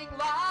 Streaming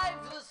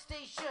live the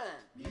station.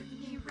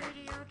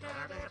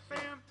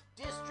 MutinyRadio.fm.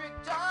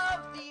 District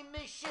of the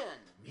Mission.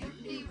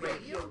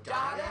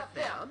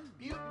 MutinyRadio.fm.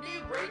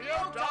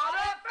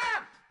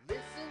 MutinyRadio.fm.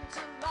 Listen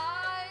to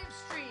live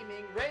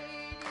streaming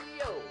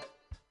radio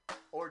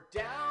or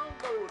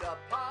download a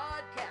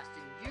podcast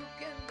and you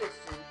can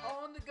listen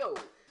on the go.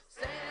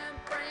 San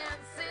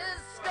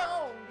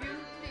Francisco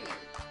Mutiny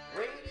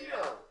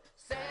Radio.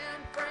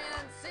 San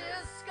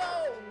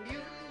Francisco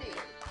Mutiny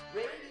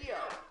Radio.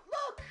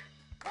 Look,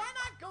 why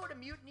not go to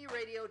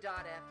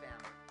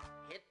MutinyRadio.fm?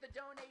 Hit the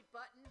donate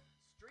button,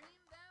 stream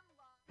them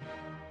live.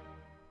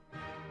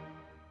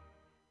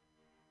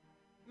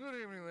 Good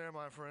evening there,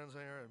 my friends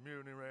here at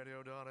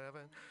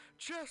MutinyRadio.fm.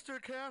 Chester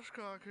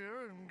Cashcock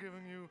here, and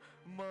giving you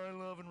my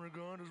love and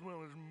regard as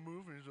well as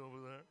movies over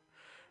there.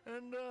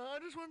 And I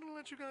just wanted to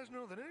let you guys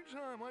know that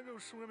anytime I go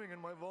swimming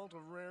in my vault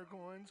of rare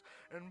coins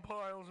and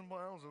piles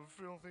of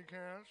filthy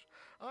cash,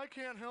 I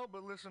can't help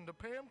but listen to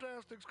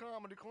Pamtastic's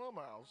Comedy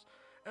Clubhouse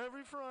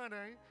every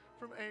Friday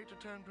from 8 to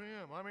 10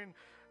 p.m. I mean,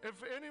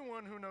 if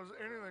anyone who knows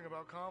anything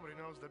about comedy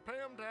knows that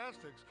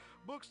Pamtastics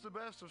books the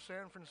best of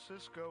San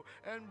Francisco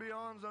and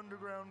beyond's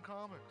underground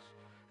comics.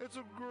 It's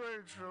a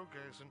great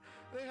showcase, and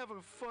they have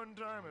a fun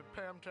time at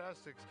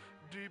Pamtastics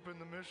deep in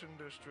the Mission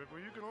District, where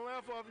you can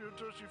laugh off your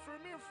tushy for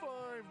a mere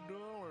 $5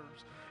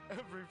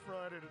 every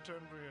Friday to 10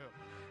 p.m.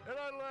 And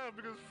I laugh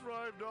because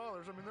 $5,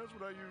 I mean, that's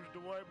what I use to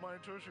wipe my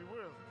tushy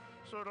with.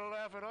 So to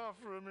laugh it off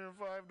for a mere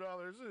 $5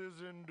 is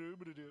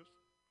indubitious.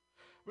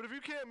 But if you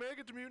can't make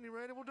it to Mutiny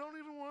Radio, well,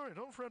 don't even worry.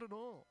 Don't fret at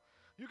all.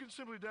 You can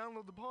simply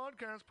download the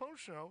podcast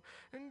post-show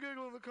and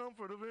giggle in the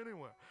comfort of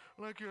anywhere,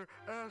 like your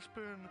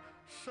Aspen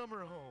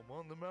summer home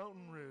on the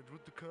mountain ridge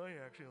with the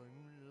kayaks. You're like,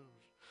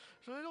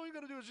 so all you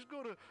got to do is just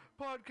go to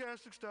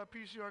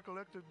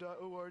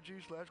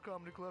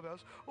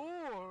podcastics.pcrcollective.org/comedyclubhouse,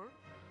 or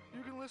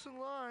you can listen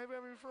live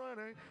every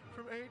Friday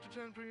from 8 to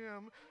 10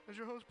 p.m. as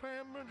your host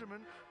Pam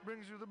Benjamin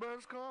brings you the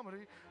best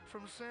comedy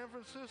from San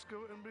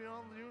Francisco and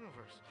beyond the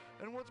universe.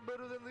 And what's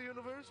better than the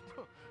universe?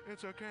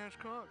 It's a cash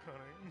cock,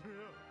 honey.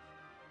 Yeah.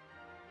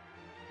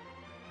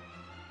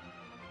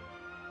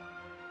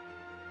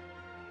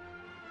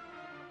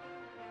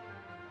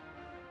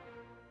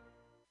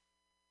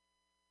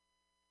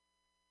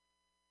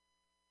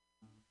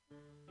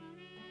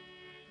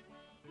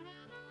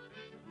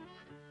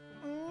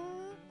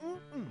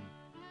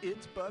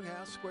 It's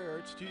Bughouse Square.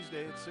 It's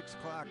Tuesday at 6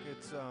 o'clock.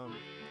 It's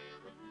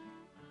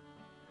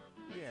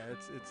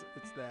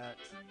it's that.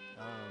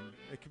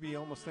 It could be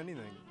almost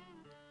anything,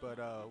 but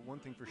one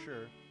thing for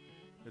sure,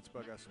 it's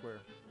Bughouse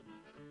Square.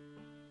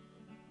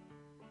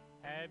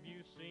 Have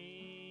you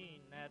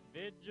seen that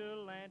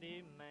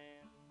vigilante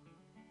man?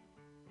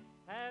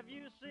 Have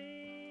you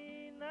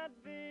seen that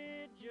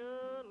vigilante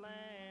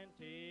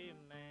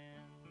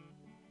man?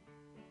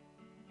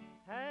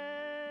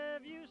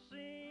 Have you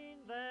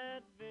seen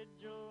that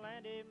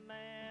vigilante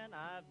man?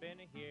 I've been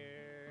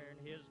hearing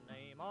his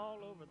name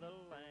all over the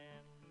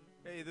land.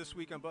 Hey, this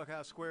week on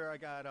Bughouse Square, I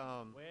got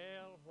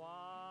Well,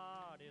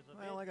 what is a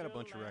I got a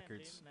bunch of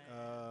records,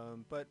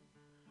 man? but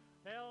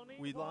Tell me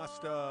we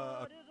lost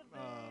what is a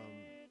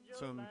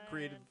some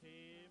creative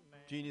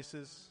vigilante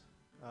geniuses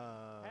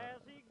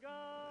Has he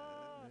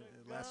got a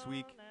last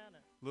week. gun and a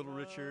Little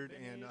club Richard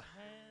in and his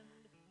hand?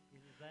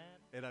 Is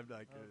that and I'm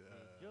like, a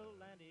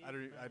vigilante I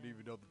don't man?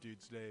 even know the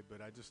dude's name,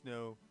 but I just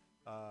know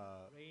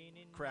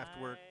Raining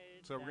Kraftwerk.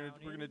 nights So we're down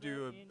gonna in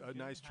do the a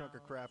nice chunk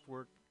of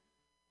Kraftwerk,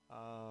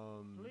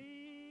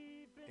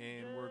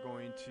 and we're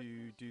going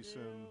to do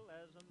some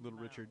Little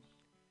Richard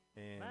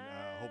and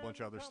a whole bunch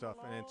of other stuff,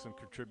 and some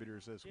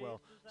contributors as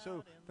well.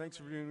 So thanks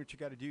for doing what you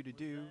got to do.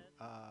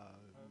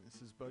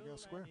 This is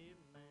Bughouse Square.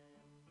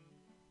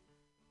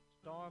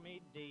 Stormy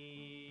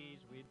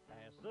days, we'd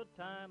pass the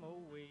time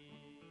away,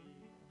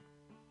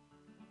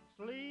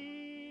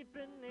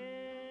 sleeping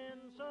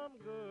in some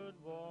good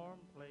warm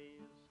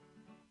place.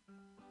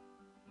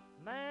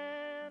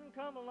 Man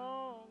come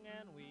along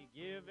and we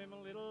give him a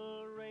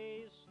little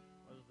race.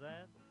 Was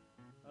that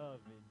a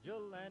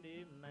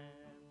vigilante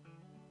man?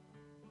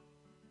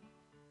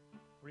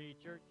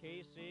 Preacher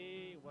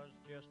Casey was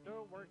just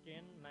a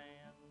working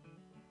man,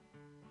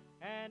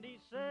 and he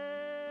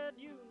said,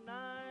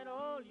 unite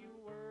all you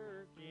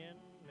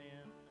working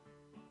men.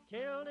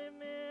 Killed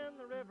him in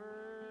the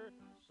river,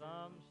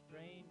 some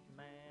strange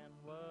man.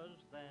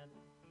 Was that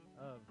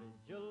a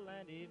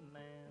vigilante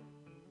man?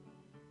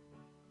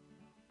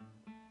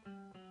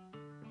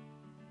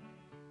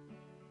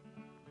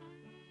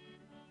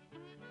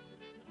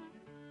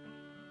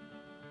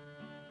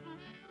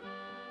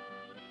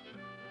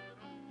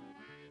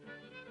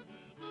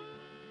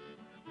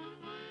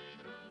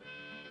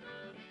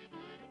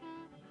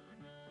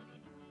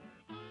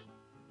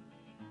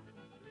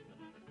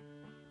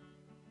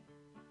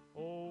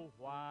 Oh,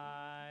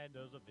 why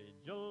does a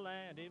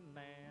vigilante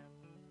man,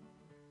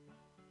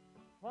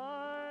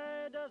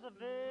 why does a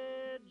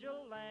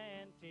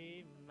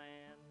vigilante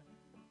man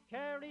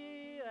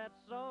carry that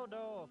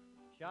sawed-off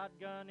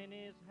shotgun in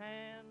his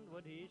hand?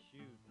 Would he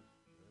shoot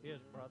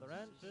his brother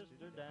and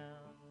sister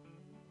down?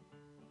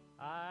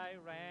 I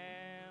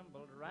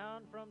rambled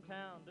around from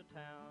town to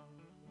town,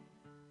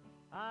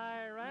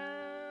 I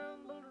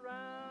rambled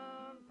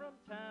around from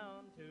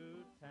town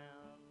to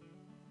town,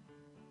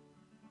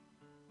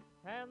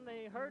 and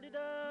they herded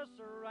us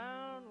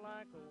around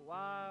like a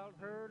wild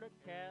herd of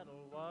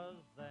cattle. Was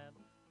that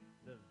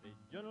the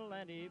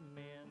vigilante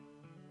men?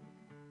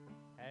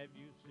 Have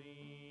you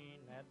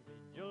seen that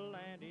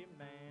vigilante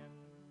man?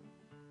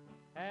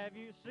 Have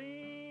you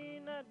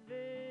seen that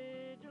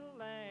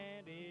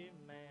vigilante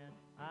man?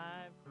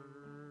 I've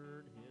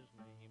heard his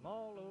name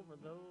all over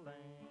the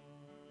land.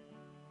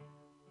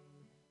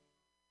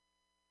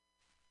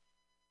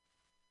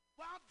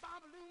 Bop,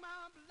 bop, loom,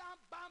 bop, bop,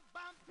 bop,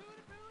 bop,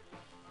 tootie booty,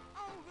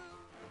 oh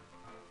rude,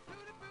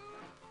 tootie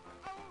booty,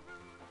 oh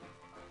rude,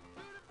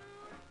 tootie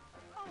booty,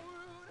 oh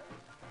rude,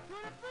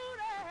 tootie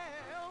booty,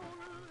 oh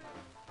rude,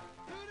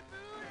 tootie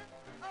booty,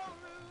 oh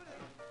rude.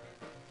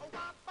 Oh,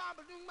 bop, bop,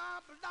 loom,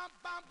 bop, bop,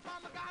 bop,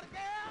 bop. I got a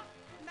girl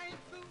named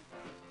Sue.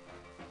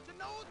 She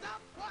knows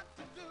just what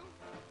to do.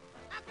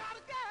 I got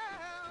a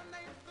girl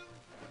named Sue.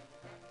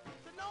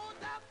 She knows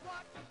just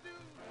what to do.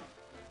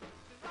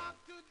 She rock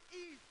to the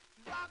east,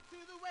 she rock to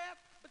the west,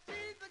 but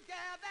she's the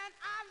gal that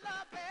I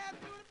love best.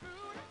 To the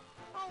booty,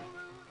 oh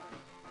Rudy,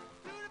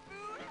 to the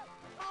booty,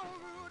 oh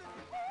Rudy,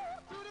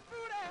 to the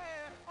booty,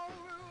 oh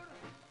Rudy,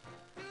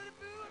 to the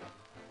booty,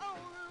 oh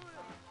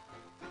Rudy,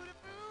 to the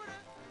booty,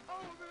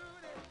 oh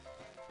Rudy.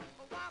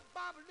 Oh, wop,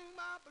 bop, loom,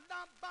 bop,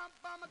 bop, bop,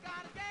 bop. I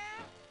got a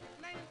gal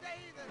named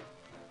Daisy.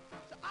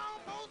 She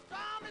almost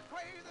drives me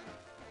crazy.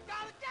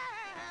 Got a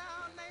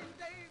gal named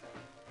Daisy.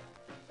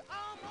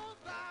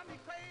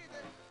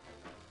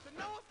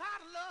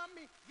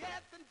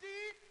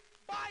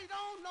 you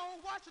don't know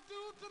what you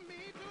do to me,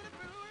 Tutti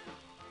Frutti.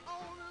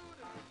 Oh,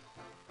 Rudy.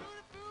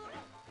 Tutti Frutti.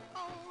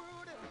 Oh,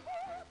 Rudy.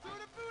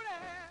 Tutti Frutti.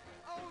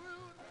 Oh,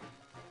 Rudy.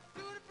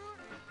 Tutti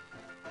Frutti.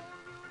 Oh,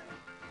 Rudy.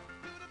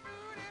 Tutti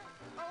Frutti.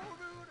 Oh,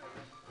 Rudy.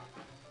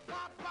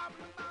 Bop, bop,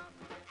 bop.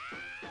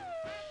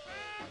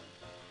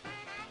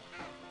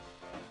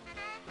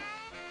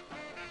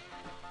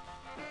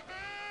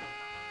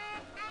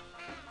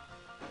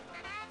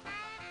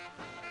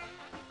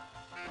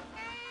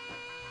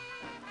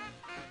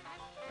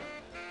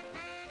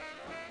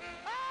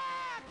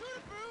 Ah,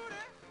 Tutti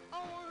Frutti.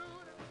 Oh,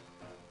 Rudy.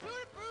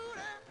 Tutti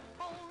Frutti.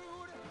 Oh,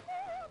 Rudy.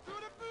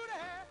 Tutti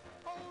Frutti.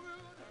 Oh,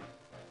 Rudy.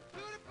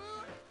 Tutti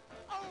Frutti.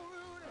 Oh,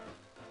 Rudy.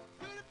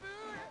 Tutti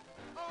Frutti.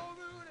 Oh,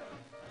 Rudy.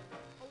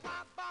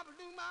 Wop, bop,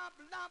 doo, bop,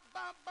 bop,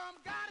 bop, bop.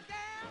 Got a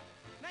gal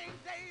named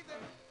Daisy.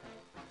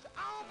 She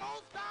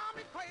almost drive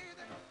me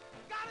crazy.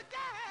 Got a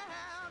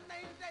gal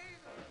named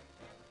Daisy.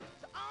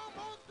 She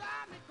almost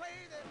drive me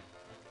crazy.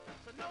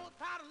 She knows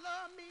how to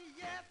love me,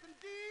 yes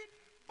indeed.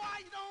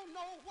 Boy, you don't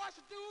know what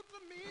she do to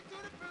me, to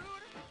the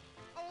fruity.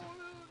 Oh,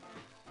 Rudy.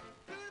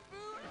 To the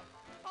fruity.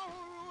 Oh,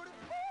 Rudy.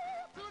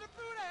 To the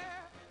fruity.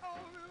 Oh,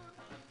 Rudy.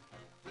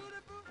 To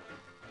the fruity.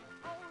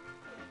 Oh,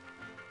 Rudy.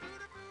 To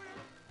the fruity.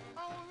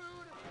 Oh,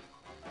 Rudy.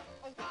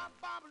 Oh, wop,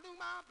 bop, loom,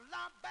 bop,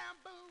 lop, bam,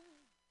 boom.